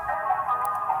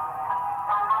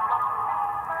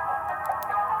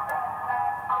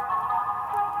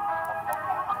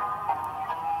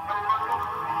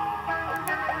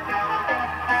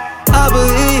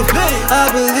 I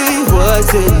believe what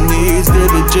it needs,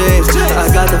 baby James. I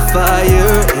got the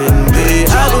fire in me.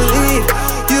 I believe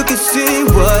you can see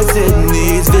what it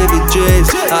needs, baby James.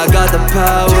 I got the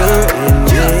power in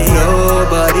me.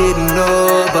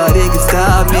 Nobody can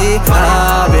stop me.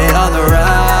 I've been on the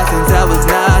rise since I was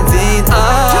 19.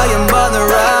 I am on the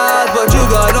rise, but you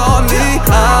got on me.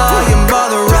 I am on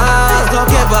the rise, don't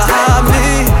get behind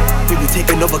me. We be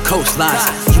taking over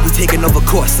coastlines. You we taking over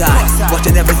courtside.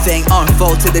 Watching everything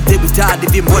unfold till the day we die to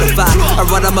be mortified. I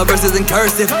run on my verses in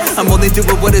cursive, I'm only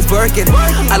doing what is working.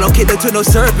 I don't cater to no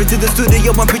serpent, in the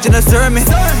studio I'm preaching a sermon,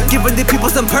 giving the people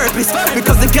some purpose. We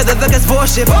come together like it's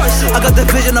worship. I got the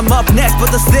vision, I'm up next,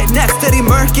 but the slit next, steady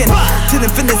murking. To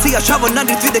infinity, I travel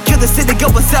 93 to kill the city,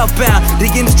 going southbound. The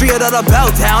industry out of the bow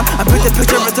down, I put the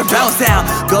picture, it's a round sound.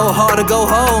 Go hard or go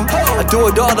home, I do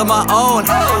it all on my own.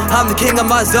 I'm the king of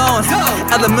my zone,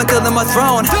 elemental in my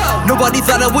throne. Nobody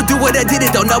thought I would do what I did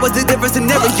it though, now it's a different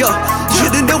scenario.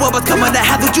 Should've knew I was coming, I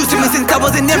had the juice in me since I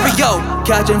was an embryo.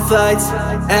 Catching flights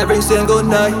every single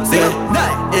night,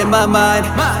 yeah. In my mind,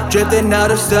 drifting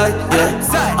out of sight,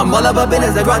 yeah. I'm all about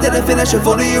business, I grinded and finished, if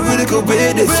only you really could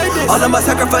witness all of my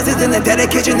sacrifices and the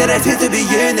dedication that I take to be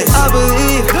in it. I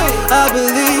believe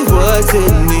what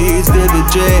it needs, vivid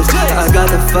dreams. I got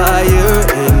the fire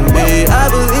in me. I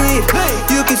believe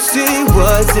you can see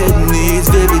what it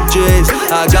needs, vivid dreams.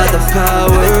 I got the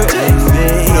power in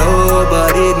me.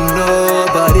 Nobody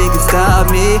can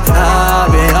stop me. I've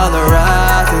been on the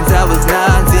rise since I was 19.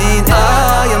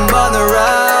 I am on the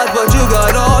rise, what you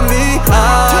got on me?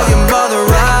 I am on the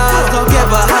rise, don't get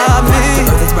behind me.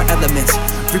 Earth is my elements,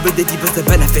 reap the deepest of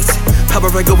benefits. Power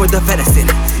I go with the venison,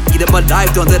 eat up my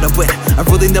life, don't let it win. I'm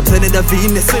ruling the planet of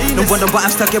Venus, no wonder why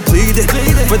I'm stuck and bleeding.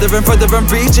 Further and further I'm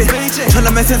reaching, trying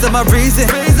to make sense of my reason.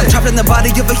 I'm trapped in the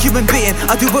body of a human being,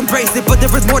 I do embrace it, but there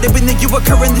is more than when you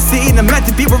occur in the scene. I'm meant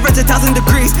to be where it's 1,000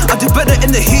 degrees, I do better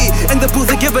in the heat. In the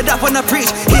booth I give it up when I preach,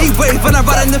 heat wave when I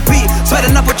ride on the beat.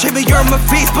 Sweating up a tree, you're my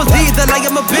feast, believe that I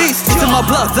am a beast. It's in my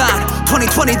bloodline,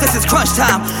 2020 this is crunch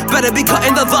time. Better be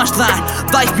cutting the lunch line,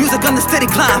 life music on the steady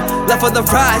climb. Left on the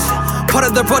rise, part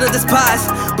of the road I despise,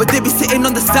 but they be sitting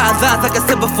on the sidelines like I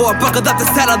said before. Buckled up the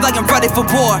saddle like I'm ready for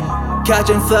war.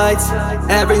 Catching flights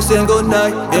every single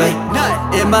night, yeah.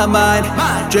 In my mind,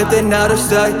 drifting out of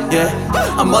sight, yeah.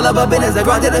 I'm all about business, I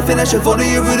grinded and finished, if only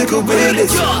you really could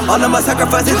witness all of my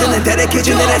sacrifices and the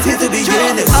dedication that I take to be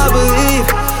in it. I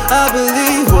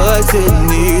believe what it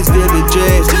needs, vivid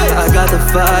dreams. I got the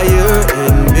fire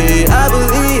in me. I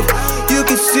believe you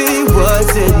can see what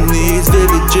it needs,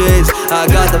 vivid dreams. I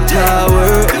got the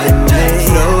power in me.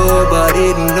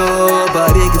 Nobody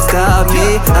can stop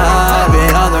me. I've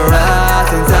been on the rise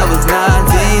since I was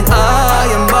 19. I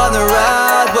am on the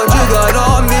rise, what you got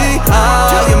on me?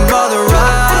 I am on the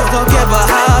rise, don't get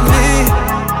behind me.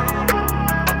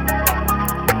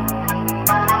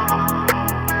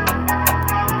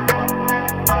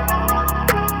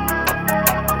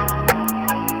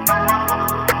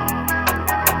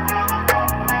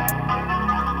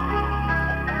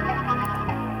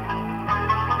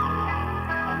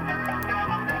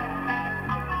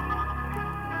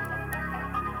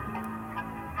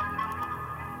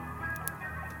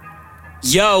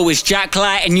 Yo, it's Jack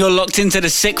Light and you're locked into the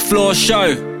 6th Floor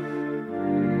Show.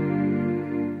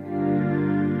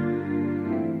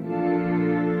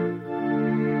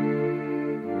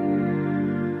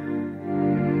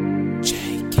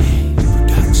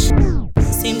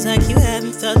 Seems like you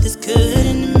haven't felt this good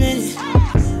in a minute.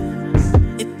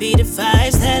 It be the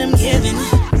vibes that I'm giving.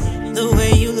 The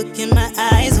way you look in my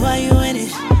eyes while you in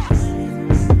it.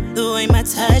 The way my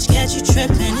touch got you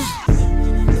tripping.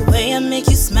 The way I make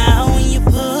you smile when you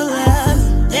pull up.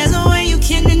 There's no way you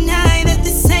can deny that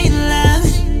this ain't love.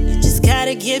 You just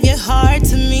gotta give your heart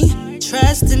to me,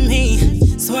 trust in me.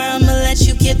 Swear I'ma let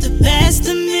you get the best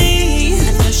of me.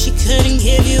 I know she couldn't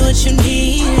give you what you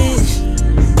needed,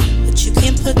 but you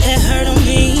can't put that hurt on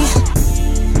me.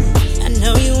 I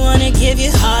know you wanna give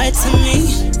your heart to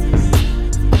me.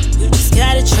 You just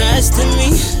gotta trust in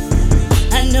me.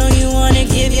 I know you wanna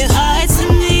give your heart to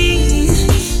me.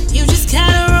 You just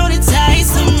gotta roll it tight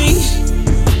to me.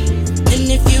 And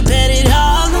if you bet it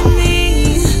all on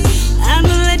me,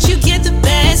 I'ma let you get the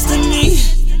best of me.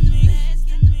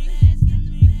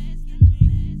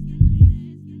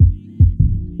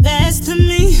 Best of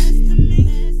me.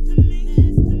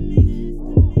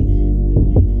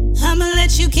 I'ma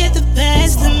let you get the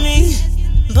best of me.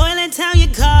 Boy, let down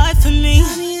your guard for me.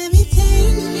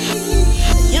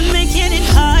 You're making it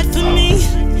hard for me.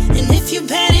 And if you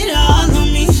bet it all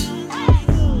on me,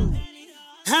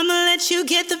 I'ma let you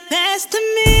get the best of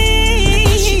me.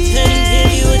 She couldn't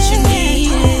give you what you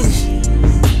needed,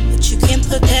 but you can't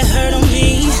put that hurt on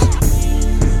me.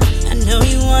 I know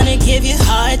you wanna give your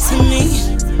heart to me.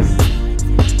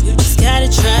 You just gotta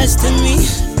trust in me.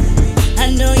 I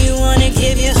know you wanna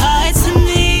give your heart to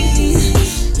me.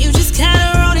 You just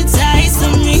gotta roll it tight to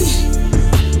me.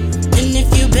 And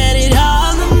if you bet it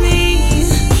all on me,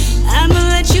 I'ma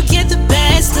let you get the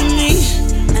best of me.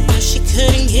 I know she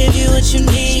couldn't give you what you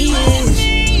needed,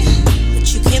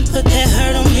 but you can't put that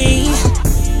hurt on me.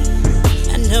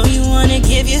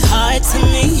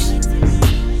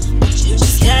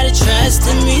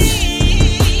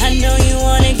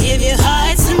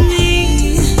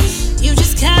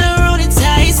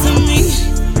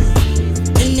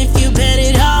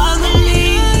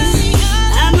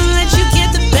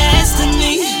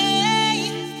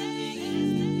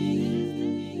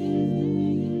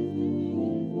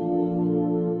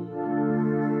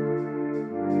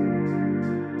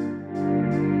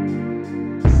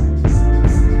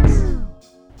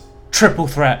 triple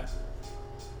threat.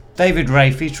 David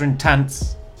Ray featuring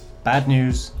Tantzz, Bad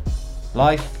News,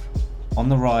 Lyfe, On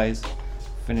the Rise,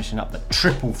 finishing up the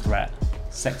triple threat,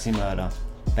 Sexy Murda,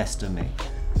 Best of Me.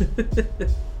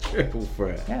 Triple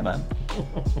threat. Yeah, man.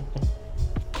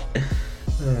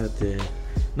 Oh dear.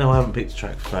 No, I haven't picked a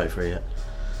track for 33 yet.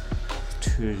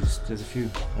 There's a few.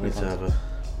 I need to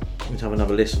have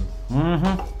another listen.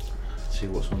 Mm-hmm. See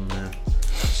what's on there.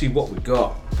 See what we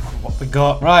got.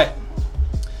 Right.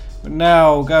 We're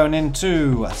now going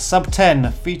into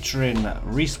Subten featuring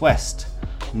Reece West,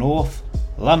 North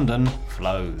London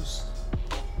Flows.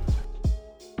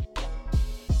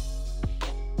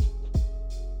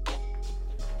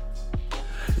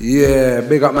 Yeah,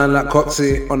 big up man like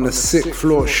Coxy on the 6th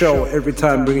Floor show, every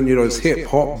time bringing you those hip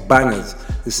hop bangers.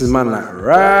 This is man like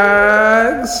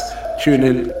Rags. Tune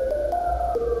in.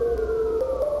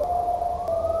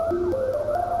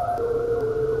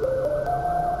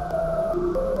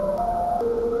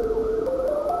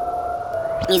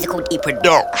 Musical D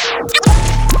production.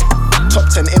 Top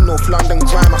 10 in North London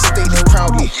grime, I state this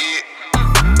proudly.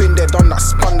 Been there, done that,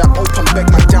 spun that, open beg,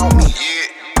 man, doubt me.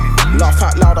 Laugh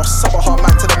out loud, I'll sub a hard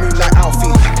man to the moon like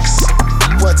Alfie.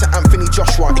 Word to Anthony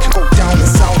Joshua, it can go down in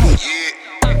Saudi.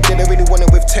 They don't really want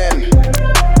it with 10.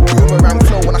 Boomerang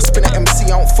flow, when I spin at MC,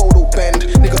 I don't fold or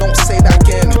bend. Nigga, don't say that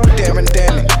again. There and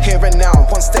then, here and now.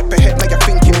 One step ahead, now you're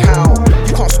thinking how.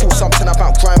 You can't school something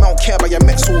about grime, I don't care about your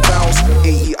mix or vowels.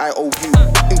 A-E-I-O-U,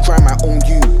 in grime I own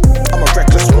you. I'm a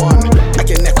reckless one, I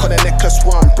get neck on a necklace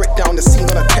one. Break down the scene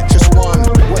on a Tetris one.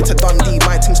 Word to Dundee,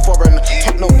 my thing's foreign.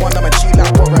 Top no one, I'm a G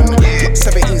like Warren.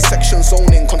 17 section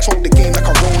zoning, control the game like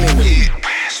a Ronin.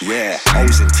 Yeah, I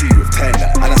was in T with 10,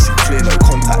 and I see clear, no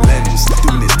contact lens.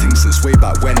 Doing this thing since way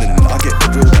back when, and I get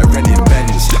the real like Rennie and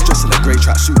Benz. Dressed in a grey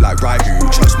track suit like Ryu,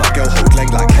 trust my girl hold leg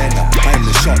like hen. I am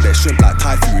the shot, they're shrimp like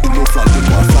Thai food. North London,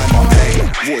 where I fly my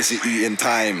pain. What is it eating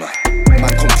time?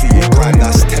 Man completed crime,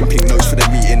 that's 10 pink notes for the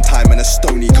meeting time, and a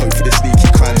stony coat for the sneaky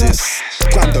crimes. It's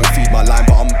Gram don't feed my line,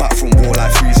 but I'm back from war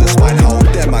like Freezer spine. How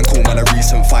dare man call man a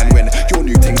recent find when your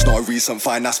new thing's not a recent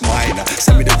find, that's mine.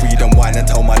 Send me the read and wine and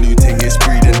tell my new thing is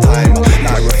breeding time.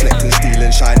 Light reflecting,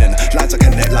 stealing, shining. Lines I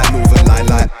connect like Northern Line,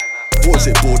 like was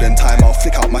it boredom time? I'll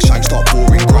flick out my shank, start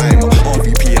boring grime.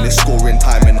 RVP and it's scoring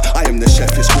time, and I am the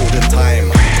chef, it's golden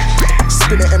time.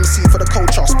 Spin an MC for the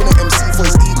culture, spin an MC for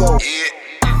his ego.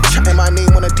 Chatting my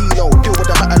name on a D-Lo, deal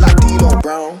with the matter like D-Lo,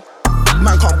 Brown.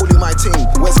 Man can't bully my team,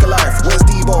 where's Life, where's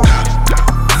Debo?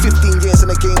 15 years in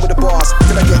the game with the bars,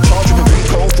 did I get charged with a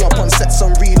Rico? Drop on sets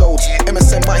and reloads,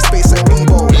 MSN, MySpace and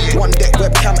Bebo. One deck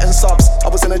webcam and subs, I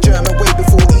was in a German way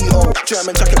before EO.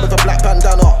 German jacket with a black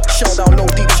bandana, shell down low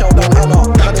deep, shell down Anna.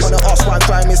 Now they wanna ask why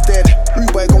grime is dead,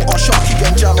 Uber gon' ask Sharky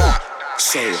and Jammer.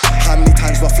 So, how many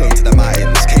times have I flown to the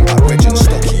mountains? Came back wedge and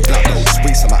stocky, black belts,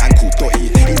 waist on my ankle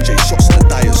dotty. EJ shots on the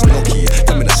dials knocky,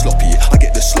 them in the sloppy, I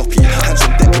get the sloppy. Hands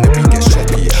on deck when the beat gets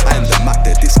choppy. I am the Mac,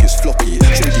 the disc is floppy.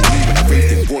 Trading me when I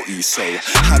raved in Watty. So,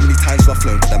 how many times have I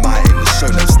flown to the mountains?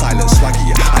 Shown them style and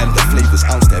swaggy. I am the flavours,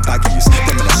 ounce their baggies.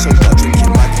 Them in a soda,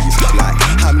 drinking Maggies. Like,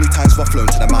 how many times have I flown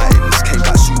to the mountains? Came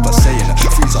back Super Saiyan,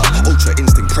 Freezer, Ultra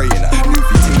Instinct praying. New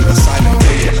VT with a silent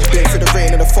playing. Been through the rain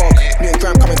and the fog, me and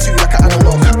Graham coming to like an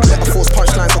analog. Metaphors,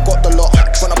 punchlines, I got the lot.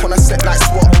 Run up on a set like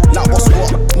SWAT, like what's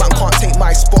what? Man can't take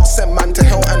my spot, send man to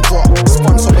hell and drop.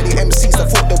 Spun so many MCs that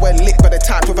thought they were lit, but they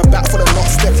type with a bat full of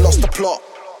knots, they've lost the plot.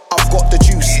 I've got the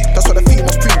juice, that's what the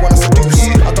females pre wanna seduce.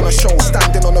 I done a show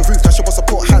standing on the roof, that she was to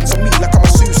put hands on me like I'm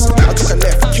a Zeus. I took a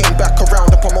left, came back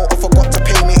around, the promoter forgot to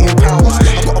pay me in pounds.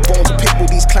 I got a bone to pick with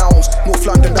these clowns, North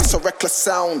London, that's a reckless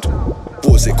sound.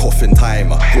 Was it coffin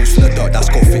time? Boys from the dirt, that's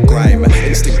gothic grime.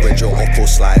 Instinct bridge or op or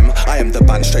slime. I am the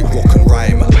band, straight rock and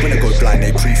rhyme. When I go blind,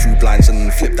 they pre-through blinds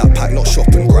and flip that pack, not shop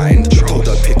and grind. Told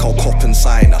her pick, I'll cop and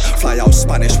sign. Fly out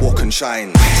Spanish, walk and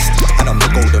shine. And I'm the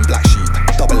golden black sheep.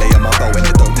 Double A in my belt and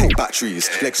it don't take batteries.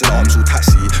 Legs and arms all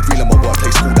taxi. Real in my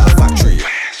workplace, called that factory.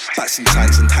 Backseat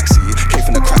signs and taxi. Came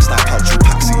from the cracks like Pouchy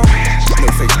Paxi. No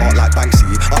fake art like Banksy.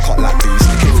 I can't like these.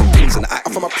 Came from things and acne.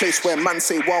 I'm from a place where man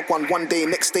say wild one day,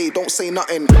 next day don't say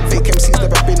nothing. Fake MC's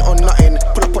never been on nothing.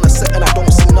 Pull up on a set and I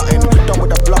don't see nothing. Done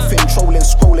with the bluffing, trolling,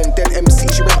 scrolling. Dead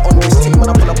MCs, you ain't on this team. When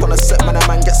I pull up on a set, man, a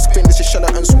man gets spin. This is shell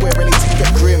and square, anything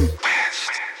get grim.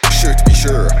 Sure to be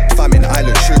sure, famine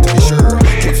island, sure to be sure.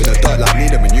 Came from the dirt like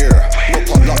need a manure. No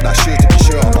pot luck, that's sure to be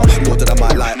sure. I'm a lord of the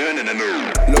mic like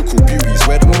local beauties,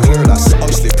 wear them clear. That's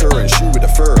ugly pure and shoe with the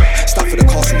fur. Staff for the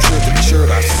castle, sure to be sure.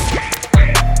 That's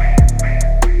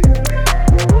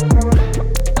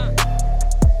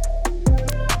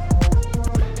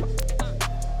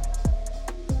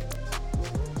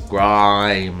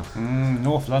grime.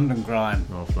 North London Grime.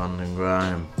 North London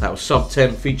Grime. That was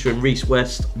Subten featuring Reece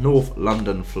West, North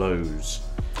London Flows.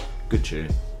 Good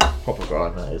tune. Proper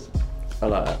grime, that is. I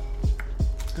like that.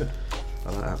 Good.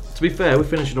 I like that. To be fair, we're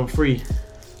finishing on 3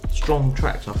 strong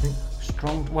tracks, I think.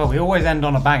 Strong. Well, we always end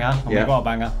on a banger, and we got a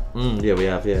banger. Yeah, we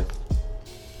have, yeah.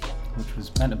 Which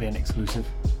was meant to be an exclusive.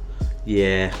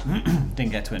 Yeah.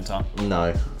 Didn't get to it in time.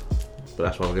 No. But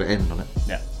that's why we're going to end on it.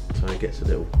 Yeah. So it gets a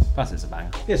little... Plus it's a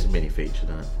banger. It's a mini feature,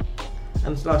 doesn't it?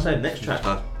 And like I say, the next track,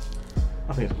 I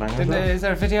think it's a banger as well. Is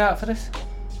there a video out for this?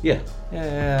 Yeah.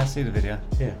 Yeah, I see the video.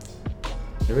 Yeah.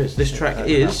 There is. This track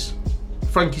is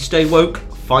Frankie Staywoke,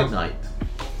 Fight Night.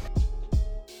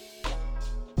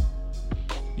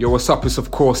 Yo, what's up? It's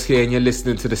of course here, and you're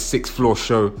listening to the 6th Floor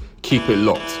Show. Keep it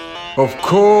locked. Of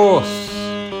course.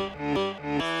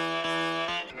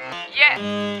 Yeah.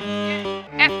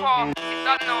 F4, you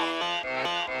don't know.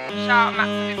 Shout out Max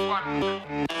for this one.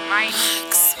 Mine.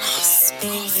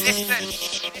 Listen.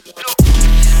 Look.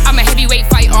 I'm a heavyweight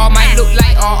fighter, might look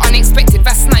lighter. Unexpected,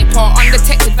 that's sniper.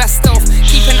 Undetected, that's stealth.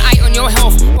 Keep an eye on your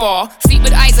health, bar. Sleep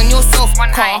with eyes on yourself,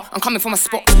 car. I'm coming from a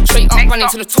spot, straight up, running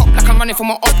to the top like I'm running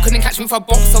from a op. Couldn't catch me for a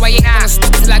box, so I ain't gonna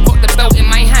stop till I got the belt in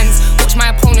my hands. Watch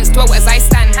my opponents dwell as I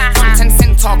stand, front and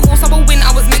centre. Course I will win,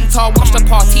 I was meant to. Watch the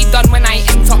party done when I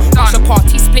enter. Watch the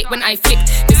party split when I flip.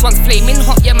 This one's flaming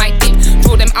hot, yeah, my dip.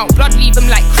 Draw them out, blood, leave them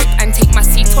like crip. And take my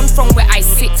seat on from where I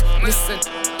sit. Listen,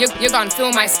 you're gonna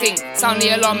feel my sting. Sound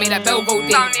the alarm, made that bell go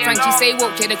ding. Frankie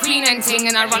Staywoke, yeah, the queen and ting.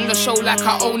 And I run the show like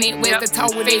I own it. Where's the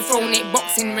towel, they thrown it,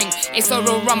 boxing ring. It's a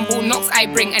real rumble, knocks I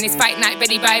bring. And it's fight night,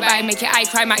 Betty bye-bye. Make it I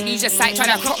cry, might lose your sight. Try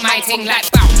to crop my ting like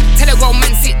bow. Tell a grown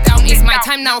man sit down, it's my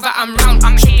time now that I'm round.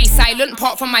 Should be silent,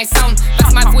 part from my sound.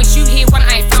 That's my voice you hear when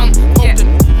I found.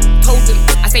 Golden, told them.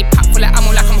 I say pack full of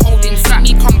ammo like I'm holding. See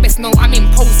me come best, no, I'm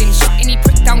imposing. Shut any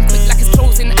prick down quick like it's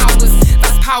closing hours.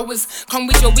 That's powers, come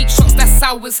with your weak shots, that's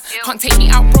sours. Can't take me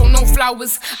out, bro, no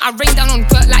flowers. I rain down on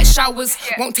dirt like showers.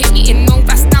 Won't take me in, no,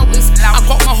 that's doubters. I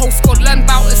got my whole squad, learn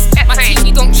bout us. My team,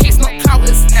 we don't chase, not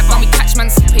plouters. When we catch man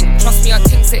sipping, trust me, our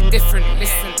things it different.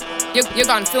 Listen, you're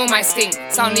gonna feel my sting.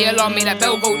 Sound the alarm, made that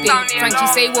bell go ding. Frankie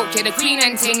Staywoke, yeah, the queen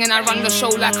and ting. And I run the show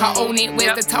like I own it.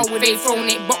 Where's the towel, they thrown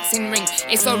it, boxing ring.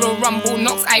 It's a real rumble,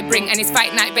 knocks I bring. And it's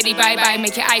fight night, Betty bye-bye.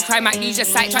 Make it I cry, might lose your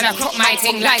sight. Try to crop my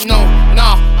ting like no,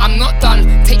 nah, I'm not done.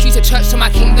 Take you to church till my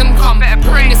kingdom come.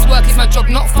 Putting this work is my job,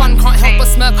 not fun. Can't help but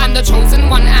smirk, I'm the chosen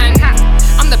one. And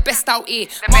I'm the best out here,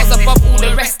 miles above all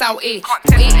the rest out here.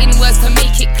 Put it in words to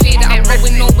make it clear that I'm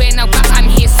going nowhere now that I'm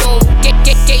here. So get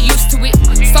used to it.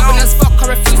 Stubborn as fuck,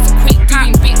 I refuse to quit.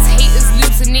 Doing bits, haters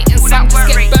losing it. And some just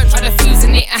get burnt, try to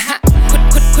fusing it.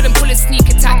 Couldn't pull a sneak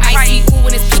attack. I see all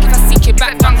when it's peak if I seek it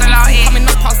back. Coming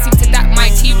up, I'll see to that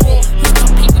mighty roar. Who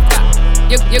compete with that?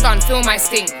 You're gonna feel my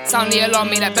sting. Sound the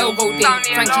alarm, made that bell go ding.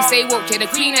 Frankie Staywoke, yeah,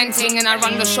 the queen and ting. And I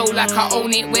run the show like I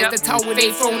own it. Where's the towel,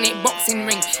 they thrown it, boxing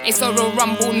ring. It's a real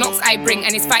rumble, knocks I bring.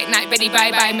 And it's fight night, Betty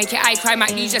bye-bye. Make it I cry,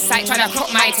 might lose your sight. Try to crop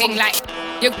my ting like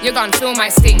you're gonna feel my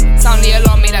sting. Sound the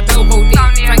alarm, made that bell go ding.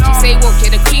 Frankie Staywoke,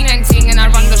 yeah, the queen and ting. And I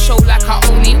run the show like I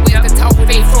own it. Where's the towel,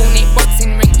 they thrown it,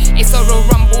 boxing ring. It's a real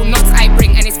rumble, knocks I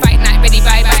bring. And it's fight night, Betty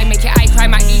bye-bye. Make it I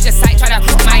cry, might lose your sight. Try to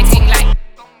crop my ting like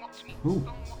Ooh.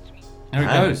 There it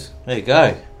goes. There you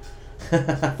go.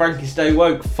 Frankie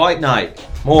Staywoke, Fight Night.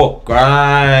 More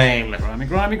grime.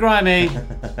 Grimy.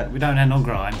 We don't end on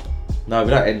grime. No, we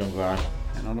don't end on grime.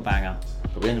 End on a banger.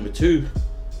 But we ended with two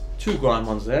grime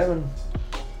ones there, and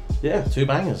yeah, 2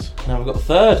 bangers. Now we've got the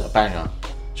third banger.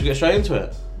 Should we get straight into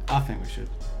it? I think we should.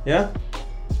 Yeah?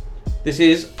 This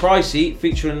is Pricey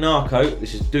featuring Narco.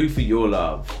 This is Do For Your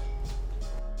Love.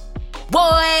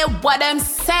 Boy, what them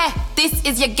say? This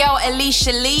is your girl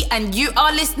Alicia Lee, and you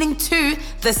are listening to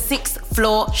the 6th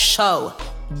Floor Show.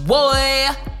 Boy,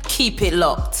 keep it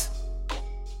locked.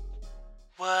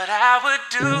 What I would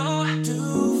do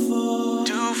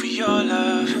for your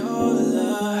love.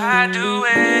 I'd do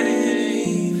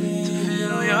anything to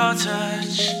feel your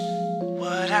touch.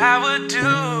 What I would do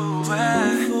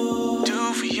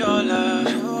for your love.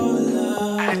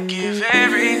 I'd give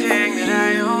everything that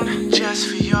I own just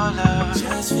for your love.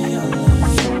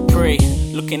 Pre,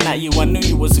 looking at you, I knew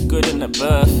you was a good in the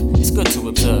birth. It's good to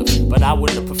observe, but I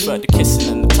would have preferred the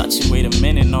kissing and the touching. Wait a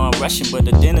minute, no, I'm rushing, but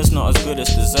the dinner's not as good as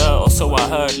dessert, or so I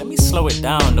heard. Let me slow it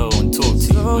down though and talk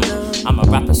to you. I'm a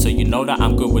rapper, so you know that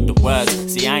I'm good with the words.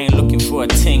 See, I ain't looking for a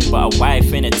ting, but a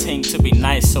wife and a ting to be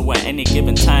nice. So at any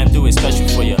given time, do it special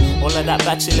for you. All of that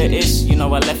bachelor-ish, you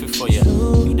know I left it for you.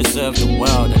 You deserve the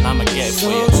world, and I'ma get it for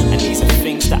you. And these are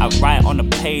things that I write on a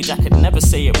page. I could never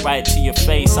say it right to your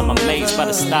face. I'm amazed by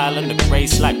the style and the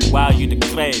grace, like wow, you the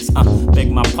craze.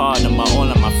 Beg my pardon, all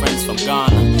of my friends from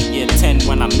Ghana. Year 10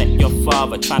 when I met your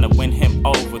father, trying to win him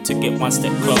over to get one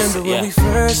step closer. Remember when we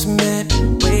first met,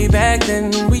 way back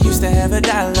then. We used to have a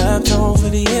dial-up tone for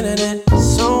the internet.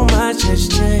 So much has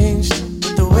changed,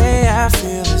 but the way I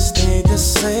feel has stayed the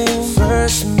same.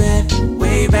 First met,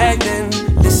 way back then,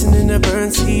 listening to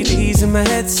burnt CDs in my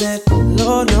headset.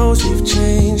 Lord knows we've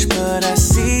changed, but I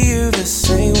see you the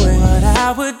same way. What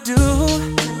I would do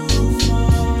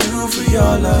for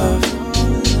your love,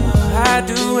 I'd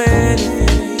do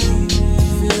anything to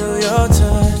feel your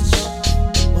touch.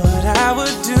 What I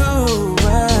would do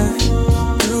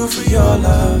for your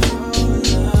love,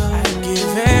 I'd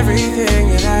give everything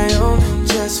that I own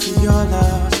just for your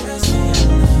love.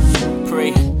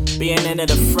 Being into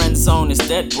the friend zone is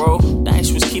dead, bro. That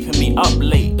ish was keeping me up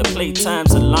late. The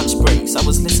playtimes and lunch breaks, I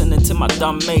was listening to my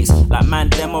dumb mates. Like man,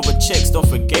 them over chicks, don't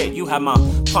forget. You had my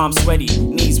palms sweaty,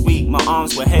 knees weak, my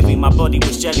arms were heavy, my body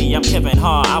was jelly. I'm Kevin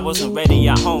Hart, I wasn't ready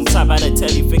at home. Type out a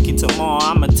telly, thinking tomorrow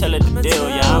I'ma tell it the deal.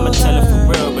 Yeah, I'ma tell it for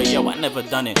real, but yo, I never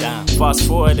done it. Damn. Fast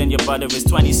forward and your brother is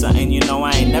 20 something. You know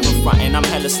I ain't never frontin', I'm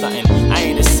hella stuntin'. I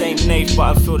ain't the same Nate,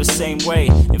 but I feel the same way.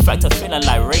 In fact, I'm feeling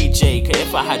like Ray J. Cause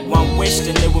if I had one wish,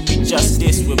 then it would be just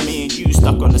this, with me and you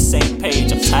stuck on the same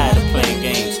page. I'm tired of playing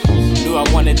games. Knew I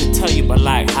wanted to tell you, but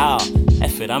like how?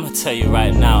 F it, I'ma tell you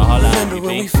right now. Holla at me, Remember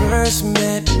when we first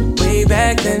met, way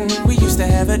back then. We used to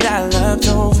have a dial-up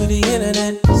tone for the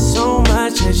internet. So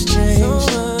much has changed,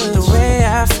 but the way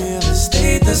I feel has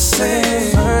stayed the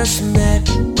same. First met,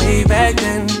 way back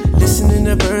then, listening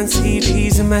to burnt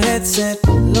CDs in my headset.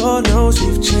 Lord knows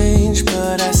we've changed,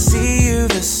 but I see you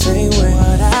the same way.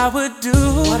 What I would do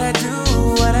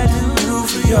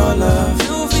for your love,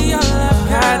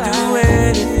 I'd do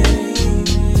anything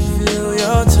to feel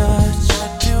your touch.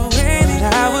 What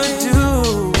I would do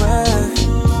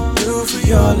for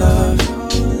your love,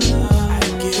 I'd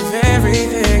give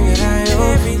everything that I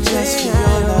own just for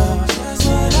your love.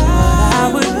 What I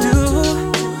would do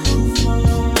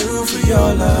for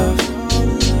your love,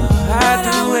 I'd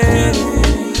do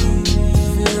anything to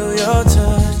feel your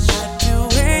touch.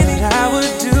 What I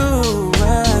would do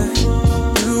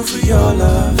for your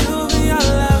love, I'd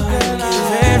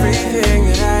give everything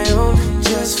that I own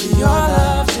just for your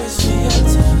love, just for your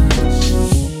touch.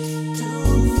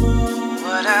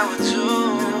 What I would do,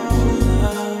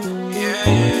 yeah.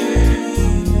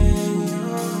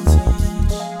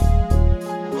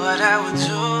 What I would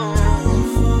do,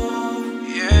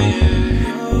 yeah.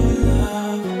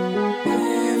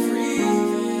 Everything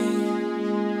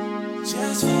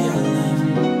just for your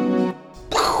love.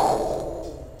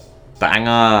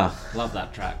 Banger. Love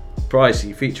that track.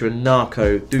 Pricey featuring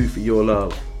Narco, Do For Your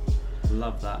Love.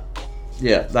 Love that.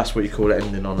 Yeah, that's what you call it,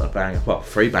 ending on a banger. Well,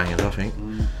 3 bangers, I think.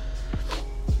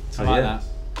 So, I like that.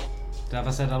 Have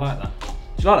I said I like that?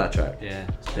 Do you like that track? Yeah.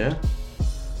 Yeah?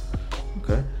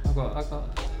 Okay. I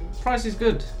got. Price is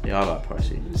good. Yeah, I like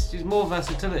Pricey. It's just more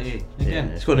versatility. Again.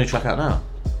 Yeah, it's got a new track out now.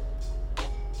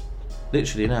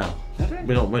 Literally now. Really?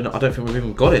 We're not. I don't think we've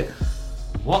even got it.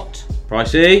 What?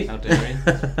 Pricey. How dare he?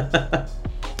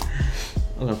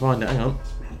 I'm gonna find it. Hang on.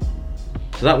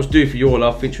 So that was Do For Your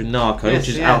Love featuring Narco, which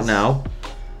is out now,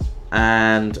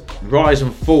 and Rise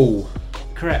and Fall.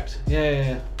 Correct.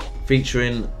 Yeah.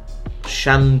 Featuring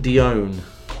Shandione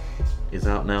is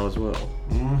out now as well.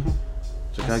 Mm-hmm.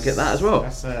 So go get that as well.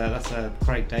 That's a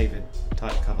Craig David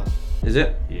type cover. Is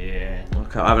it? Yeah.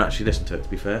 Okay, I haven't actually listened to it, to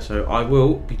be fair, so I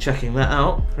will be checking that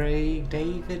out. Craig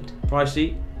David.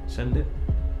 Pricey, send it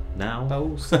now.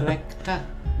 Bowl selector.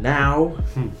 Now.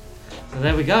 So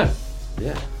there we go.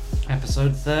 Yeah.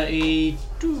 Episode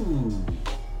 32.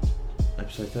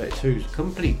 Episode 32's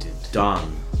completed.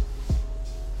 Done.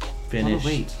 Finished.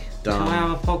 What a week. Done.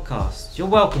 2-hour podcast. You're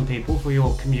welcome, people, for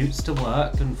your commutes to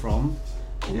work and from.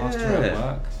 Whilst you're at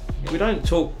work. We don't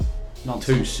talk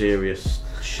too serious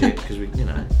shit because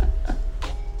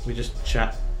we just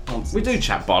chat. Nonsense. We do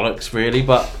chat bollocks, really,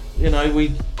 but we chat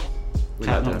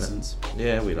like nonsense. Doing it.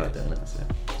 Yeah, we like doing it. So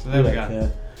there we go.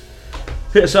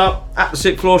 Hit us up at the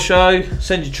Sixth Floor Show.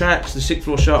 Send your tracks to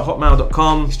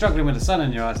thesixthfloorshow@hotmail.com. You're struggling with the sun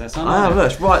in your eyes there, son. I am.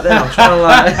 Look, it's right there. I'm trying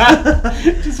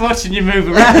to just watching you move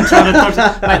around, trying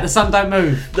to mate, the sun don't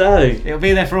move. No. It'll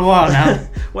be there for a while now.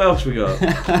 What else we got?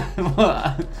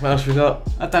 What else we got?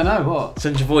 I don't know. What?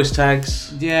 Send your voice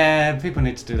tags. Yeah, people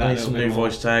need to do that. I need some new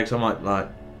voice tags. I might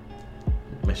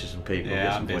message some people. Yeah,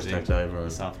 get some I'm voice busy tags over.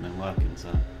 This afternoon working, so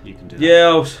you can do that.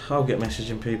 Yeah, I'll get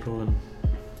messaging people and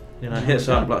You know, hit us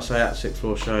up, like I say, at Sixth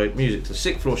Floor Show. Music to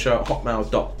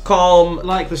sixthfloorshow@hotmail.com.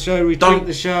 Like the show, retweet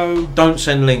the show. Don't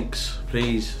send links,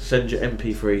 please. Send your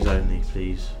MP3s only,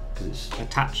 please. Because it's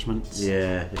attachments.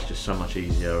 Yeah, it's just so much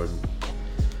easier. And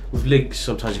with links,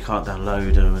 sometimes you can't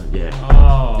download them. And you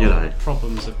know,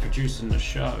 problems of producing the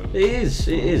show. It is.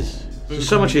 It's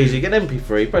so much easier. Get an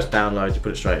MP3, press download, you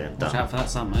put it straight in. Done. Watch out for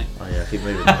that sun, mate. Oh yeah, keep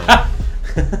moving.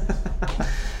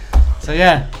 So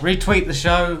yeah, retweet the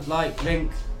show, like,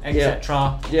 link,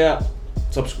 etc. Yeah.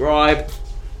 Subscribe.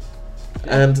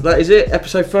 And that is it.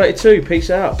 Episode 32. Peace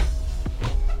out.